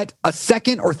you get a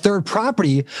second or third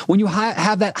property when you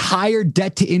have that higher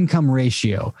debt to income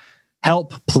ratio?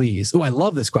 Help, please. Oh, I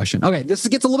love this question. Okay, this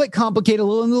gets a little bit complicated, a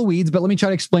little into the weeds, but let me try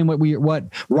to explain what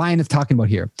Ryan is talking about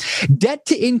here. Debt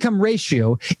to income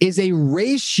ratio is a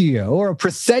ratio or a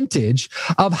percentage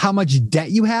of how much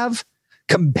debt you have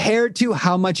compared to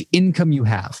how much income you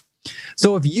have.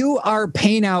 So if you are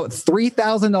paying out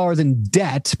 $3,000 in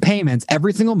debt payments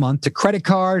every single month to credit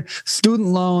card, student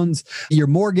loans, your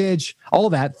mortgage, all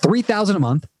that, $3,000 a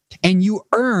month, and you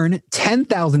earn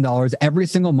 $10,000 every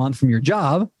single month from your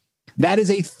job, that is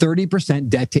a 30%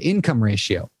 debt to income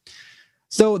ratio.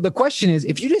 So the question is,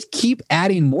 if you just keep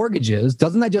adding mortgages,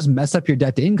 doesn't that just mess up your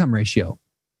debt to income ratio?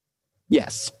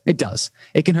 Yes, it does.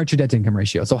 It can hurt your debt to income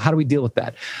ratio. So how do we deal with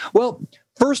that? Well,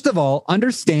 first of all,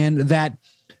 understand that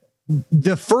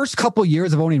the first couple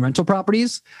years of owning rental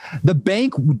properties, the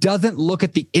bank doesn't look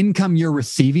at the income you're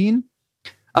receiving.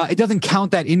 It doesn't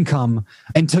count that income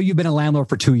until you've been a landlord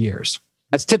for 2 years.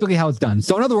 That's typically how it's done.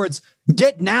 So in other words,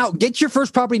 get your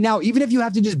first property now, even if you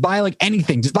have to just buy like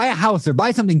anything, just buy a house or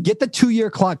buy something, get the 2-year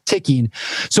clock ticking.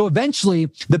 So eventually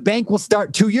the bank will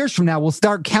start 2 years from now, will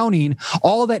start counting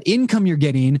all that income you're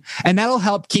getting, and that'll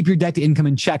help keep your debt to income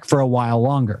in check for a while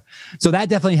longer. So that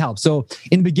definitely helps. So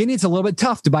in the beginning, it's a little bit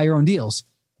tough to buy your own deals.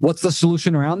 What's the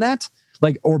solution around that?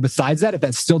 Or besides that, if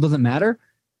that still doesn't matter,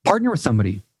 partner with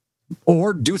somebody.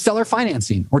 Or do seller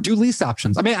financing, or do lease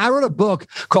options. I mean, I wrote a book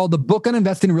called The Book on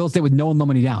Investing in Real Estate with No and Low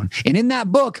Money Down. And in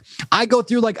that book, I go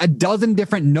through like a dozen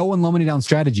different no and low money down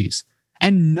strategies.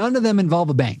 And none of them involve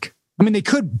a bank. I mean,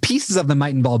 pieces of them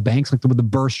might involve banks, like with the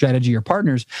Burr strategy or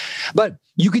partners, but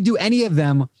you could do any of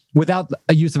them without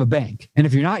a use of a bank. And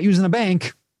if you're not using a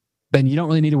bank, then you don't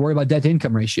really need to worry about debt to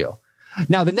income ratio.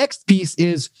 Now, the next piece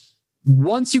is,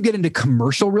 once you get into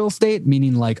commercial real estate,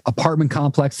 meaning like apartment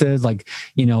complexes, like,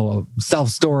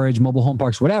 self-storage, mobile home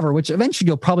parks, whatever, which eventually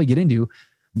you'll probably get into,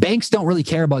 banks don't really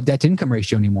care about debt to income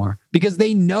ratio anymore because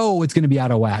they know it's going to be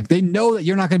out of whack. They know that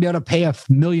you're not going to be able to pay $1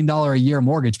 million a year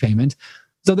mortgage payment.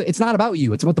 So it's not about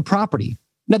you. It's about the property.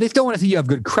 Now, they still want to see you have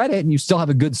good credit and you still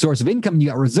have a good source of income and you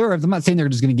got reserves. I'm not saying they're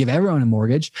just going to give everyone a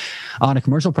mortgage on a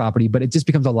commercial property, but it just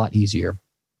becomes a lot easier.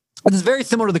 It's very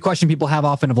similar to the question people have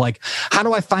often of like, how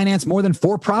do I finance more than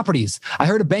 4 properties? I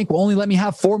heard a bank will only let me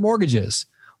have 4 mortgages.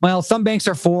 Well, some banks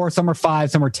are 4, some are 5,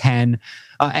 some are 10.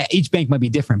 Each bank might be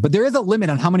different, but there is a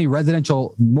limit on how many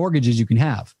residential mortgages you can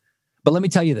have. But let me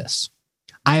tell you this.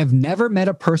 I have never met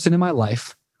a person in my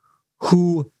life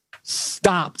who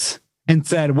stopped and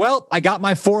said, well, I got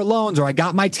my 4 loans or I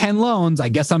got my 10 loans. I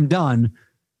guess I'm done.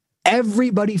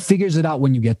 Everybody figures it out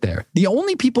when you get there. The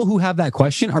only people who have that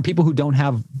question are people who don't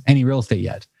have any real estate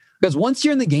yet. Because once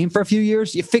you're in the game for a few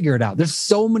years, you figure it out. There's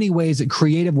so many ways,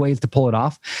 creative ways to pull it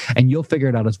off, and you'll figure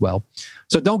it out as well.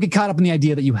 So don't get caught up in the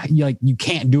idea that you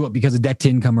can't do it because of debt to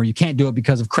income, or you can't do it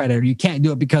because of credit, or you can't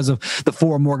do it because of the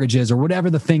 4 mortgages, or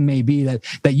whatever the thing may be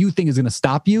that you think is going to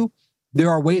stop you. There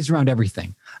are ways around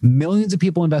everything. Millions of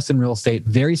people invest in real estate,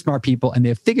 very smart people, and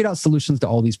they've figured out solutions to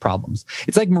all these problems.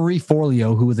 It's like Marie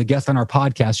Forleo, who was a guest on our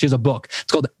podcast. She has a book.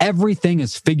 It's called Everything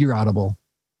is Figureoutable.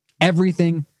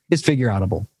 Everything is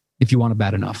figureoutable if you want it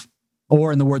bad enough.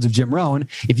 Or in the words of Jim Rohn,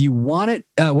 if you want it,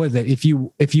 if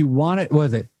you want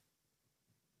it,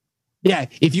 yeah,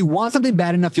 if you want something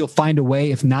bad enough, you'll find a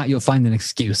way. If not, you'll find an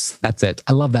excuse. That's it.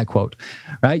 I love that quote,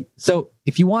 right? So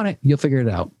if you want it, you'll figure it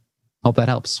out. Hope that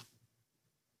helps.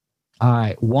 All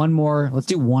right, one more. Let's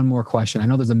do one more question. I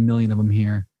know there's a million of them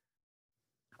here.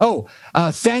 Oh,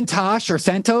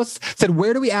 Santos said,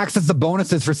 where do we access the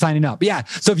bonuses for signing up? Yeah,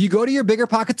 so if you go to your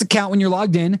BiggerPockets account when you're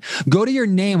logged in, go to your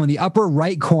name on the upper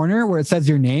right corner where it says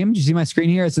your name. Do you see my screen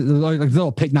here? It's a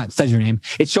little pic, not says your name.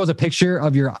 It shows a picture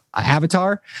of your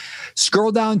avatar.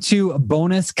 Scroll down to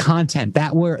bonus content.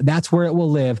 That's where it will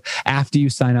live after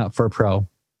you sign up for a pro.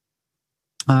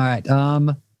 All right.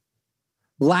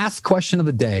 Last question of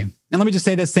the day. And let me just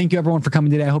say this. Thank you, everyone, for coming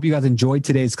today. I hope you guys enjoyed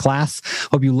today's class.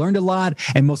 Hope you learned a lot.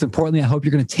 And most importantly, I hope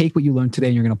you're going to take what you learned today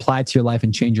and you're going to apply it to your life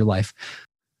and change your life.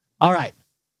 All right.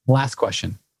 Last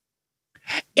question.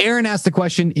 Aaron asked the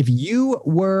question, if you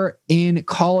were in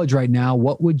college right now,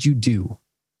 what would you do?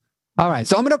 All right.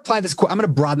 So I'm going to apply this. I'm going to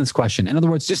broaden this question. In other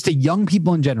words, just to young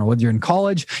people in general, whether you're in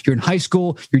college, you're in high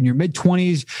school, you're in your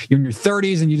mid-20s, you're in your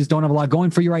 30s, and you just don't have a lot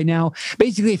going for you right now.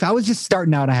 Basically, if I was just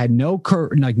starting out, I had no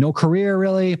career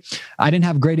really. I didn't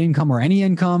have great income or any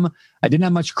income. I didn't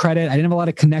have much credit. I didn't have a lot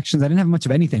of connections. I didn't have much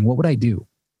of anything. What would I do?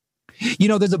 You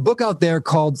know, there's a book out there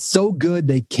called So Good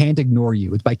They Can't Ignore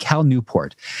You. It's by Cal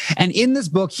Newport. And in this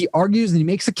book, he argues and he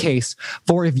makes a case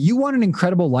for if you want an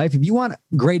incredible life, if you want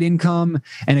great income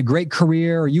and a great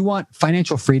career, or you want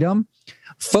financial freedom,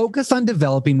 focus on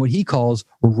developing what he calls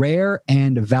rare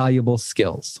and valuable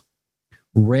skills.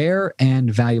 Rare and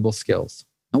valuable skills.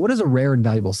 Now, what is a rare and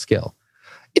valuable skill?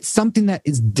 It's something that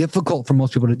is difficult for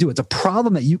most people to do. It's a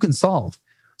problem that you can solve.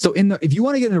 So if you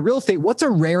want to get into real estate, what's a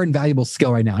rare and valuable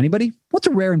skill right now? Anybody? What's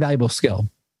a rare and valuable skill?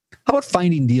 How about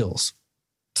finding deals?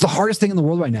 It's the hardest thing in the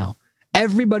world right now.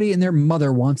 Everybody and their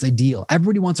mother wants a deal.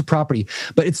 Everybody wants a property,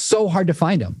 but it's so hard to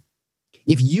find them.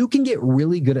 If you can get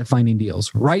really good at finding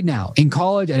deals right now, in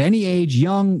college, at any age,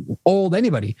 young, old,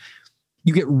 anybody,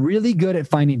 you get really good at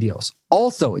finding deals.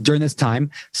 Also, during this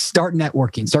time, start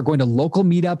networking. Start going to local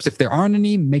meetups. If there aren't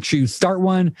any, make sure you start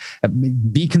one.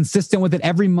 Be consistent with it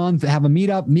every month. Have a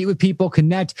meetup, meet with people,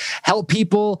 connect, help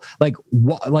people,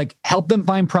 like help them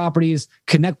find properties,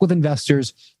 connect with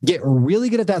investors, get really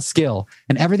good at that skill,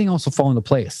 and everything else will fall into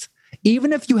place.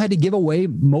 Even if you had to give away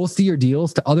most of your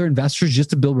deals to other investors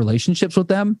just to build relationships with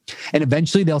them, and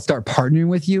eventually they'll start partnering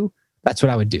with you, that's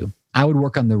what I would do. I would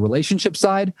work on the relationship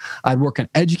side. I'd work on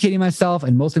educating myself,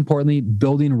 and most importantly,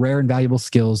 building rare and valuable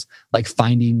skills like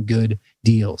finding good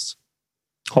deals.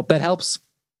 Hope that helps.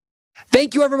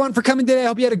 Thank you, everyone, for coming today. I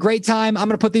hope you had a great time. I'm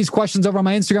going to put these questions over on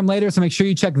my Instagram later, so make sure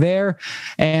you check there,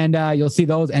 and you'll see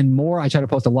those and more. I try to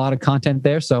post a lot of content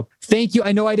there, so thank you.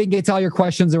 I know I didn't get to all your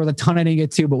questions. There was a ton I didn't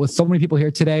get to, but with so many people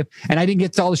here today, and I didn't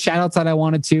get to all the shout-outs that I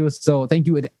wanted to, so thank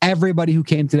you to everybody who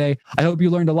came today. I hope you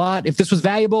learned a lot. If this was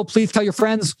valuable, please tell your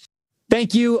friends.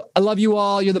 Thank you. I love you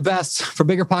all. You're the best. For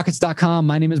biggerpockets.com,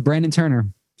 my name is Brandon Turner.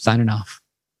 Signing off.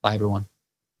 Bye, everyone.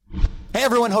 Hey,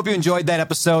 everyone. Hope you enjoyed that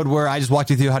episode where I just walked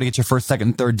you through how to get your first, second,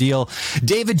 and third deal.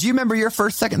 David, do you remember your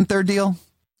first, second, and third deal?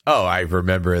 Oh, I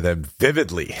remember them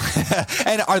vividly.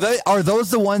 And are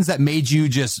those the ones that made you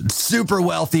just super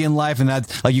wealthy in life and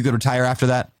that like you could retire after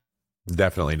that?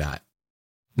 Definitely not.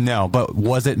 No, but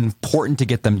was it important to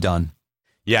get them done?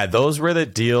 Yeah, those were the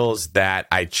deals that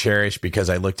I cherished because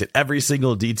I looked at every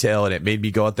single detail, and it made me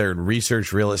go out there and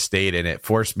research real estate, and it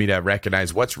forced me to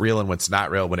recognize what's real and what's not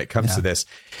real when it comes to this.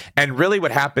 And really what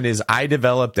happened is I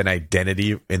developed an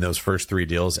identity in those first three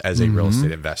deals as a real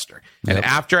estate investor. And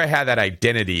after I had that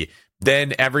identity,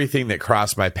 then everything that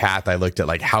crossed my path, I looked at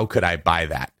like, how could I buy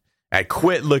that? I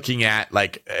quit looking at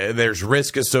like, there's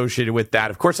risk associated with that.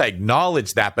 Of course, I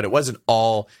acknowledged that, but it wasn't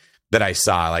all that I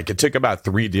saw. Like, it took about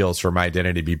 3 deals for my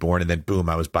identity to be born, and then boom,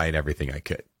 I was buying everything I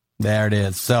could. There it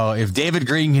is. So if David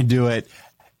Green can do it,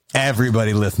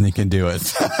 everybody listening can do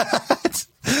it.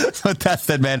 That's what that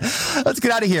said, man. Let's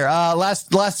get out of here. Last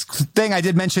thing I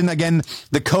did mention again,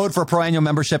 the code for pro annual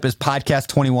membership is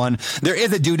podcast21. There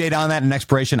is a due date on that, an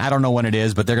expiration. I don't know when it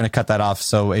is, but they're going to cut that off.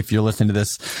 So if you're listening to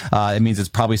this, it means it's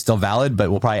probably still valid,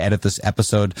 but we'll probably edit this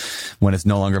episode when it's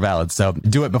no longer valid. So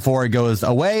do it before it goes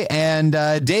away. And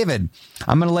David,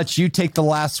 I'm going to let you take the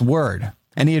last word.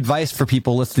 Any advice for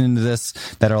people listening to this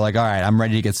that are like, all right, I'm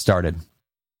ready to get started?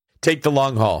 Take the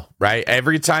long haul, right?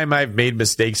 Every time I've made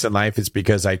mistakes in life, it's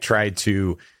because I tried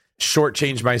to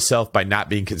shortchange myself by not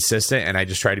being consistent, and I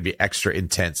just try to be extra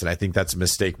intense. And I think that's a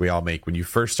mistake we all make. When you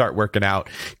first start working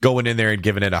out, going in there and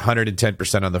giving it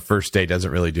 110% on the first day doesn't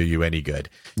really do you any good.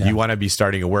 Yeah. You want to be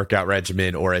starting a workout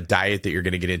regimen or a diet that you're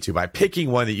going to get into by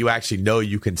picking one that you actually know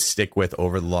you can stick with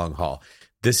over the long haul.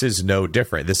 This is no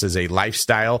different. This is a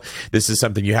lifestyle. This is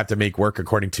something you have to make work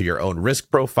according to your own risk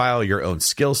profile, your own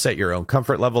skill set, your own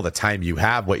comfort level, the time you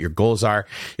have, what your goals are.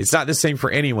 It's not the same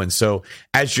for anyone. So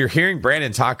as you're hearing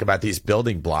Brandon talk about these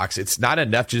building blocks, it's not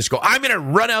enough to just go, I'm going to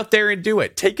run out there and do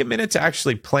it. Take a minute to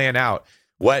actually plan out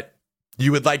what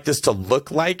you would like this to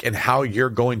look like and how you're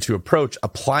going to approach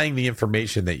applying the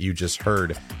information that you just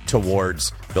heard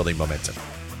towards building momentum.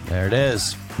 There it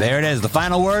is. There it is. The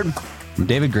final word from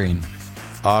David Green.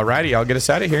 Alrighty, I'll get us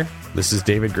out of here. This is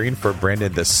David Green for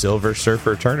Brandon the Silver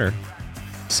Surfer Turner,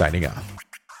 signing off.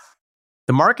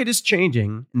 The market is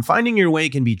changing, and finding your way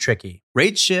can be tricky.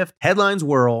 Rates shift, headlines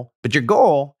whirl, but your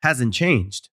goal hasn't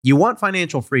changed. You want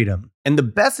financial freedom, and the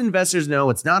best investors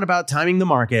know it's not about timing the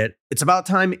market, it's about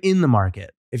time in the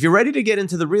market. If you're ready to get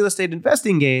into the real estate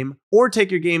investing game or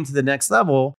take your game to the next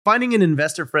level, finding an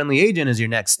investor-friendly agent is your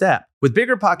next step. With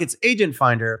BiggerPockets Agent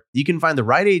Finder, you can find the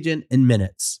right agent in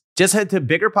minutes. Just head to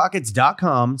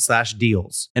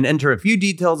biggerpockets.com/deals and enter a few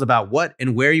details about what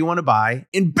and where you want to buy,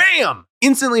 and bam!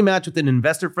 Instantly match with an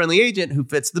investor-friendly agent who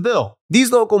fits the bill.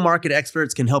 These local market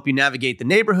experts can help you navigate the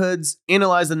neighborhoods,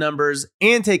 analyze the numbers,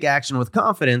 and take action with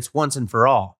confidence once and for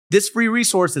all. This free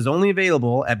resource is only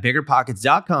available at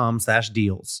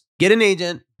biggerpockets.com/deals. Get an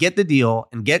agent, get the deal,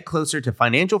 and get closer to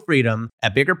financial freedom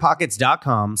at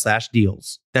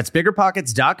biggerpockets.com/deals. That's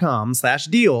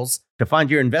biggerpockets.com/deals to find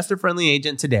your investor-friendly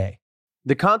agent today.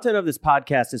 The content of this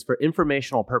podcast is for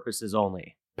informational purposes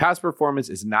only. Past performance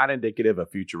is not indicative of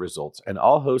future results, and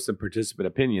all host and participant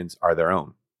opinions are their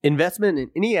own. Investment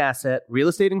in any asset, real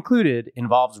estate included,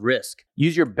 involves risk.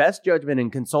 Use your best judgment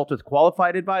and consult with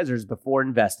qualified advisors before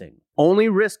investing. Only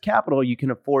risk capital you can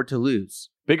afford to lose.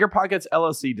 Bigger Pockets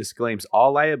LLC disclaims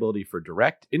all liability for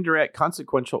direct, indirect,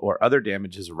 consequential, or other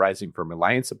damages arising from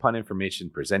reliance upon information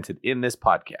presented in this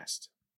podcast.